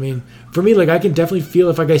last? Like, I mean, for me, like, I can definitely feel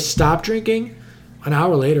if I stop drinking, an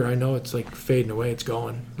hour later, I know it's like fading away. It's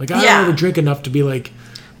going. Like, I don't ever drink enough to be like.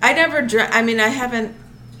 I never drank. I mean, I haven't.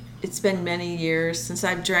 It's been many years since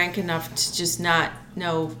I've drank enough to just not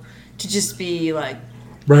know, to just be like.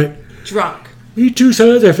 Right. Drunk. Me too.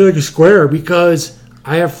 Sometimes I feel like a square because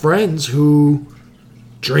I have friends who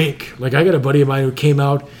drink. Like, I got a buddy of mine who came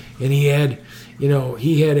out and he had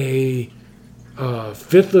a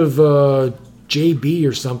fifth of JB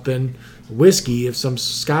or something, whiskey of some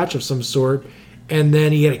scotch of some sort, and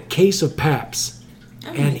then he had a case of Pabst.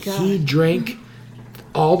 And he drank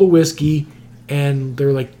all the whiskey, and there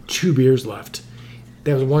were like 2 beers left.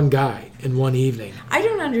 There was one guy in one evening. I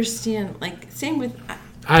don't understand. Like, same with.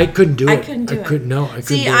 I couldn't do it. I couldn't do it. No, I couldn't.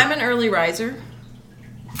 See, do I'm it. an early riser.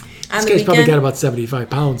 This guy's probably got about 75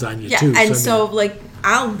 pounds on you, too. Yeah, and so like,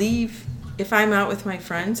 I'll leave if I'm out with my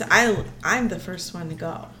friends. I'm the first one to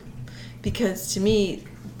go, because to me,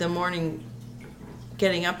 the morning,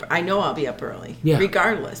 getting up, I know I'll be up early,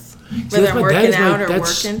 regardless, whether I'm working out or working.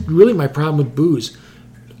 That's really my problem with booze.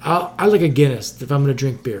 I like a Guinness if I'm going to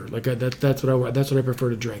drink beer. Like that's what I prefer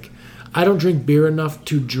to drink. I don't drink beer enough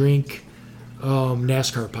to drink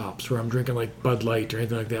NASCAR pops where I'm drinking like Bud Light or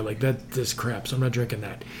anything like that. Like that's crap. So I'm not drinking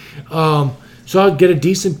that. So I'll get a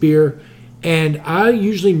decent beer, and I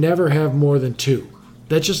usually never have more than 2.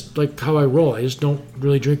 That's just like how I roll. I just don't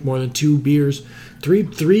really drink more than 2 beers,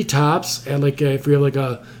 three tops. And like if we have like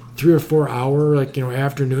a 3 or 4 hour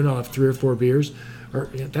afternoon, I'll have 3 or 4 beers. Or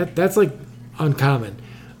that's like uncommon.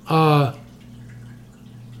 But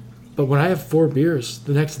when I have 4 beers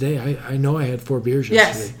the next day, I know I had 4 beers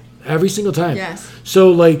yesterday. Yes. Every single time. Yes.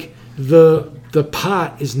 So like the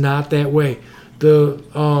pot is not that way.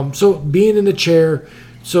 So being in the chair,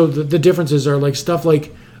 so the differences are like stuff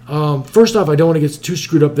like first off, I don't want to get too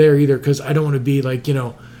screwed up there either, because I don't want to be like,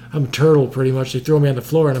 I'm a turtle pretty much. They throw me on the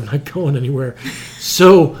floor and I'm not going anywhere.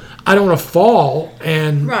 So I don't want to fall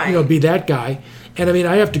and be that guy. And I mean,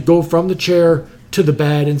 I have to go from the chair to the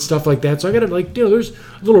bed and stuff like that. So I got to there's a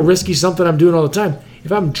little risky something I'm doing all the time.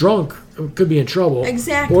 If I'm drunk, I could be in trouble.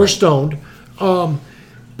 Exactly. Or stoned.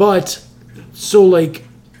 But so like,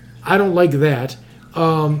 I don't like that.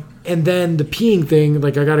 And then the peeing thing,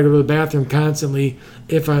 like I got to go to the bathroom constantly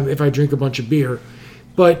if I drink a bunch of beer.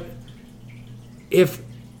 But if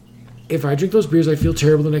I drink those beers, I feel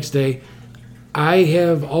terrible the next day. I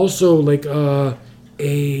have also like a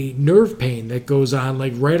nerve pain that goes on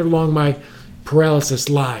like right along my paralysis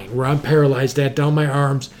line where I'm paralyzed down my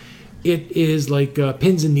arms. It is like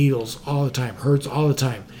pins and needles all the time, hurts all the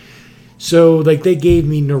time. So like they gave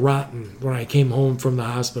me Neurontin when I came home from the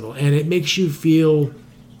hospital, and it makes you feel,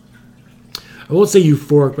 I won't say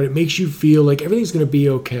euphoric, but it makes you feel like everything's going to be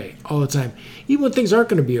okay all the time, even when things aren't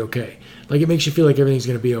going to be okay. Like it makes you feel like everything's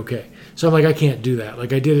going to be okay. So I'm like, I can't do that.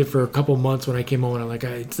 Like I did it for a couple months when I came home, and I'm like,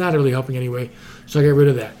 it's not really helping anyway. So I got rid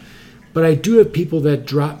of that. But I do have people that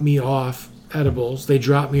drop me off edibles. They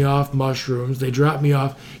drop me off mushrooms. They drop me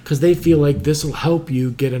off because they feel like this will help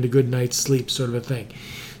you get into a good night's sleep, sort of a thing.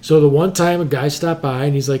 So the one time a guy stopped by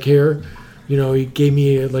and he's like, here, he gave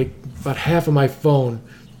me like about half of my phone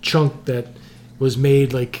chunk that was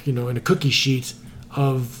made like, in a cookie sheet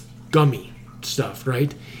of gummy stuff,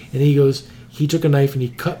 right? And he took a knife and he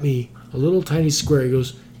cut me a little tiny square. He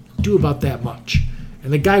goes, do about that much.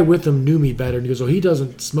 And the guy with him knew me better. And he goes, he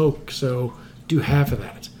doesn't smoke, so do half of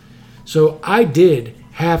that. So I did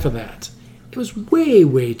half of that. It was way,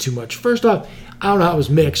 way too much. First off, I don't know how it was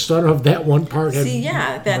mixed, so I don't know if that one part had... See,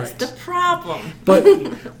 yeah, that's the problem. But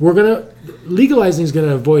legalizing is going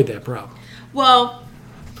to avoid that problem. Well...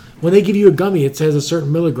 When they give you a gummy, it says a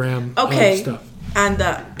certain milligram of stuff. At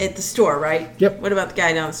the store, right? Yep. What about the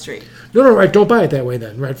guy down the street? No, right, don't buy it that way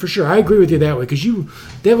then, right, for sure. I agree with you that way, because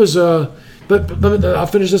that was... But I'll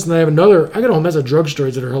finish this, and I have another... I got a whole mess of drug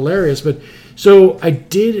stories that are hilarious, but... So I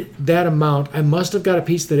did that amount. I must have got a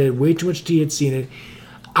piece that had way too much THC in it.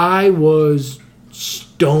 I was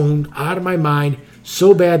stoned out of my mind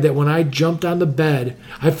so bad that when I jumped on the bed,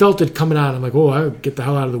 I felt it coming on. I'm like, I would get the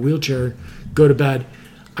hell out of the wheelchair, go to bed.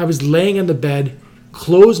 I was laying on the bed,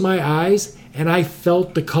 closed my eyes, and I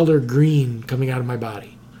felt the color green coming out of my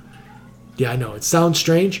body. Yeah, I know. It sounds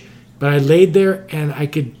strange, but I laid there, and I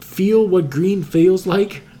could feel what green feels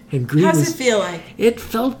like. And green How's it feel like? It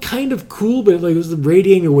felt kind of cool, but it was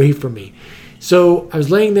radiating away from me. So I was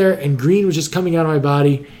laying there, and green was just coming out of my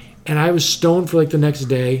body, and I was stoned for like the next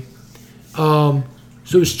day. So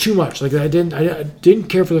it was too much. Like I didn't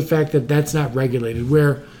care for the fact that that's not regulated,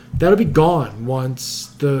 where that'll be gone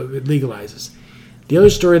once it legalizes. The other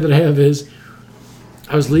story that I have is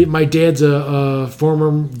I was leaving. My dad's a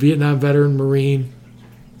former Vietnam veteran Marine.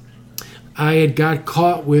 I had got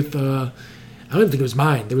caught with I don't even think it was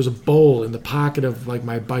mine. There was a bowl in the pocket of like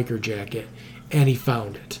my biker jacket, and he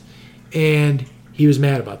found it, and he was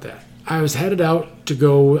mad about that. I was headed out to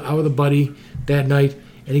go out with a buddy that night,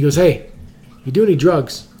 and he goes, "Hey, you do any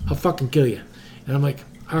drugs, I'll fucking kill you." And I'm like,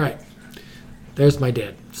 "All right." There's my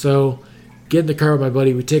dad. So get in the car with my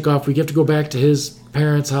buddy. We take off. We have to go back to his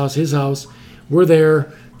parents' house, his house. We're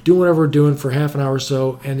there doing whatever we're doing for half an hour or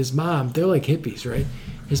so. And his mom, they're like hippies, right?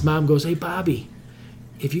 His mom goes, "Hey, Bobby,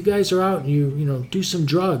 if you guys are out and you do some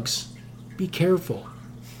drugs, be careful."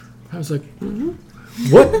 I was like,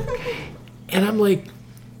 "What?" And I'm like,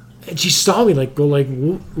 and she saw me like go like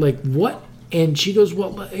what? And she goes,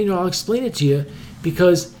 "Well, I'll explain it to you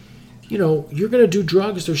because, you're going to do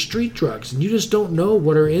drugs. They're street drugs, and you just don't know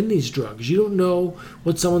what are in these drugs. You don't know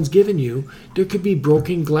what someone's given you. There could be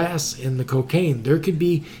broken glass in the cocaine. There could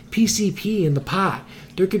be PCP in the pot.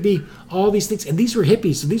 There could be all these things." And these were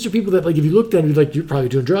hippies. So these are people that, like, if you looked at them, you'd be like, "You're probably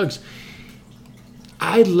doing drugs."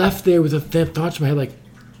 I left there with a thought in my head, like,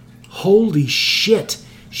 holy shit,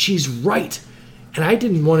 she's right. And I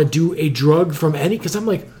didn't want to do a drug from because I'm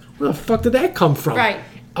like, where the fuck did that come from? Right.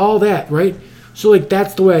 All that, right? So, like,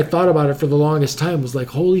 that's the way I thought about it for the longest time, was like,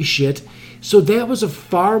 holy shit. So that was a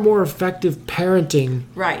far more effective parenting.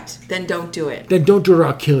 Right. Then don't do it. Then don't do it or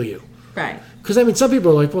I'll kill you. Right. Because, some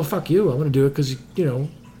people are like, well, fuck you. I'm going to do it because,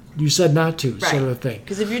 you said not to, right. sort of a thing.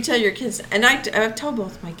 Because if you tell your kids, and I've told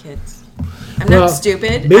both my kids, I'm not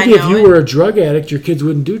stupid. Maybe if you were a drug addict, your kids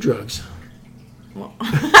wouldn't do drugs. Well,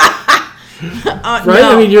 right?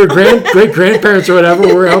 No. Your great-grandparents or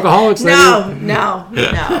whatever were alcoholics. No.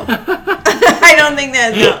 I don't think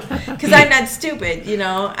that, no. Because I'm not stupid,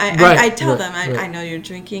 I tell them, I know you're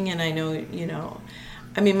drinking, and I know,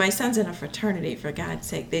 my son's in a fraternity, for God's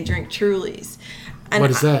sake. They drink Trulies. And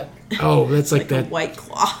what is that? Oh, that's like a that. White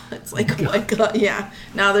Claw. It's like a White Claw, yeah.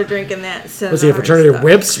 Now they're drinking that. Was he a fraternity of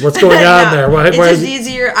whips? What's going on there? It's just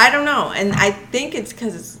easier. I don't know. And I think it's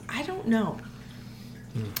because I don't know.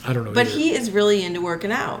 I don't know. But either. he is really into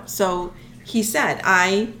working out. So he said,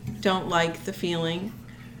 I don't like the feeling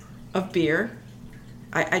of beer.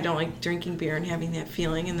 I don't like drinking beer and having that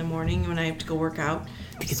feeling in the morning when I have to go work out.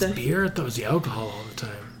 It's beer? I thought it was the alcohol all the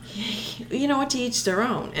time. You know what? To each their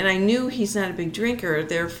own. And I knew he's not a big drinker.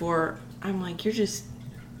 Therefore, I'm like, you're just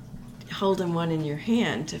holding one in your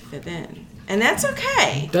hand to fit in. And that's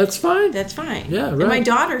okay. That's fine. That's fine. Yeah, right. And my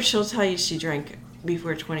daughter, she'll tell you she drank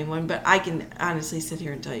before 21, but I can honestly sit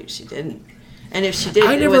here and tell you she didn't. And if she did,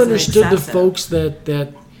 I it never wasn't understood excessive. the folks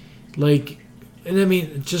that like, and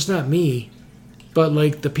it's just not me, but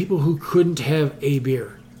like the people who couldn't have a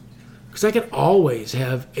beer. Because I can always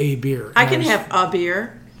have a beer. I can have a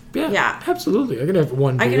beer. Yeah, absolutely. I can have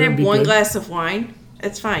one beer. I can have one good. glass of wine.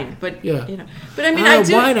 It's fine. But, yeah. But I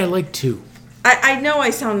do. Wine, I like two. I know I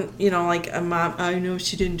sound, like a mom. I know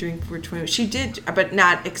she didn't drink before 21. She did, but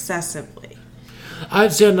not excessively.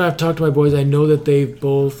 I've said, and I've talked to my boys, I know that they've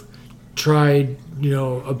both tried,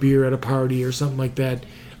 a beer at a party or something like that.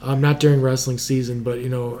 Not during wrestling season, but,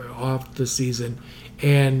 off the season.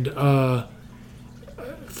 And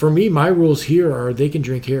for me, my rules here are they can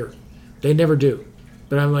drink here. They never do.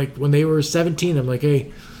 But I'm like, when they were 17, I'm like,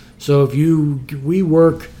 hey, so if we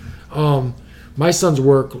work, my sons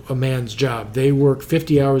work a man's job. They work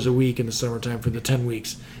 50 hours a week in the summertime for the 10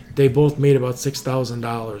 weeks. They both made about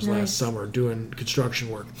 $6,000 last summer doing construction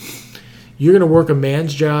work. You're going to work a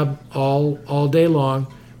man's job all day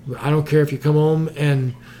long. I don't care if you come home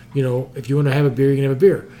and, if you want to have a beer, you can have a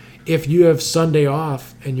beer. If you have Sunday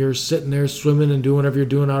off and you're sitting there swimming and doing whatever you're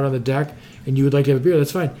doing out on the deck and you would like to have a beer,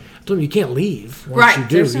 that's fine. I told them you can't leave once you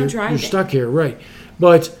do. There's no driving. You're stuck here, right.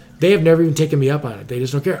 But they have never even taken me up on it. They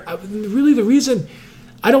just don't care. Really, the reason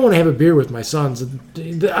I don't want to have a beer with my sons,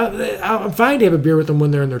 I'm fine to have a beer with them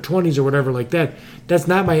when they're in their 20s or whatever like that. That's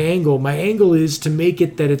not my angle. My angle is to make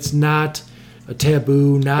it that it's not a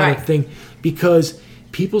taboo, not a thing, because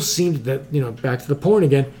people seem that, back to the porn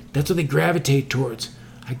again, that's what they gravitate towards.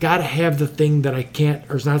 I got to have the thing that I can't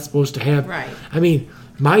or is not supposed to have. Right.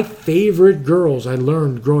 My favorite girls I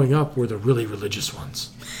learned growing up were the really religious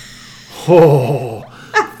ones. Oh,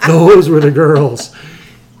 those were the girls.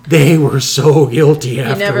 They were so guilty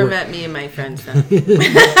afterward. You never met me and my friends then. We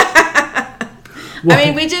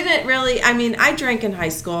didn't really. I drank in high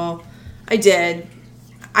school. I did.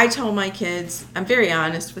 I told my kids, I'm very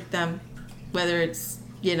honest with them. whether it's,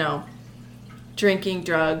 drinking,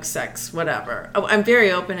 drugs, sex, whatever. I'm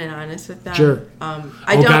very open and honest with them. Sure.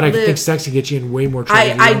 I think sex can get you in way more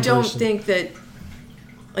trouble. I don't think that,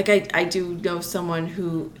 like, I do know someone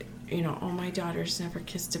who, oh, my daughter's never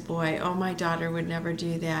kissed a boy. Oh, my daughter would never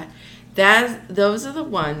do that. Those are the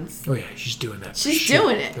ones. Oh, yeah, she's doing that. She's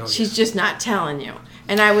doing it. Oh, she's just not telling you.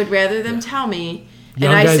 And I would rather them tell me.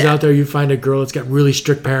 Young guys out there, you find a girl that's got really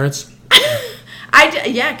strict parents.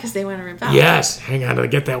 Because they want to rebel. Yes, hang on, I'll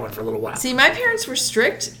get that one for a little while. See, my parents were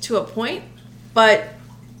strict to a point, but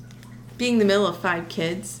being the middle of 5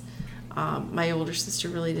 kids, my older sister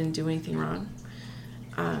really didn't do anything wrong.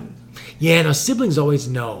 Siblings always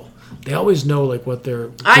know. They always know, like, what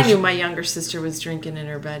they're... I knew my younger sister was drinking in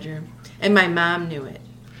her bedroom, and my mom knew it.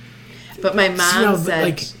 But my mom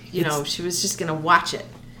said, she was just going to watch it.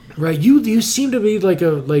 Right, you seem to be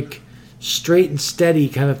like straight and steady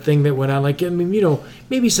kind of thing that went on. Like, I mean,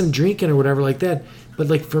 maybe some drinking or whatever like that. But,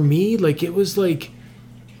 like, for me, like, it was like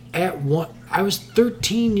I was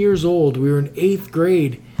 13 years old. We were in 8th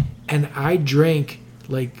grade, and I drank,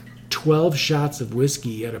 like, 12 shots of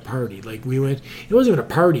whiskey at a party. Like, it wasn't even a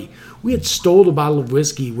party. We had stole a bottle of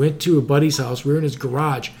whiskey, went to a buddy's house. We were in his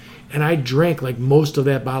garage, and I drank, like, most of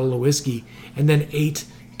that bottle of whiskey and then ate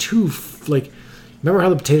 2, like... Remember how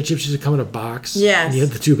the potato chips used to come in a box? Yes. And you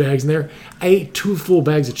had the 2 bags in there? I ate 2 full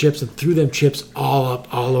bags of chips and threw them chips all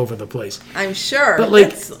over the place. I'm sure. But,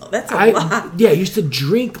 like, that's a lot. Yeah, I used to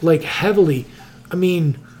drink, like, heavily. I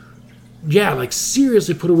mean, yeah, like,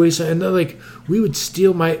 seriously put away some. And then, like, we would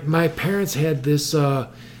steal. My parents had this, I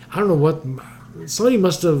don't know what. Somebody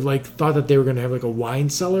must have, like, thought that they were going to have, like, a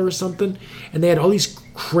wine cellar or something. And they had all these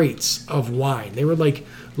crates of wine. They were, like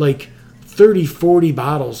 30, 40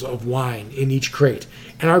 bottles of wine in each crate.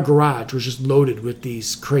 And our garage was just loaded with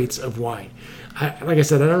these crates of wine. Like I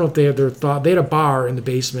said, I don't know if they had a bar in the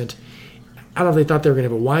basement. I don't know if they thought they were going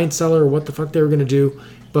to have a wine cellar or what the fuck they were going to do,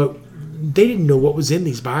 but they didn't know what was in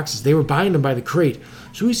these boxes. They were buying them by the crate.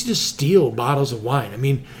 So we used to just steal bottles of wine. I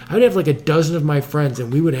mean, I would have like a dozen of my friends,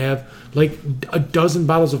 and we would have like a dozen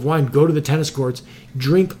bottles of wine, go to the tennis courts,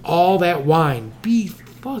 drink all that wine, be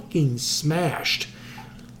fucking smashed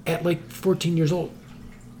at like 14 years old.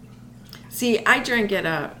 See, I drank at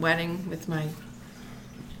a wedding with my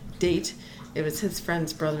date. It was his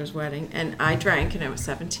friend's brother's wedding, and I drank, and I was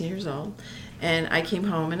 17 years old. And I came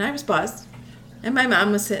home, and I was buzzed. And my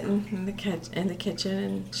mom was sitting in the kitchen,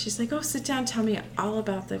 and she's like, "Oh, sit down, tell me all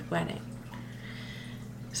about the wedding."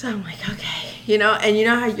 So I'm like, okay, and you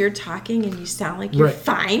know how you're talking and you sound like you're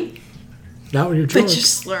fine. Not when you're drunk. But you're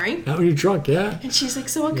slurring. Not when you're drunk, yeah. And she's like,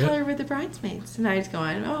 "So what color were the bridesmaids?" And I was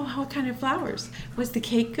going, "Oh, what kind of flowers? Was the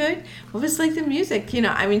cake good? What was like the music?"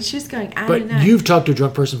 I mean, she was going on and on. But you've talked to a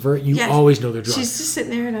drunk person for it. You always know they're drunk. She's just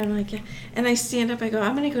sitting there, and I'm like, yeah. And I stand up, I go,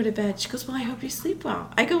 "I'm going to go to bed." She goes, "Well, I hope you sleep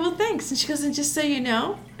well." I go, "Well, thanks." And she goes, "And just so you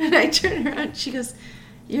know," and I turn around, she goes,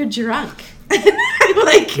 "You're drunk." And I'm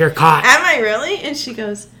like, "You're caught." "Am I really?" And she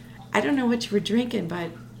goes, "I don't know what you were drinking,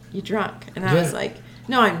 but you're drunk." And I was like,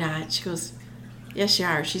 "No, I'm not." She goes, "Yes, you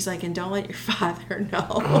are." She's like, "And don't let your father know."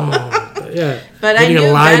 Oh, yeah. But I knew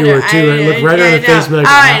lie better. To her too. I look right her in the face and be like,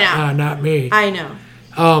 I know. Not me. I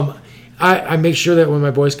know. I make sure that when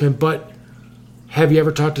my boys come in, but have you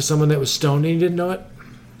ever talked to someone that was stoned and you didn't know it?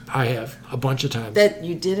 I have, a bunch of times. That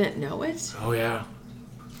you didn't know it? Oh, yeah.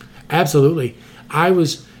 Absolutely. I've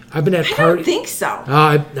been at parties. I don't think so.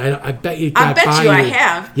 I bet you got by. I bet I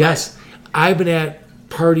have. Yes. I've been at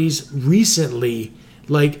parties recently.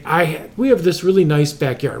 Like, we have this really nice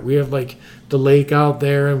backyard. We have, like, the lake out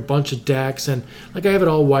there and a bunch of decks. And, like, I have it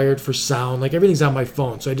all wired for sound. Like, everything's on my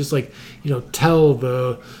phone. So I just, like, tell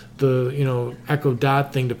the Echo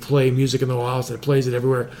Dot thing to play music in the house. And it plays it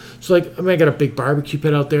everywhere. So, like, I got a big barbecue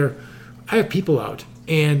pit out there. I have people out.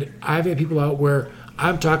 And I've had people out where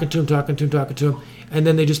I'm talking to them. And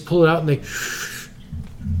then they just pull it out and they...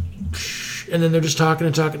 And then they're just talking.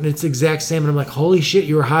 And it's the exact same. And I'm like, holy shit,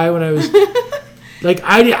 you were high when I was... Like,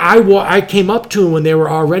 I came up to them when they were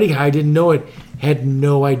already high. I didn't know it. Had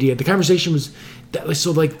no idea. The conversation was...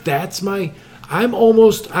 So, like, that's my... I'm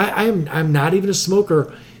not even a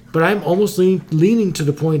smoker, but I'm almost leaning to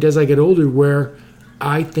the point as I get older where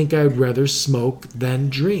I think I'd rather smoke than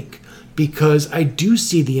drink. Because I do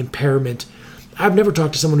see the impairment. I've never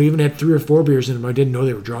talked to someone who even had 3 or 4 beers in them. I didn't know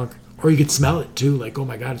they were drunk. Or you could smell it, too. Like, oh,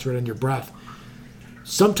 my God, it's right on your breath.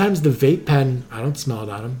 Sometimes the vape pen, I don't smell it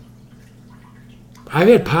on them. I've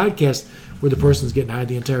had podcasts where the person's getting high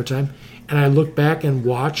the entire time, and I look back and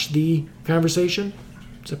watch the conversation.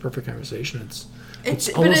 It's a perfect conversation. It's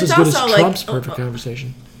almost as good as Trump's perfect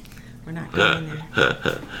conversation. We're not going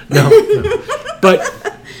there. No.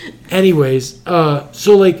 But anyways,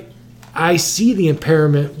 so like I see the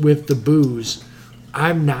impairment with the booze.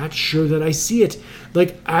 I'm not sure that I see it.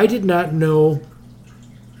 Like, I did not know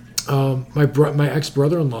my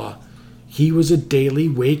ex-brother-in-law. He was a daily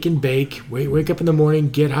wake and bake, wake up in the morning,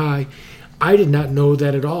 get high. I did not know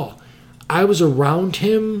that at all. I was around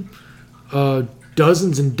him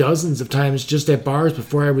dozens and dozens of times just at bars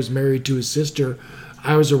before I was married to his sister.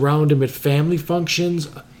 I was around him at family functions.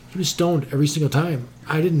 He was stoned every single time.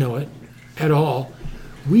 I didn't know it at all.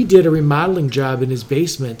 We did a remodeling job in his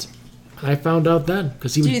basement, and I found out then.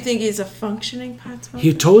 Do you think he's a functioning pot smoker?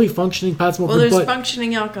 He's a totally functioning pot smoker. Well, there's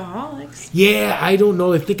functioning alcoholics. Yeah, I don't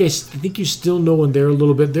know. I think you still know in there a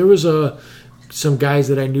little bit. There was some guys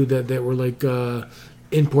that I knew that were like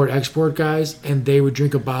import-export guys, and they would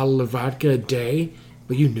drink a bottle of vodka a day,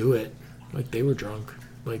 but you knew it. Like, they were drunk.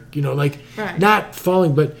 Like, right. Not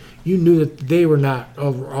falling, but you knew that they were not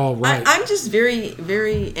all right. I'm just very,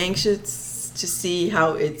 very anxious to see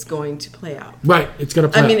how it's going to play out. Right, it's going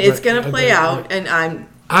to play out. I mean, it's going to play out, and I'm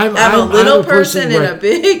a little person in a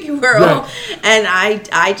big world, and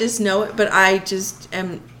I just know it, but I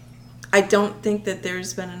don't think that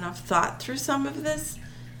there's been enough thought through some of this.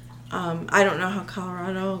 I don't know how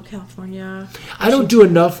California. I don't do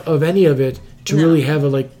enough of any of it to really have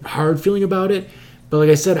a hard feeling about it. But like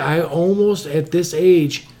I said, I almost at this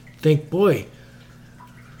age think, boy,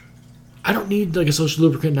 I don't need a social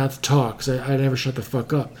lubricant not to talk, because I never shut the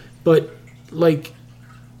fuck up. But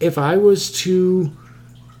if I was to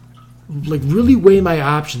really weigh my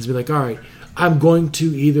options, be like, all right, I'm going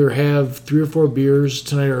to either have 3 or 4 beers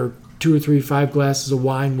tonight, or 2 or 3, 5 glasses of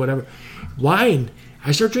wine, whatever. Wine.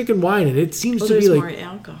 I start drinking wine, and it seems to be there's more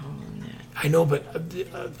alcohol in that. I know,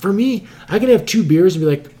 but for me, I can have 2 beers and be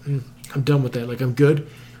like, I'm done with that. I'm good.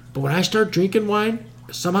 But when I start drinking wine,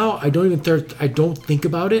 somehow I don't think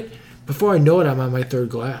about it. Before I know it, I'm on my 3rd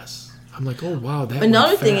glass. I'm like, oh wow, that.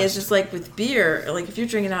 Another thing is just like with beer, if you're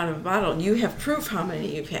drinking out of a bottle, you have proof how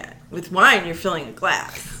many you've had. With wine, you're filling a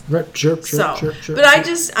glass. Right, sure. But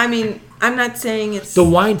I'm not saying it's... The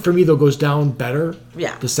wine, for me, though, goes down better.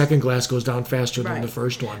 Yeah. The second glass goes down faster than the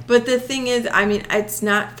first one. But the thing is, it's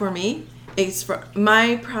not for me. It's for...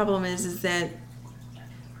 My problem is that,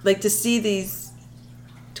 to see these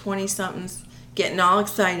 20-somethings getting all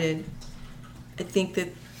excited, I think that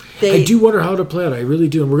I do wonder how to play it. I really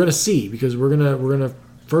do. And we're going to see, because we're gonna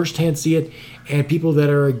firsthand see it, and people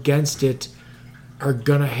that are against it are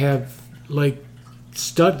going to have, they're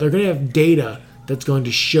going to have data that's going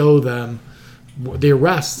to show them the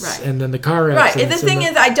arrests and then the car accidents. Right. And the thing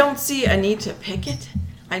is, I don't see a need to pick it.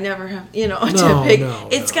 I never have, to pick.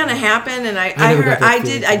 It's going to happen. And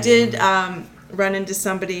I did run into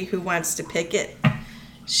somebody who wants to pick it.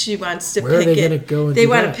 She wants to pick it. Where are they going to go and They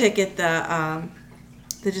want to pick it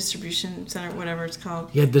the distribution center, whatever it's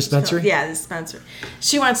called. Yeah, dispensary? Yeah, dispenser.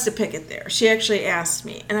 She wants to pick it there. She actually asked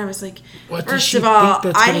me. And I was like, first of all,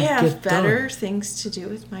 I have better things to do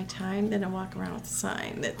with my time than to walk around with a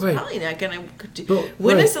sign. That's probably not going to do.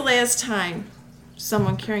 When is the last time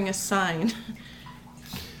someone carrying a sign?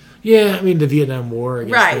 Yeah, the Vietnam War. I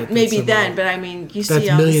guess right, maybe then. But you see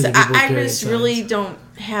all this. I just really don't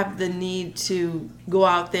have the need to go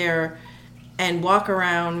out there and walk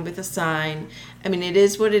around with a sign. It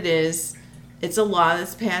is what it is. It's a law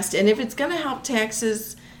that's passed. And if it's going to help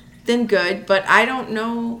taxes, then good. But I don't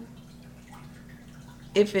know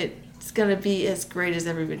if it's going to be as great as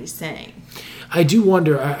everybody's saying. I do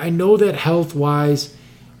wonder. I know that health-wise,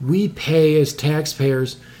 we pay as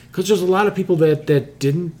taxpayers, because there's a lot of people that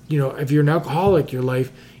didn't, if you're an alcoholic, your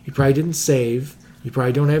life, you probably didn't save. You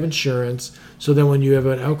probably don't have insurance. So then when you have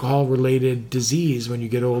an alcohol-related disease when you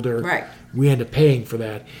get older, we end up paying for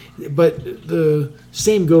that. But the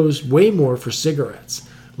same goes way more for cigarettes.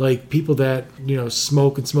 People that,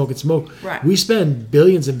 smoke and smoke and smoke. Right. We spend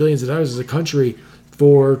billions and billions of dollars as a country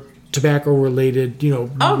for tobacco-related,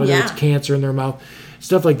 whether it's cancer in their mouth,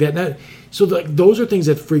 stuff like that. So those are things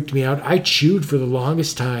that freaked me out. I chewed for the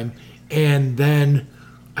longest time, and then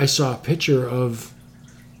I saw a picture of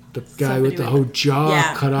the guy with the whole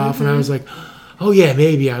jaw cut off, and I was like, oh yeah,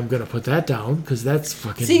 maybe I'm gonna put that down, because that's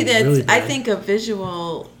fucking really bad. I think a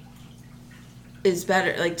visual is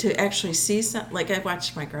better, to actually see something. I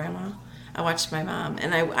watched my grandma, I watched my mom,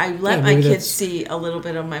 and I let my kids see a little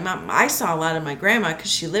bit of my mom. I saw a lot of my grandma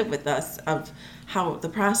because she lived with us, of how the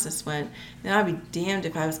process went. Now I'd be damned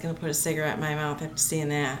if I was gonna put a cigarette in my mouth after seeing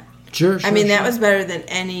that. Sure. That was better than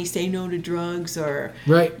any say no to drugs or,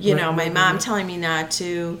 my mom telling me not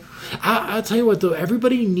to. I'll tell you what, though,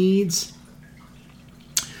 everybody needs...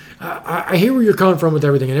 I hear where you're coming from with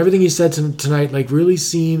everything, and everything you said tonight really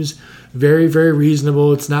seems very, very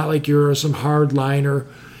reasonable. It's not like you're some hard liner,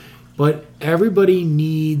 but everybody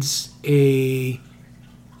needs an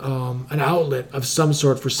outlet of some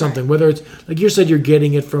sort for something. Right. Whether it's, like you said, you're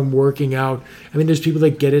getting it from working out. I mean, there's people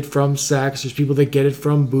that get it from sex. There's people that get it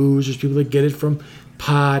from booze. There's people that get it from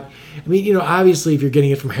pot. I mean, obviously, if you're getting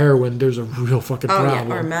it from heroin, there's a real fucking problem.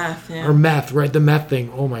 Yeah, or meth. Yeah. Or meth, right? The meth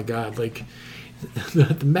thing. Oh my God, like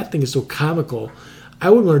the meth thing is so comical. I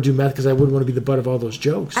wouldn't want to do meth because I wouldn't want to be the butt of all those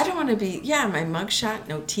jokes. I don't want to be. Yeah, my mugshot,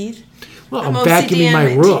 no teeth. Well, I'm vacuuming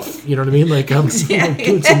my roof. You know what I mean? Like I'm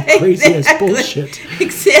doing some crazy ass bullshit.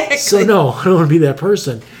 Exactly. So no, I don't want to be that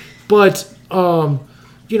person. But so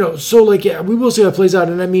like yeah, we will see how it plays out.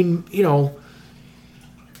 And I mean,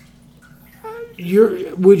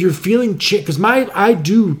 you're feeling because I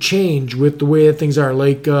do change with the way that things are.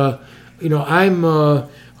 Like I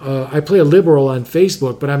play a liberal on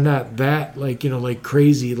Facebook, but I'm not that like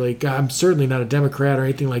crazy. Like I'm certainly not a Democrat or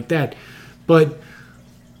anything like that. But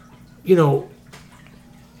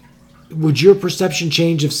would your perception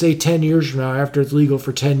change if, say, 10 years from now, after it's legal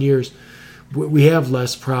for 10 years, we have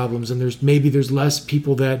less problems and there's less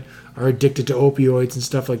people that are addicted to opioids and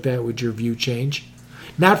stuff like that? Would your view change?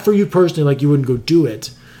 Not for you personally, like you wouldn't go do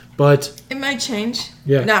it, but it might change.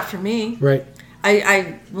 Yeah. Not for me. Right.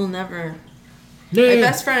 I will never. My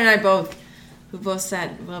best friend and I we both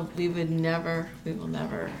said, well, we will never.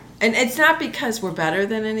 And it's not because we're better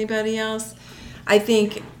than anybody else. I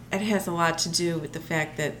think it has a lot to do with the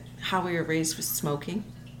fact that how we were raised with smoking.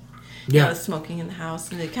 Yeah. Smoking in the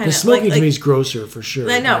house. And it kind the of smoking to me is grosser for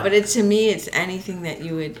sure. I know, but to me, it's anything that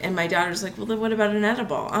you would. And my daughter's like, well, then what about an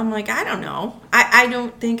edible? I'm like, I don't know. I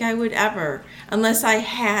don't think I would ever, unless I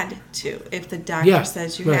had to. If the doctor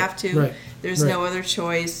says you have to, there's no other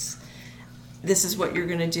choice. This is what you're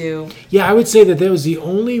going to do. Yeah, I would say that was the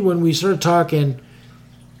only, when we started talking,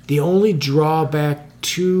 the only drawback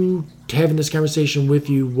to having this conversation with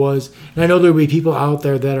you was, and I know there'll be people out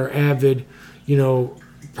there that are avid,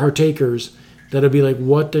 partakers that'll be like,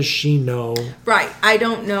 what does she know? Right. I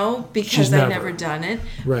don't know because I've never done it.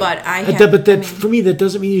 Right. But I have. For me, that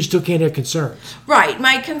doesn't mean you still can't have concerns. Right.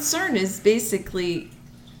 My concern is basically,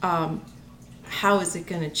 how is it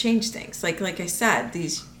going to change things? Like I said,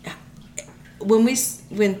 when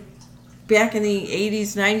back in the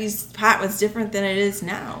 80s, 90s, pot was different than it is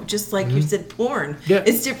now. Just like you said, porn. Yeah.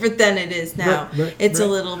 It's different than it is now. It's a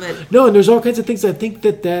little bit. No, and there's all kinds of things. I think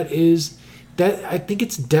I think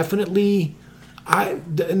it's definitely,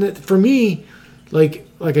 for me, like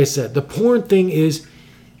I said, the porn thing is,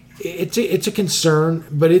 it's a concern,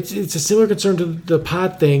 but it's a similar concern to the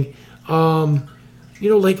pot thing.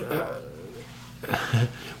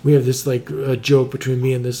 We have this like a joke between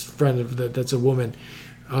me and this friend that's a woman.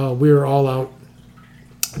 We were all out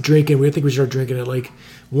drinking. I think we started drinking at like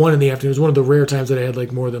 1 in the afternoon. It was one of the rare times that I had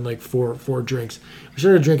like more than like four drinks. We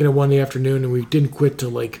started drinking at 1 in the afternoon, and we didn't quit till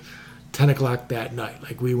like 10 o'clock that night.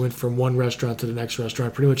 Like we went from one restaurant to the next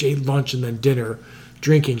restaurant, pretty much ate lunch and then dinner,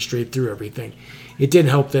 drinking straight through everything. It didn't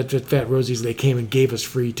help that at Fat Rosie's they came and gave us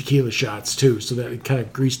free tequila shots too, so that it kind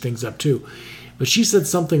of greased things up too. But she said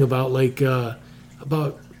something about like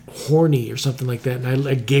about horny or something like that, and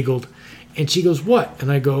I giggled, and she goes, what?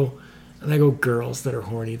 And I go, girls that are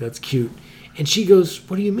horny, that's cute. And she goes,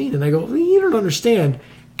 what do you mean? And I go, well, you don't understand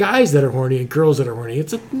guys that are horny and girls that are horny.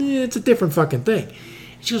 It's a different fucking thing.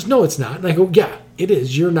 And she goes, no, it's not. And I go, yeah, it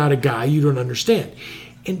is. You're not a guy. You don't understand.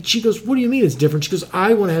 And she goes, what do you mean it's different? She goes,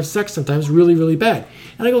 I want to have sex sometimes really, really bad.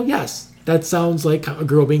 And I go, yes, that sounds like a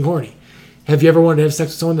girl being horny. Have you ever wanted to have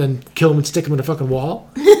sex with someone and then kill them and stick them in a fucking wall?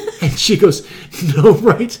 And she goes, no,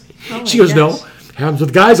 right? She goes, no, happens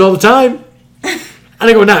with guys all the time. And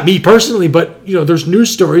I go, not me personally, but, there's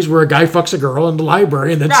news stories where a guy fucks a girl in the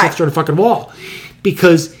library and then sticks her in a fucking wall.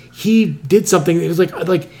 Because he did something, it was like,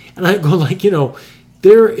 and I go like,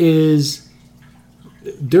 there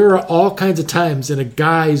are all kinds of times in a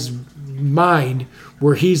guy's mind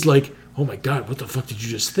where he's like, oh my God, what the fuck did you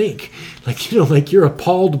just think? Like you're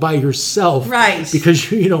appalled by yourself. Right. Because,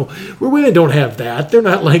 where women don't have that. They're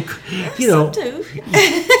not like, Some do.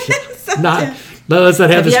 Let's not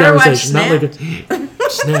have this conversation. Not like a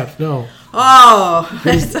Snap, no. Oh.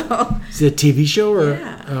 Is it a TV show or?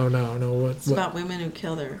 Yeah. Oh, no. It's about women who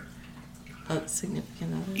kill their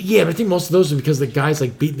significant other. Yeah, but I think most of those are because the guy's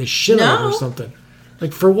like beating the shit out of them or something.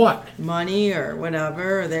 Like for what? Money or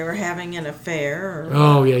whatever, or they were having an affair.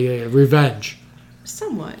 Oh, yeah. Revenge.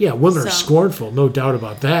 Somewhat. Yeah, women are scornful, no doubt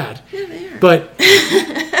about that. Yeah, they are. But,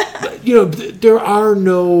 there are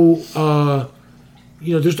no,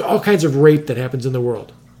 there's all kinds of rape that happens in the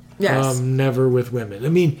world. Yes. Never with women. I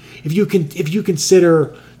mean, if you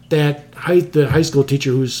consider that the high school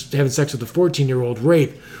teacher who's having sex with a 14-year-old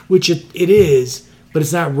rape, which it is, but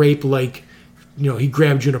it's not rape like he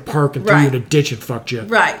grabbed you in a park and threw you in a ditch and fucked you.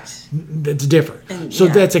 Right. That's different. And, so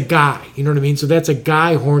that's a guy. You know what I mean? So that's a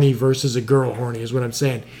guy horny versus a girl horny is what I'm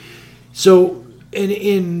saying. So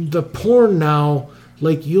in the porn now,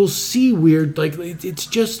 like you'll see weird, like it's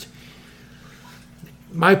just,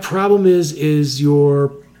 my problem is your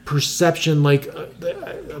perception. Like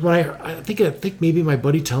when I think maybe my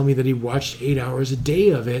buddy told me that he watched 8 hours a day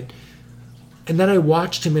of it, and then I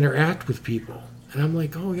watched him interact with people, and I'm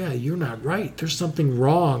like, oh yeah, you're not right. There's something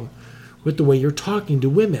wrong with the way you're talking to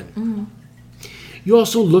women. Mm-hmm. You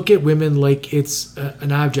also look at women like it's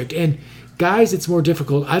an object, and guys, it's more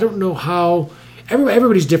difficult. I don't know how.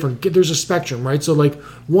 Everybody's different. There's a spectrum, right? So like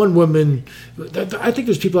one woman, I think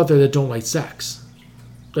there's people out there that don't like sex.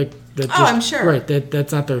 Like that. I'm sure. Right.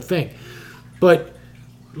 That's not their thing. But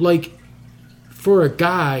like for a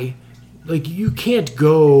guy, like you can't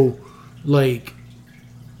go like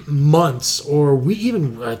months or a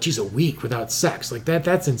week without sex. Like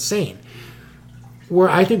that's insane. Where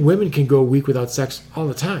I think women can go a week without sex all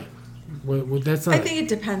the time. Well, that's not. I think it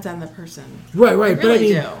depends on the person. Right. I But really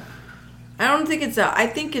do. I don't think I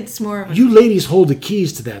think it's more of a... You ladies hold the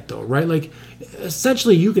keys to that, though, right? Like,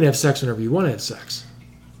 essentially, you can have sex whenever you want to have sex.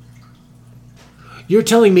 You're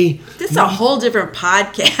telling me... This is a whole different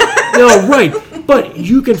podcast. No, right. But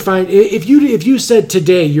you can find... If you said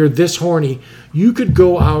today you're this horny, you could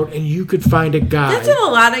go out and you could find a guy... That's what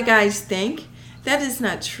a lot of guys think. That is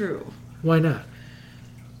not true. Why not?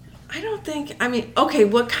 I don't think... I mean, okay,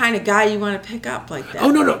 what kind of guy you want to pick up like that? Oh,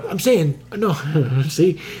 no. I'm saying... No.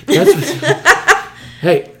 See? That's what...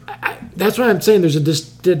 Hey, that's why I'm saying there's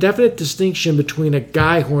a definite distinction between a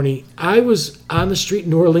guy horny. I was on the street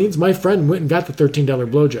in New Orleans. My friend went and got the $13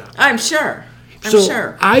 blowjob. I'm sure.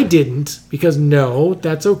 So I didn't because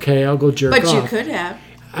that's okay. I'll go jerk off. But you could have.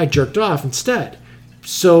 I jerked off instead.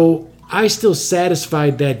 So I still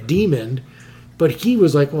satisfied that demon, but he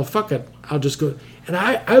was like, well, fuck it. I'll just go. And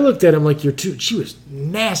I looked at him like, she was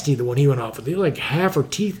nasty, the one he went off with. Like half her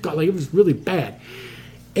teeth got, like it was really bad.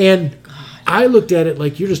 And I looked at it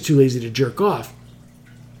like, you're just too lazy to jerk off.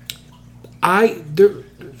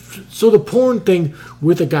 So the porn thing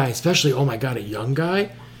with a guy, especially, oh my God, a young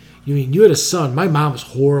guy. You had a son. My mom was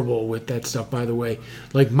horrible with that stuff, by the way.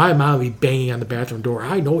 Like, my mom would be banging on the bathroom door.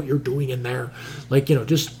 I know what you're doing in there. Like,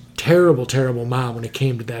 just terrible, terrible mom when it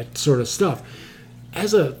came to that sort of stuff.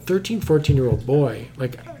 As a 13, 14-year-old boy,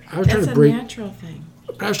 like, I was trying to break... That's a natural thing.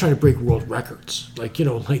 I was trying to break world records. Like,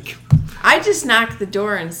 like... I just knock the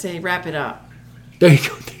door and say, wrap it up. There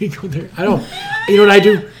you go. There. I don't... You know what I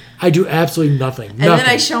do? I do absolutely nothing. And then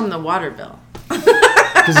I show him the water bill.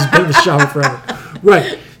 Because he's been in the shower forever.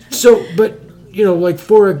 Right. So, but, like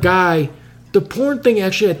for a guy, the porn thing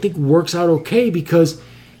actually I think works out okay because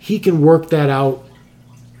he can work that out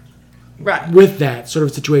right with that sort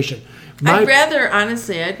of situation. I'd rather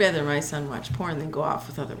my son watch porn than go off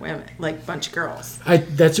with other women, like a bunch of girls.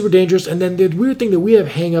 That's super dangerous. And then the weird thing that we have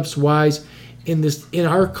hang-ups wise in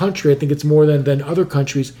our country, I think it's more than other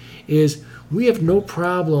countries, is we have no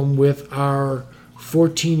problem with our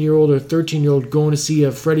 14-year-old or 13-year-old going to see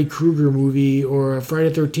a Freddy Krueger movie or a Friday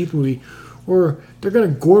the 13th movie, or they're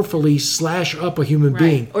going to gorefully slash up a human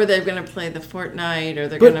being. Or they're going to play the Fortnite, or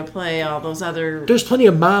they're going to play all those other... There's plenty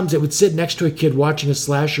of moms that would sit next to a kid watching a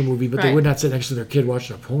slasher movie, but they would not sit next to their kid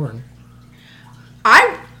watching a porn.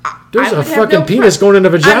 There's a fucking penis going in a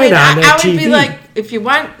vagina on that TV. I would be like, if you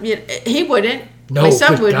want... He wouldn't. No, my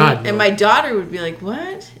son wouldn't. God, no. And my daughter would be like,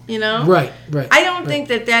 what? Right. I don't think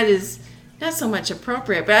that is... Not so much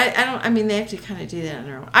appropriate, but I don't. I mean, they have to kind of do that on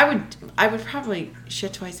their own. I would probably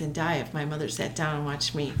shit twice and die if my mother sat down and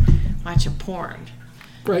watched me watch a porn.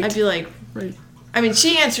 Right. I'd be like, right. I mean,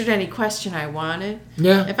 she answered any question I wanted.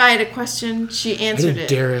 Yeah. If I had a question, she answered it. I didn't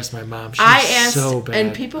dare ask my mom. She I was asked, so bad.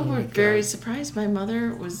 and people were very surprised. My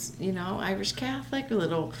mother was, Irish Catholic, a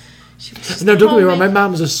little. She was just no, don't get me wrong. My mom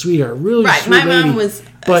was a sweetheart, really sweet lady. My mom was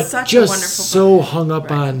but such just a wonderful so woman. hung up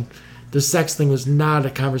on. The sex thing was not a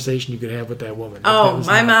conversation you could have with that woman. Oh,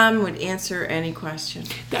 my mom would answer any question.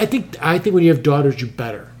 I think when you have daughters, you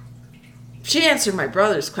better. She answered my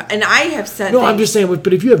brother's question, and I have said. No, I'm just saying.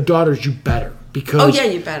 But if you have daughters, you better because. Oh yeah,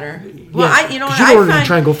 you better. Well, you don't want to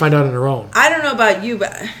try and go find out on her own. I don't know about you,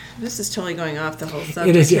 but this is totally going off the whole subject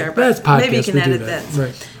it is, here. Yeah, but that's podcast. Maybe you can edit that. this.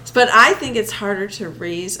 Right. But I think it's harder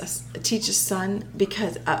to teach a son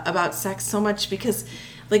because about sex so much because,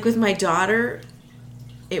 like with my daughter,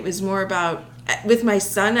 it was more about. With my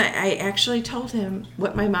son, I actually told him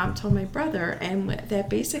what my mom told my brother, and that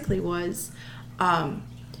basically was,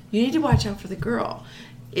 you need to watch out for the girl.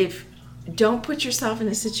 Don't put yourself in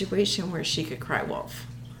a situation where she could cry wolf.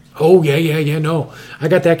 Oh yeah. No, I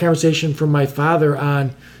got that conversation from my father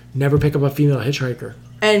on Never pick up a female hitchhiker.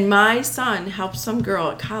 And my son helped some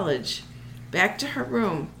girl at college back to her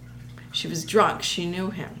room. She was drunk. She knew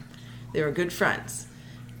him. They were good friends.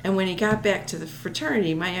 And when he got back to the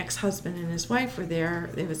fraternity, my ex-husband and his wife were there.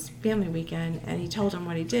 It was family weekend, and he told him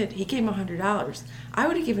what he did. He gave him $100. I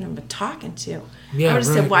would have given him a talking to. Yeah, I would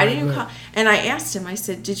have said, "Why didn't you right. call?" And I asked him. I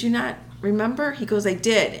said, "Did you not remember?" He goes, "I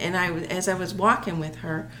did." And as I was walking with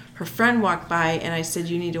her, her friend walked by, and I said,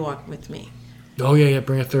 "You need to walk with me." Oh yeah,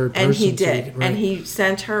 bring a third person. And he so did. you can- right. And he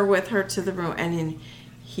sent her with her to the room, and then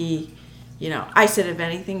he. I said, if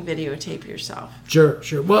anything, videotape yourself. Sure.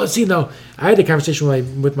 Well, see, now I had a conversation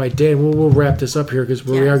with my dad. And we'll wrap this up here because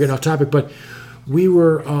we are getting off topic. But we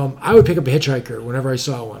were, I would pick up a hitchhiker whenever I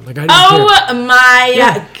saw one. Like I didn't care.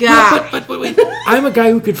 My God! But wait, I'm a guy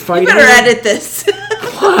who could fight. You better edit this.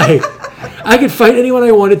 Why? I could fight anyone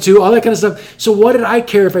I wanted to, all that kind of stuff. So what did I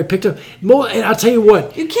care if I picked up? And I'll tell you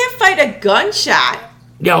what. You can't fight a gunshot.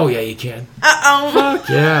 Oh yeah, you can. Uh-oh. Fuck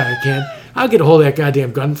yeah, I can. I'll get a hold of that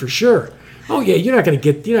goddamn gun for sure. Oh yeah, you're not gonna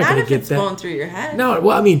get it's that. going through your head. No,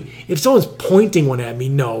 well, I mean, if someone's pointing one at me,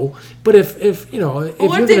 no. But if you're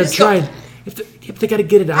gonna try, if they got to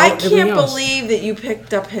get it out, I can't else. believe that you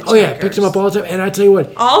picked up hitchhikers. Oh yeah, picked them up all the time, and I tell you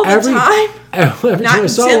what, all the time. Every Not time I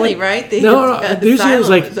saw silly, one, right? No. Usually it was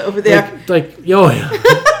like over there. Yo, I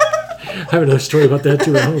have another story about that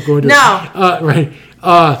too. I won't go into No. Right.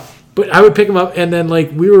 But I would pick them up, and then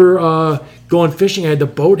like we were going fishing. I had the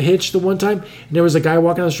boat hitched the one time, and there was a guy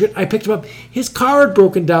walking on the street. I picked him up. His car had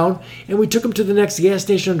broken down, and we took him to the next gas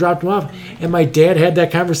station and dropped him off. And my dad had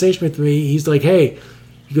that conversation with me. He's like, "Hey,"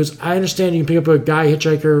 he goes, "I understand you can pick up a guy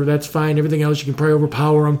hitchhiker. That's fine. Everything else you can probably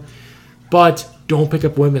overpower him, but don't pick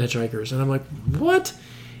up women hitchhikers." And I'm like, "What?"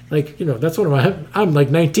 Like, that's one of my. I'm like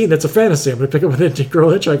 19. That's a fantasy. I'm gonna pick up a girl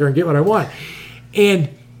hitchhiker and get what I want. And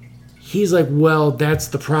he's like, well, that's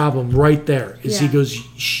the problem right there. He goes,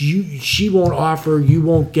 she won't offer, you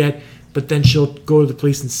won't get, but then she'll go to the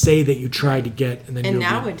police and say that you tried to get, and then and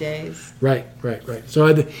nowadays, right. So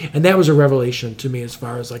and that was a revelation to me as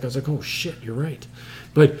far as like I was like, oh shit, you're right.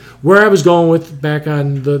 But where I was going with back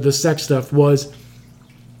on the sex stuff was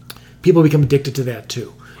people become addicted to that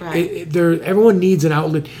too. Right. Everyone needs an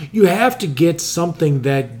outlet. You have to get something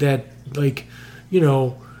that like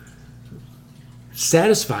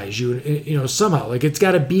satisfies you somehow. Like it's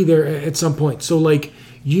got to be there at some point. So like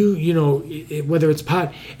whether it's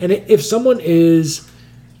pot, and if someone is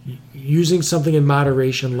using something in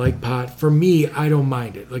moderation like pot, for me, I don't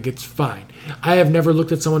mind it. Like it's fine. I have never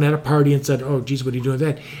looked at someone at a party and said, oh geez, what are you doing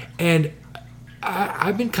with that? And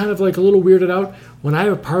I've been kind of like a little weirded out when I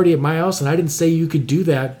have a party at my house and I didn't say you could do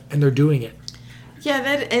that and they're doing it.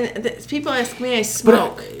 Yeah, people ask me, I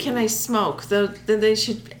smoke. Can I smoke? Then they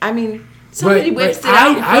should. I mean, somebody whips it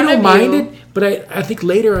out in front I don't of mind you. it, but I think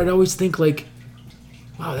later I'd always think like,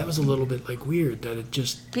 wow, that was a little bit like weird that it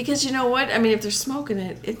just. Because you know what? I mean, if they're smoking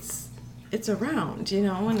it, it's around,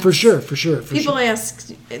 And for sure. People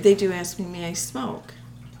they do ask me, may I smoke?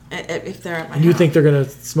 If they're at my and you house. think they're gonna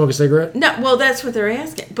smoke a cigarette? No, well, that's what they're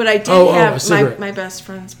asking. But I did a have cigarette. my best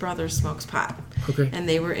friend's brother smokes pot. Okay. And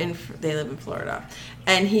they live in Florida,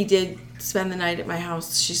 and he did spend the night at my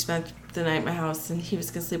house. She spent the night at my house, and he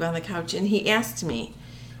was gonna sleep on the couch. And he asked me,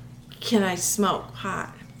 "Can I smoke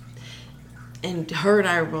pot?" And her and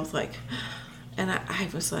I were both like, and I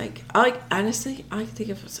was like, honestly, I think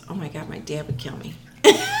if it was, oh my God, my dad would kill me.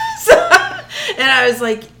 And I was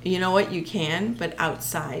like, you know what, you can, but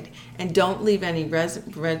outside, and don't leave any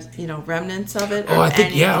remnants of it. Oh, I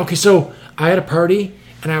think anything. Okay. So I had a party,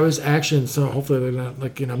 and I was actually, so hopefully they're not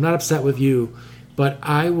like I'm not upset with you, but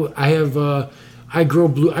I grow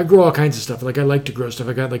all kinds of stuff. Like I like to grow stuff.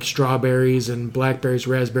 I got like strawberries and blackberries,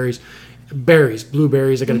 raspberries, berries,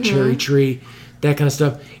 blueberries. I got a cherry tree, that kind of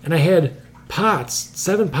stuff. And I had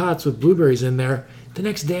 7 pots with blueberries in there. The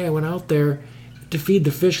next day I went out there to feed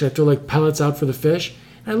the fish. I throw like pellets out for the fish.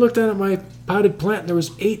 And I looked down at my potted plant and there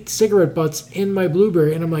was 8 cigarette butts in my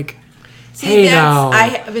blueberry. And I'm like,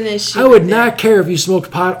 I have an issue. I would not care if you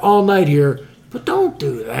smoked pot all night here, but don't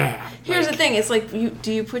do that. Here's the thing. It's like,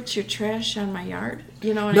 do you put your trash on my yard?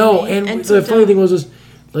 You know what no, I mean? And the funny thing was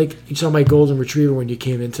like, you saw my golden retriever when you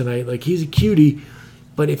came in tonight. Like, he's a cutie.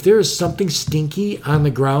 But if there is something stinky on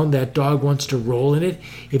the ground, that dog wants to roll in it.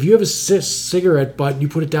 If you have a cigarette butt and you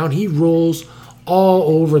put it down, he rolls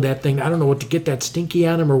all over that thing. I don't know what to get that stinky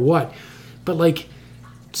on him or what. But, like,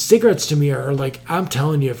 cigarettes to me are like, I'm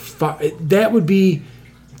telling you, that would be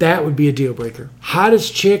a deal breaker.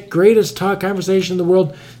 Hottest chick, greatest conversation in the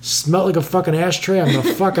world, smell like a fucking ashtray. I'm the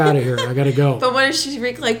fuck out of here. I gotta go. But what if she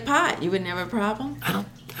reeked like pot? You wouldn't have a problem? I don't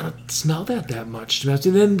smell that much. And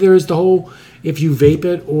then there's the whole, if you vape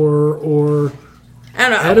it or I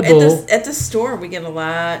don't know. edible. At the store, we get a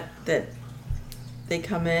lot that they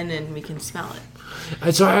come in and we can smell it.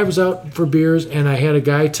 So I was out for beers, and I had a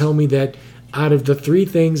guy tell me that out of the three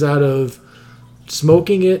things, out of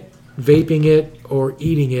smoking it, vaping it, or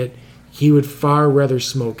eating it, he would far rather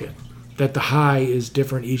smoke it. That the high is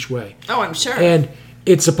different each way. Oh, I'm sure. And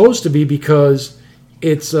it's supposed to be because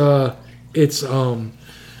it's what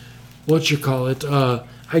you call it?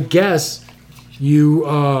 I guess you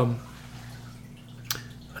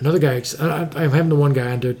another guy. I'm having the one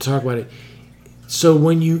guy on to talk about it. So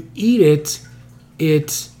when you eat it,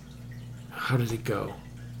 how does it go?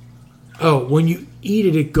 Oh, when you eat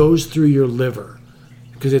it, it goes through your liver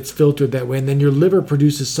because it's filtered that way, and then your liver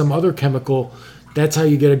produces some other chemical. That's how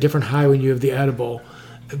you get a different high when you have the edible.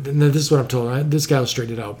 And this is what I'm told. This guy will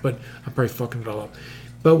straighten it out, but I'm probably fucking it all up.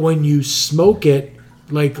 But when you smoke it,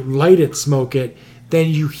 like light it, smoke it, then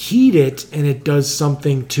you heat it, and it does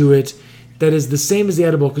something to it that is the same as the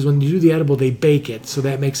edible, because when you do the edible, they bake it, so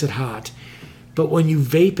that makes it hot. But when you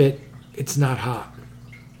vape it, it's not hot.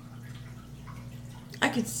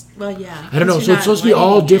 Well, yeah. I don't know. So it's supposed to be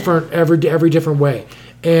all different, every different way.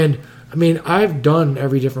 And I mean, I've done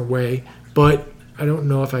every different way, but I don't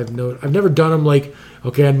know if I've never done them like,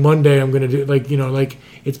 okay, on Monday I'm going to do like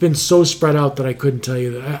it's been so spread out that I couldn't tell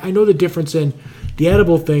you that. I know the difference in the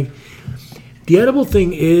edible thing. The edible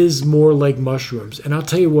thing is more like mushrooms. And I'll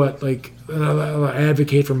tell you what, like, I'll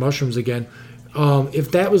advocate for mushrooms again.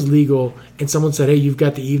 If that was legal and someone said, hey, you've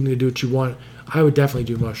got the evening to do what you want, I would definitely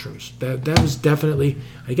do mushrooms. That was definitely,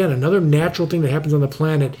 again, another natural thing that happens on the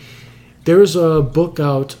planet. There's a book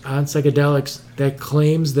out on psychedelics that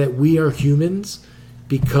claims that we are humans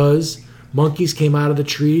because monkeys came out of the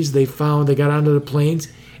trees. They got onto the plains,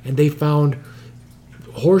 and they found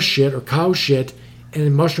horse shit or cow shit,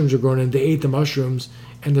 and mushrooms were growing, and they ate the mushrooms,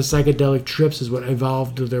 and the psychedelic trips is what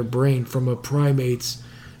evolved to their brain from a primates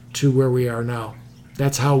to where we are now.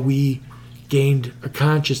 That's how we gained a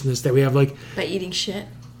consciousness that we have, like by eating shit.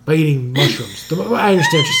 By eating mushrooms. I understand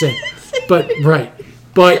what you're saying, but right.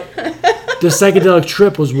 But the psychedelic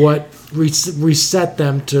trip was what reset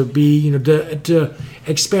them to be, to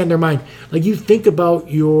expand their mind. Like you think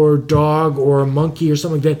about your dog or a monkey or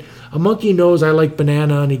something like that. A monkey knows I like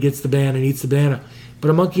banana and he gets the banana and eats the banana. But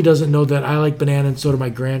a monkey doesn't know that I like banana and so do my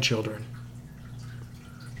grandchildren.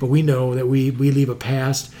 But we know that we leave a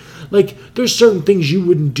past. Like there's certain things you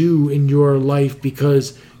wouldn't do in your life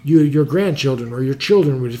because your grandchildren or your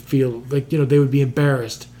children would feel like, they would be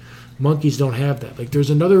embarrassed. Monkeys don't have that. Like there's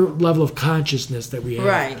another level of consciousness that we have.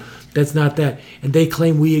 Right. That's not that. And they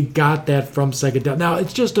claim we got that from psychedelics. Now,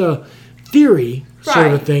 it's just a theory sort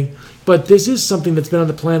of a thing. But this is something that's been on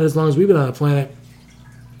the planet as long as we've been on the planet.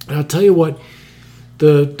 And I'll tell you what,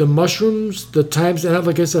 the mushrooms, the times, and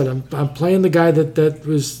like I said, I'm playing the guy that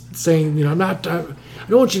was saying, I don't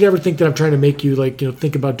want you to ever think that I'm trying to make you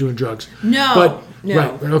think about doing drugs. No. But, no.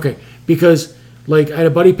 Right, okay. Because I had a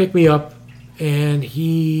buddy pick me up and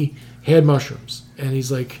he had mushrooms. And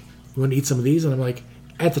he's like, you want to eat some of these? And I'm like,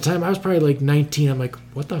 at the time, I was probably like 19. I'm like,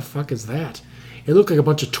 what the fuck is that? It looked like a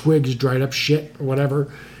bunch of twigs, dried up shit or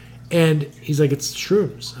whatever. And he's like, it's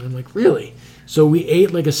shrooms. And I'm like, really? So we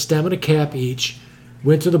ate like a stem and a cap each,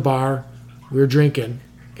 went to the bar, we were drinking,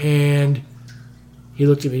 and he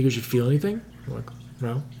looked at me, he goes, you feel anything? I'm like,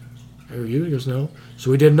 no. Are you? He goes, no.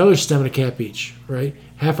 So we did another stem and a cap each, right?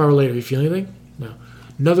 Half hour later, you feel anything? No.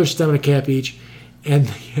 Another stem and a cap each. And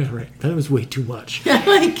yeah, right. That was way too much. Oh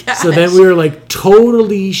my gosh. So then we were like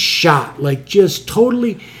totally shot, like just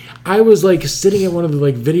totally. I was like sitting at one of the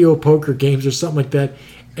like video poker games or something like that,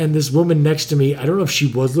 and this woman next to me, I don't know if she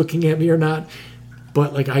was looking at me or not,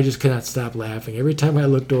 but like I just could not stop laughing. Every time I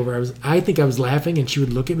looked over, I think I was laughing, and she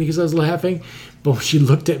would look at me because I was laughing, but when she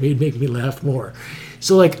looked at me, it'd make me laugh more.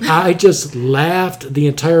 So like I just laughed the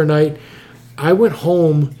entire night. I went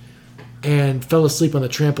home and fell asleep on the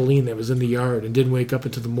trampoline that was in the yard and didn't wake up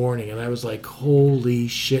until the morning. And I was like, holy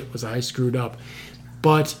shit, was I screwed up.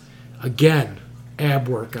 But again, ab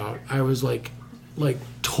workout. I was like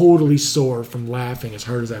totally sore from laughing as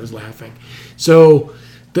hard as I was laughing. So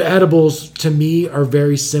the edibles to me are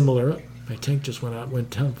very similar. My tank just went out,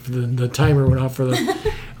 the timer went off for the...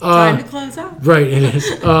 Time to close out. Right, it is.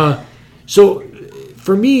 So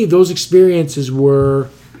for me, those experiences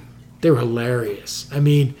they were hilarious. I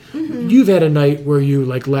mean, you've had a night where you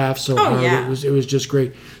like laughed so hard. Yeah. It was just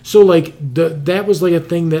great. So like that was like a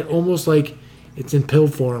thing that almost like it's in pill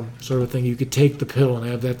form sort of thing. You could take the pill and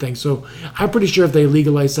have that thing. So I'm pretty sure if they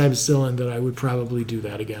legalized psilocybin that I would probably do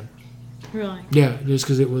that again. Really? Yeah, just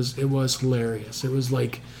because it was hilarious. It was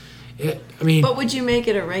like I mean, But would you make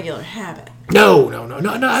it a regular habit? no. I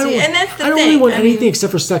don't. See, and that's the I don't thing. really want I anything mean,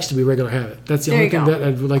 except for sex to be a regular habit. That's the there only you thing go. that I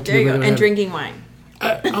would like to There be you a go. regular And habit. drinking wine.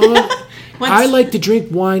 I like to drink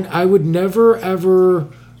wine. I would never ever.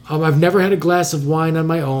 I've never had a glass of wine on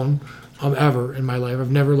my own. Ever in my life,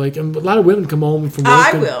 I've never like. And a lot of women come home from work.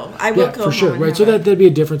 I will Yeah, go for sure. home and Right. have So it. that'd be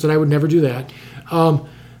a difference, and I would never do that.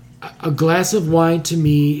 A glass of wine to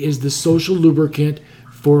me is the social lubricant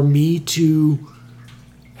for me to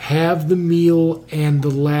have the meal and the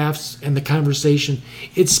laughs and the conversation.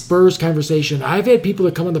 It spurs conversation. I've had people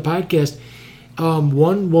that come on the podcast.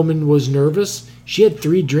 One woman was nervous. She had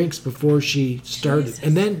 3 drinks before she started, Jesus.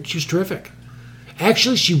 and then she was terrific.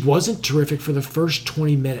 Actually, she wasn't terrific for the first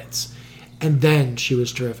 20 minutes, and then she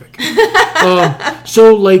was terrific.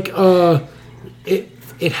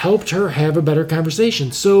 It helped her have a better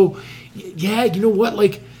conversation. So, yeah, you know what?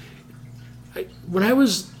 Like, when I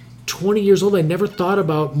was 20 years old, I never thought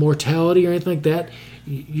about mortality or anything like that.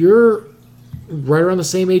 You're right around the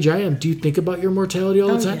same age I am. Do you think about your mortality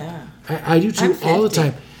all the time? Yeah. I do too, I'm all the 50.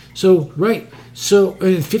 time. So, right. So,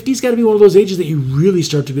 50's got to be one of those ages that you really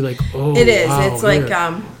start to be like, oh, It is. wow, It's like,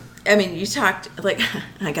 yeah. I mean, you talked, like,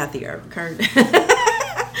 I got the ARB card.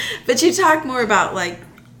 But you talk more about, like,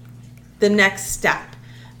 the next step.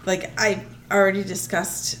 Like, I already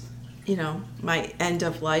discussed, my end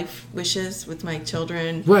of life wishes with my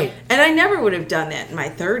children. Right. And I never would have done that in my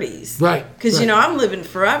 30s. Right, Because, right. I'm living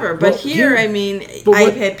forever. But Well, here, here- I mean, but I've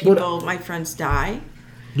what- had what- people, my friends die.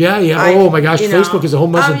 Yeah. I- Oh, my gosh. you know, Facebook is a whole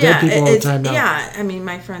mess of dead people all the it's- time now. Yeah, I mean,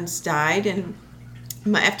 my friends died, and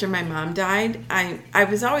after my mom died, I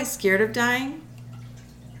was always scared of dying,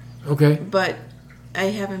 Okay. but I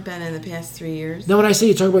haven't been in the past 3 years. Now, when I say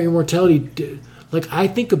you talk about your mortality, like, I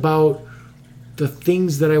think about the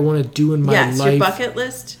things that I want to do in my Yes, life. your bucket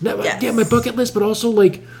list. No, Yes. Yeah, my bucket list, but also,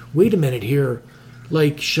 like, wait a minute here.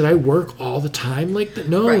 Like, should I work all the time like that?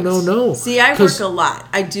 No, Right. no. See, I 'Cause- work a lot.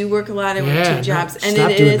 I do work a lot. I Yeah, work no, 2 jobs, and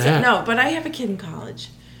stop it doing is that. no. But I have a kid in college.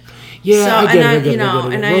 Yeah, So, I get and it. I I, get it. you know, I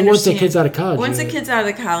get it. and I Well, once the understand. kid's out of college. Once yeah. the kid's out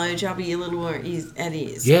of college, I'll be a little more at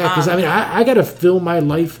ease. Yeah, because I mean, I got to fill my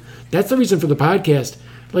life. That's the reason for the podcast.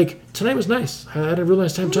 Like, tonight was nice. I had a real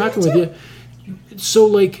nice time talking with you. So,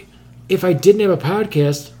 like, if I didn't have a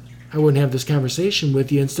podcast, I wouldn't have this conversation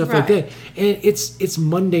with you and stuff like Right. that. And it's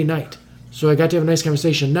Monday night, so I got to have a nice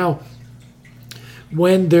conversation. Now,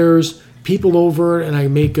 when there's people over and I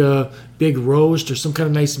make a big roast or some kind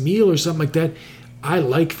of nice meal or something like that, I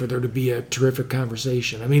like for there to be a terrific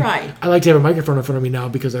conversation. I mean, Right. I like to have a microphone in front of me now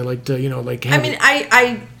because I like to, like have I mean,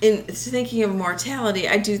 I in thinking of mortality,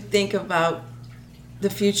 I do think about the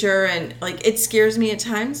future, and like it scares me at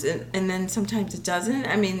times, and then sometimes it doesn't.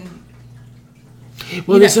 I mean,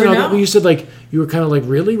 Well, You they said never all that. know. When you said like you were kind of like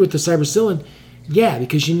really with the cybercillin, yeah,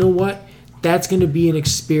 because you know what, that's going to be an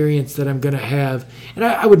experience that I'm going to have, and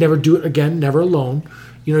I would never do it again, never alone.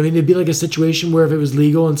 You know what I mean? It'd be like a situation where if it was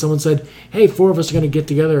legal and someone said, "Hey, 4 of us are going to get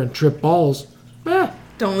together and trip balls,"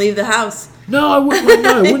 don't leave the house. no, I wouldn't.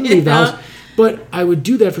 No, I wouldn't leave the Yeah. house, but I would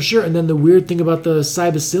do that for sure. And then the weird thing about the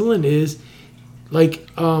cybercillin is, like,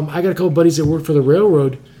 I got a couple buddies that work for the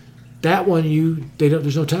railroad. That one,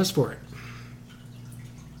 there's no test for it.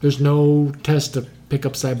 There's no test to pick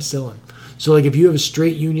up cybercillin. So, like, if you have a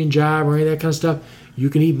straight union job or any of that kind of stuff, you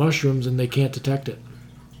can eat mushrooms and they can't detect it.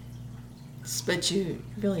 But you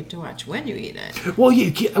really have to watch when you eat it. Well,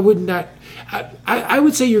 I would not. I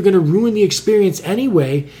would say you're going to ruin the experience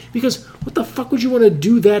anyway, because what the fuck would you want to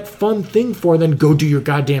do that fun thing for and then go do your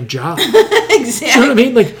goddamn job? Exactly. You know what I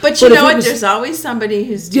mean? Like, but you if know it what? was- There's always somebody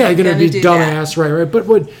who's Yeah, you're gonna be do dumbass, right? But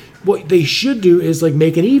what they should do is like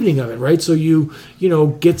make an evening of it, right? So you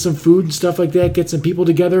get some food and stuff like that, get some people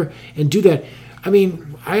together and do that. I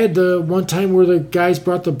mean, I had the one time where the guys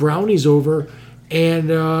brought the brownies over,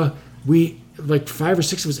 and we like 5 or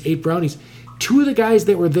 6 of us ate brownies. 2 of the guys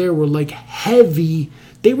that were there were like heavy.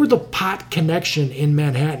 They were the pot connection in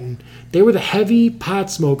Manhattan. They were the heavy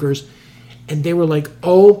pot smokers, and they were like,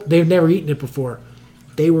 oh, they've never eaten it before.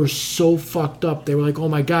 They were so fucked up. They were like, oh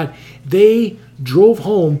my God. They drove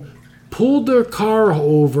home, pulled their car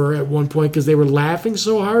over at one point because they were laughing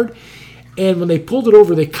so hard. And when they pulled it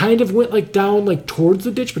over, they kind of went like down like towards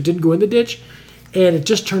the ditch, but didn't go in the ditch. And it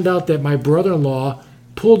just turned out that my brother-in-law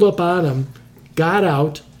pulled up on them, got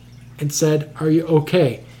out, and said, "Are you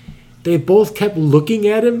okay?" They both kept looking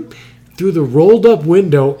at him through the rolled up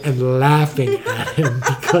window and laughing at him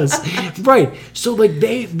because, right. So like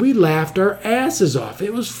we laughed our asses off.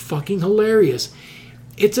 It was fucking hilarious.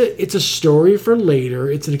 It's a story for later.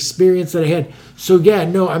 It's an experience that I had. So yeah,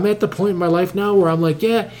 no, I'm at the point in my life now where I'm like,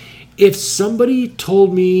 yeah, if somebody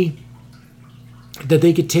told me that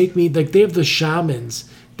they could take me, like they have the shamans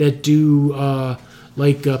that do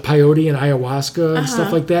like peyote and ayahuasca and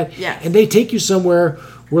stuff like that. Yes. And they take you somewhere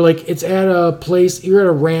where like it's at a place, you're at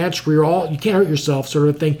a ranch where you can't hurt yourself, sort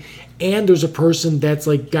of thing. And there's a person that's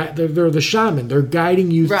like they're the shaman. They're guiding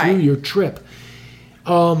you through your trip.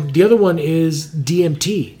 The other one is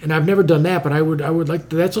DMT, and I've never done that, but I would like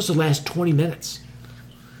that's supposed to last 20 minutes,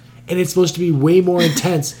 and it's supposed to be way more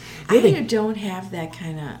intense. I don't have that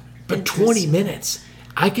kind of. But 20 minutes,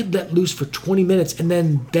 I could let loose for 20 minutes, and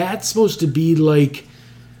then that's supposed to be like,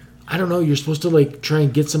 I don't know. You're supposed to like try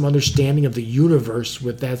and get some understanding of the universe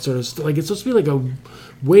with that sort of stuff. Like it's supposed to be like a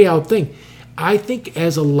way out thing. I think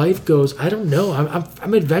as a life goes, I don't know.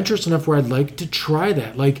 I'm adventurous enough where I'd like to try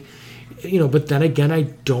that. Like, but then again, I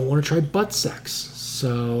don't want to try butt sex.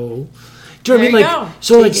 So, do you know what I mean? Go.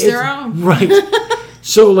 So Teach like, their own. Right.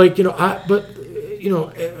 So like,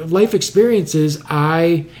 life experiences.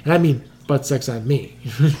 I mean, butt sex on me.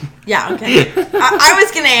 Yeah. Okay. I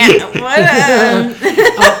was gonna ask.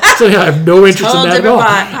 What? So yeah, I have no interest in that at all.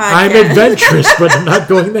 I'm podcast. adventurous, but I'm not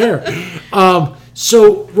going there.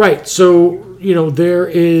 So there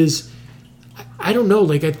is. I don't know.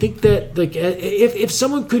 Like I think that like if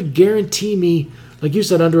someone could guarantee me, like you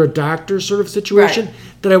said, under a doctor sort of situation,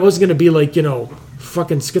 that I wasn't going to be like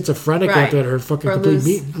fucking schizophrenic out there or fucking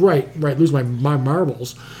completely lose my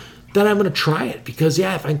marbles, then I'm going to try it because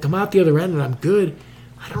if I can come out the other end and I'm good,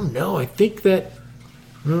 I don't know. I think that,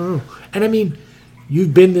 I don't know. And I mean,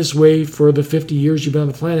 you've been this way for the 50 years you've been on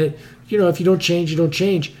the planet. If you don't change, you don't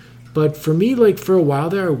change. But for me, like for a while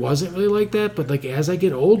there, I wasn't really like that. But like as I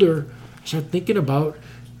get older, I start thinking about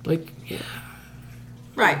like,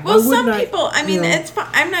 Right. Well, some people, I mean, it's fine.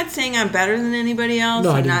 I'm not saying I'm better than anybody else.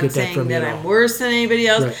 No, I'm not saying that I'm worse than anybody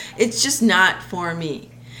else. Right. It's just not for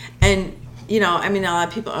me. And, I mean, a lot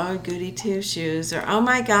of people, oh, goody two shoes, or, oh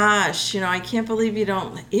my gosh, I can't believe you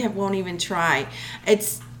won't even try.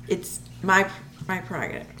 It's my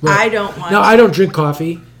prerogative. Right. I don't want Now, I don't drink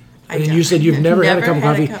coffee. And you said you've never had a cup of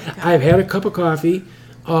coffee. coffee. I've had a cup of coffee.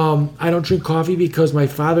 I don't drink coffee because my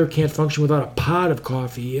father can't function without a pot of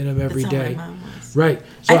coffee in him every That's how day. my mom was. Right.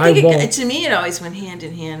 So I think won't. to me, it always went hand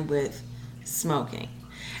in hand with smoking.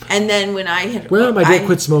 And then when I had... Well, my dad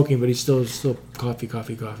quit smoking, but he's still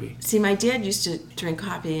coffee. See, my dad used to drink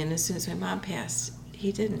coffee, and as soon as my mom passed,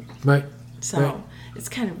 he didn't. Right. So it's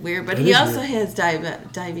kind of weird. But That he is also weird. has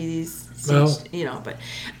diabetes, Well. but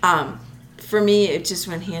for me, it just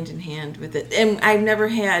went hand in hand with it. And I've never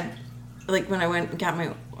had, like when I went and got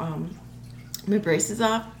my braces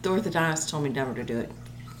off, the orthodontist told me never to do it.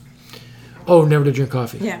 Oh, never to drink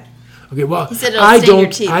coffee. Yeah. Okay, well, He said it'll stain your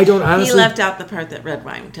teeth. I don't honestly. He left out the part that red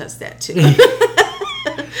wine does that too.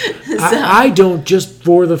 I don't, just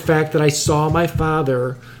for the fact that I saw my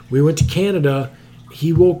father. We went to Canada.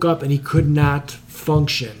 He woke up and he could not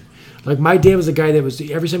function. Like my dad was a guy that was,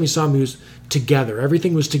 every time you saw him, he was together.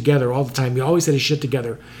 Everything was together all the time. He always had his shit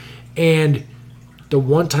together. And the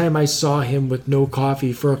one time I saw him with no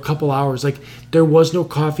coffee for a couple hours, like there was no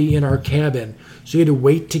coffee in our cabin. So you had to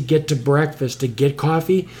wait to get to breakfast to get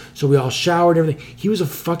coffee. So we all showered and everything. He was a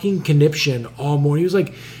fucking conniption all morning. He was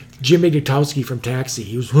like Jim Gutowski from Taxi.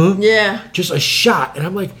 He was, Yeah. Just a shot. And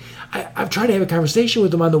I'm like, I've tried to have a conversation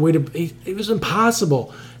with him on the way to, it was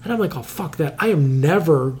impossible. And I'm like, oh, fuck that. I am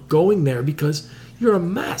never going there because you're a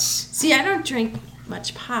mess. See, I don't drink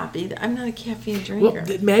much pop either. I'm not a caffeine drinker.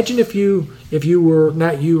 Well, imagine if you were,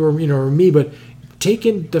 not you or or me, but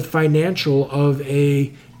taking the financial of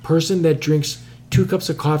a person that drinks 2 cups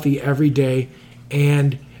of coffee every day,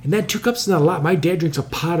 and that 2 cups is not a lot. My dad drinks a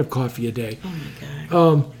pot of coffee a day.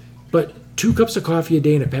 Oh my God. But 2 cups of coffee a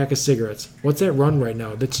day and a pack of cigarettes. What's that run right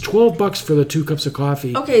now? That's $12 for the 2 cups of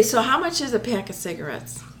coffee. Okay, so how much is a pack of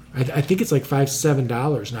cigarettes? I think it's like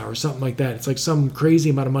 $7 now or something like that. It's like some crazy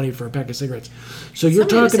amount of money for a pack of cigarettes. So you're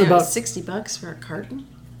Somebody was talking saying about $60 for a carton.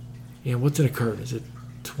 Yeah, what's in a carton? Is it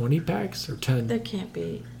 20 packs or 10? There can't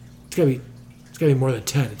be. It's gotta be more than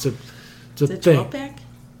 10. It's a Is it thing. 12 pack?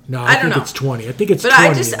 No, I I don't think know. it's 20. I think it's But 20.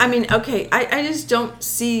 I just don't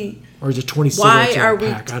see Or is it 20 why cigarettes in are a we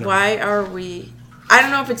pack? I don't know. I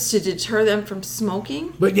don't know if it's to deter them from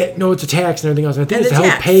smoking. But yeah, no, it's a tax and everything else. I think And it's the to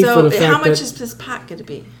help tax. pay So for the fact how much that. is this pot going to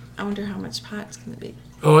be? I wonder how much pot's going to be.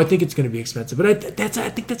 Oh, I think it's going to be expensive. But I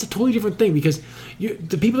think that's a totally different thing because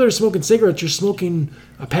the people that are smoking cigarettes, you're smoking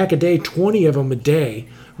a pack a day, 20 of them a day,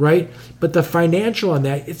 right? But the financial on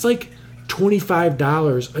that, it's like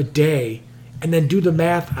 $25 a day, and then do the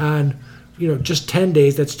math on, just 10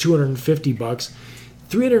 days. That's $250.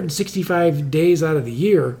 365 days out of the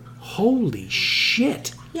year. Holy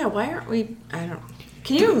shit! Yeah, why aren't we? I don't.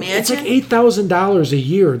 Can you imagine? It's like $8,000 a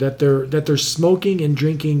year that they're smoking and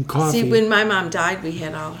drinking coffee. See, when my mom died, we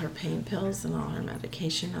had all her pain pills and all her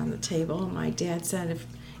medication on the table. And my dad said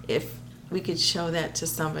if we could show that to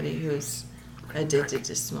somebody who's addicted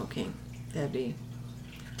to smoking, that'd be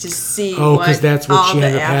to see. Oh, because that's what she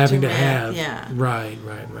ended up having to aftermath. have. Yeah. Right.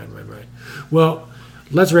 Well,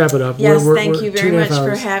 let's wrap it up. Yes, thank you very much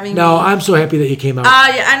for having me. No, I'm so happy that you came out.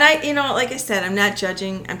 Yeah, and I, like I said, I'm not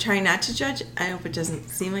judging. I'm trying not to judge. I hope it doesn't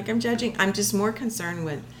seem like I'm judging. I'm just more concerned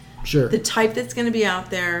with the type that's going to be out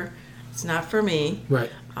there. It's not for me. Right.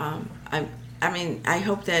 I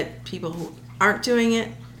hope that people who aren't doing it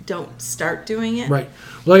don't start doing it. Right.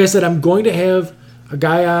 Well, like I said, I'm going to have a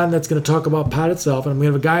guy on that's going to talk about pot itself, and I'm going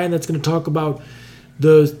to have a guy on that's going to talk about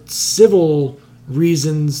the civil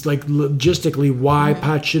reasons, like logistically, why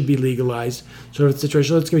pot should be legalized, sort of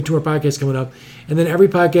situation. So it's going to be 2 more podcasts coming up, and then every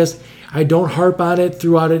podcast, I don't harp on it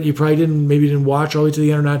throughout it. You probably maybe didn't watch all the way to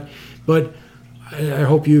the end or not, but I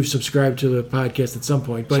hope you've subscribed to the podcast at some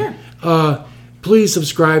point. But please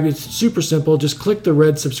subscribe. It's super simple. Just click the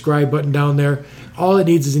red subscribe button down there. All it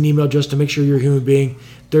needs is an email just to make sure you're a human being.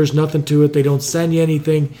 There's nothing to it. They don't send you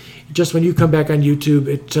anything. Just when you come back on YouTube,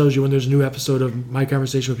 it tells you when there's a new episode of my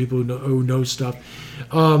conversation with people who know stuff.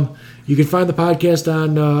 You can find the podcast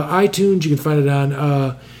on iTunes. You can find it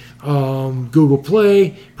on Google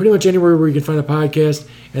Play. Pretty much anywhere where you can find a podcast.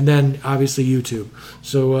 And then, obviously, YouTube.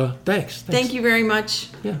 So, thanks. Thank you very much.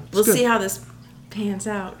 Yeah, we'll see how this pans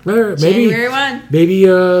out. Maybe January 1. Maybe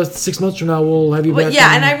 6 months from now we'll have you back.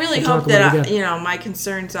 Yeah, and I really hope that my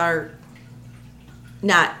concerns are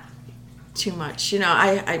not too much.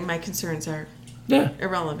 My concerns are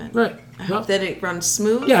irrelevant. Right. I hope that it runs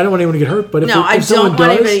smooth. Yeah, I don't want anyone to get hurt, but if I someone don't want does,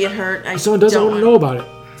 anybody to get hurt. If someone doesn't want to know about it.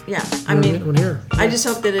 Yeah, I just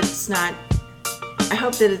hope that it's not. I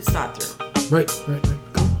hope that it's thought through. Right.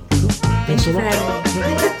 Cool. Thanks so much.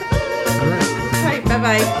 All right. Bye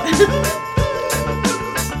bye.